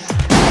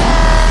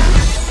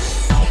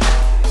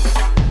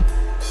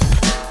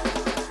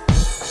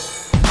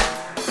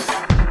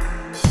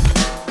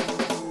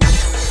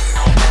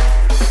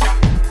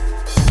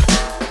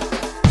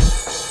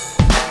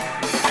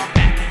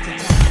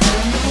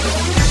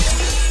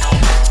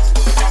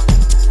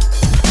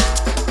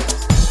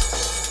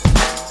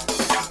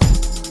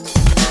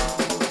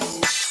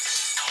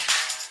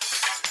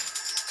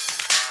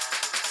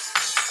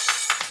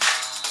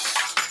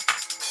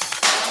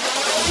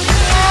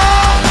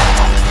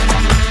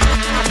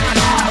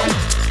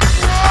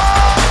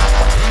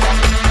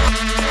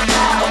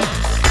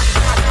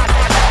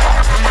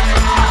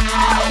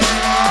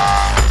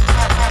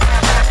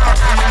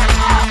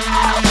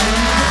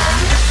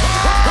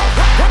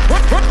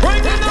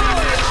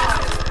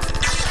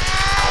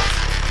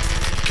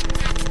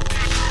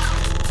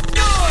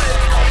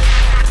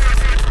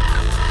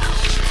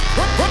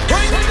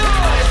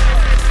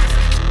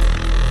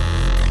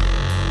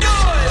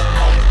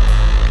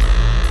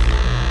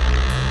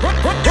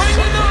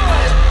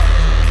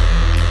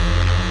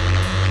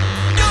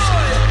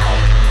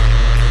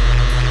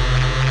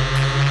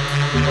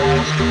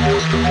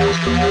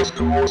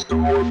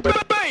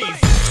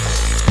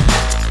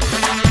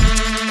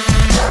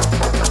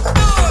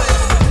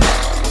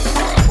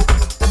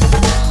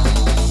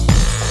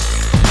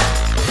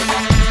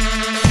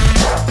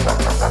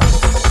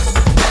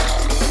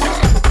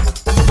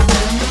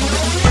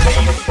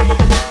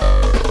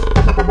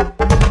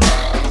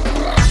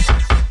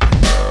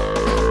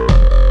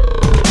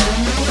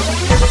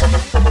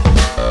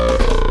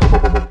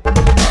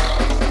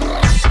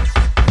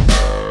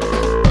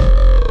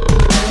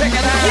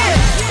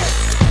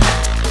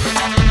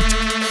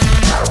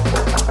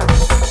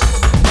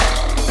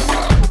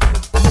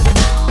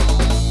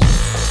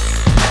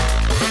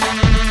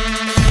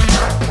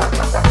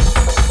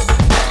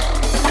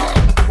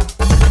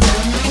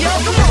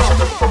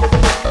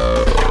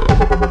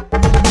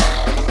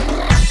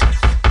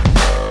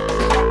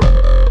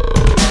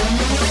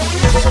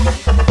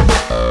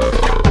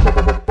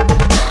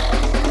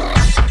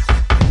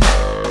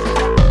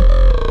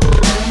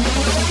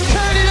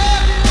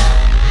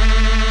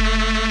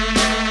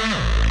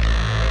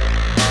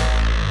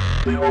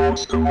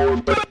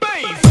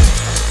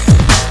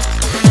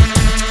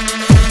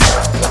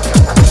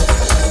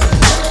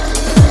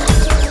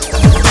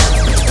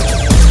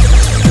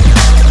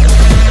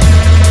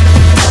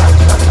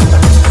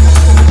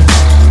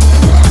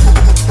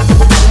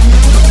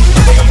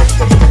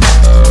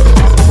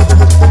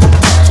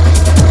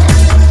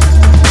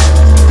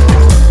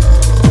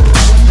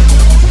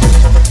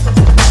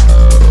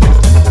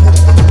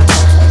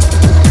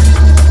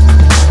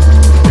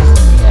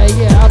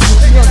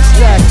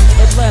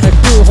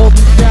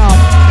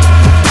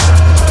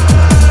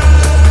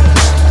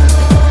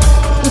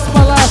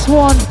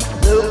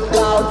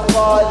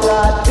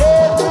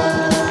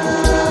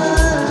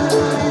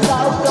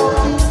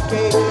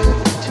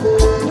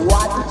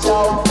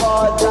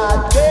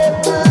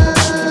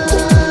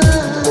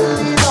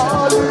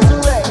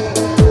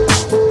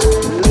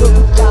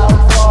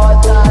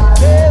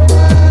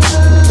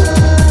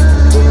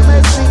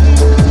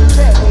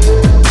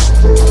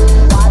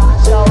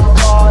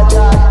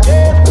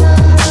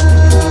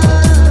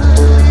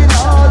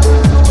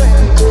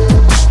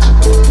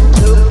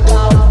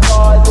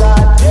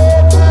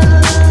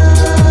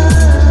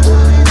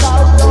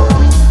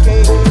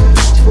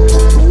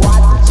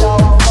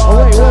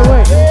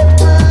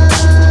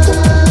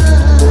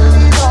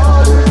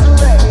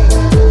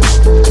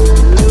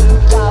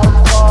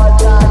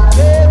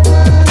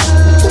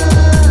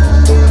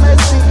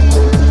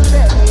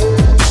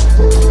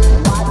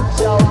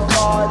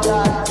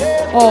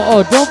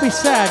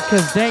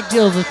 Because Dank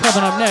Deals is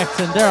coming up next,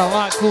 and they're a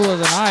lot cooler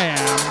than I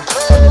am.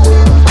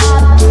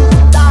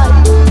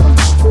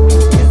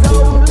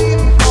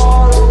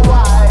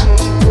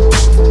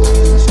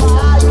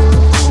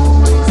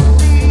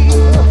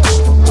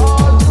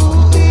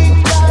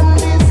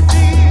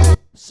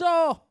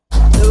 So,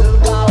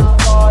 look out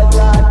for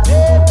the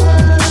devil.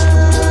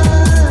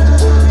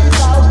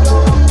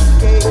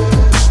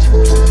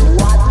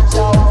 Watch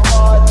out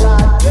for the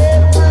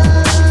devil.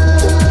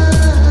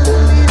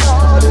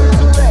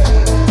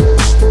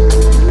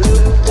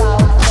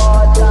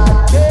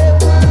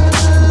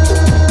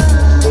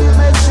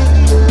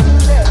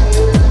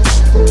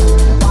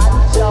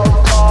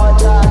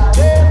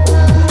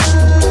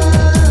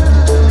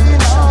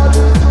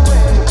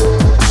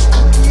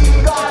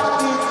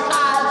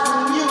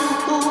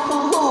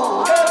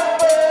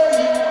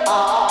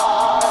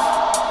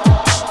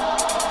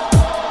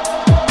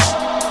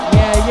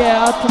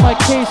 Out to my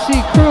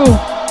KC crew,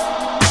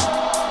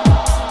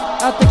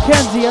 out to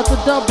Kenzie, out to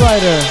Dub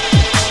Rider,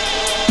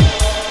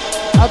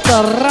 out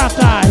to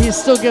Rata, he's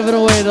still giving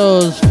away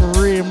those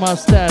free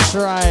mustache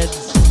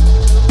rides.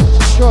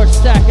 Short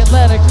Stack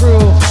Atlanta crew,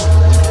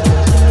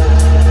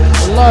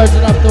 large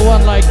enough to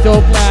one like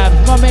Dope Labs,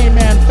 my main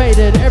man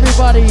Faded,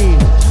 everybody,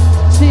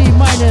 T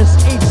minus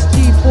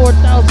HD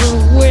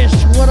 4000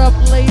 Wish, what up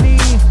lady?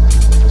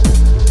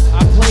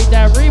 I played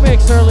that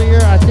remix earlier.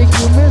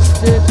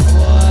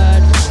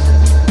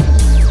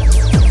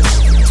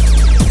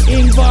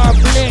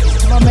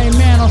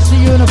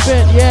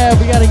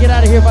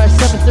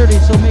 7:30,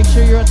 so make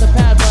sure you're at the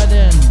pad by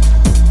then.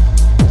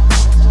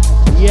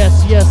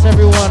 Yes,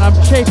 everyone. I'm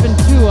chafing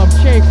too. I'm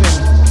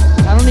chafing.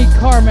 I don't need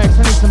Carmex.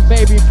 I need some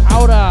baby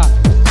powder.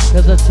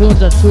 Because the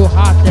tunes are too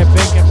hot. They're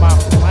baking my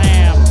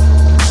flam.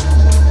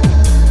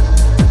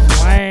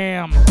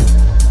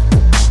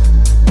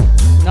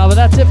 No, but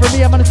that's it for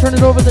me. I'm going to turn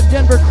it over to the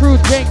Denver crew.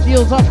 Jank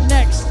Deals up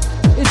next.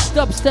 It's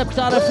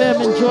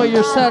dubstep.fm. Enjoy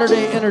your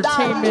Saturday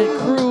entertainment,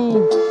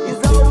 crew.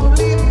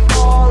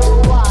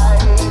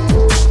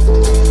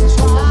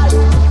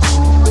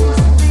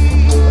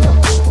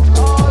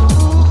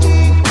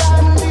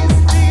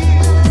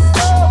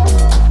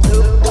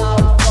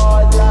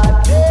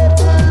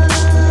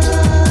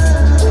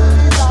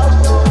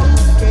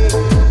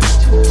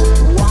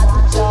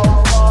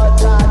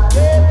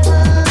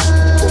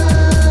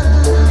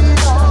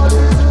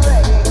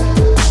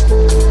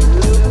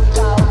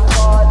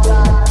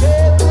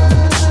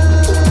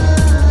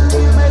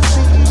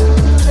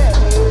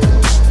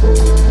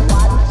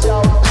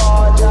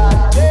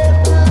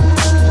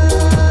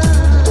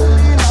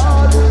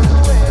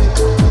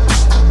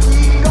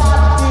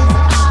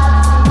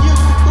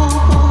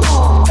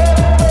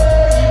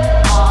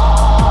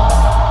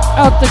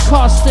 Out the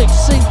Caustic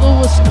St.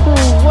 Louis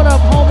crew. What up,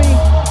 homie?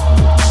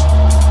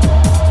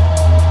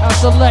 Out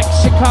the Lex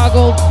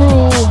Chicago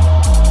crew.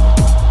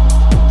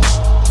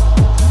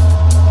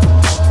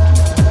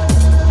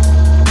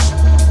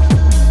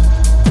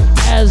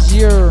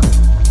 Azure.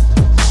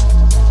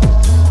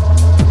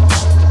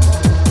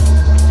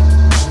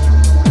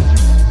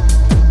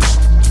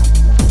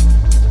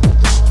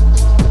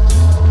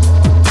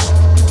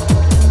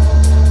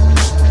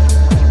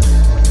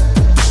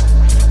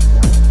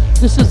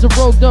 This is the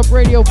Rogued Up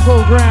Radio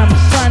program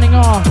signing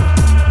off.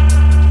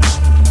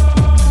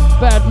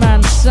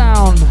 Badman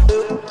Sound.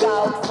 Look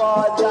out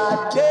for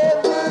the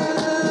devil,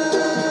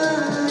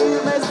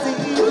 you may see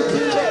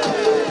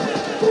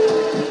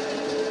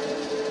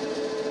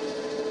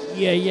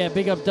today. Yeah,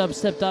 big up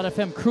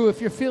dubstep.fm crew.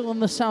 If you're feeling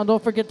the sound,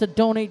 don't forget to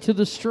donate to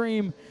the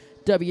stream.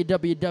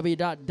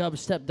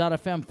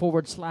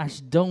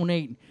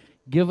 www.dubstep.fm/donate.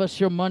 Give us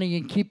your money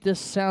and keep this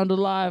sound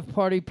alive,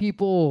 party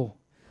people.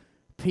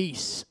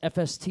 Peace.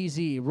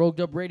 FSTZ, Rogued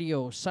Up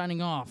Radio,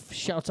 signing off.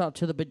 Shouts out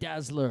to the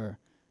Bedazzler.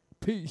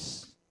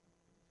 Peace.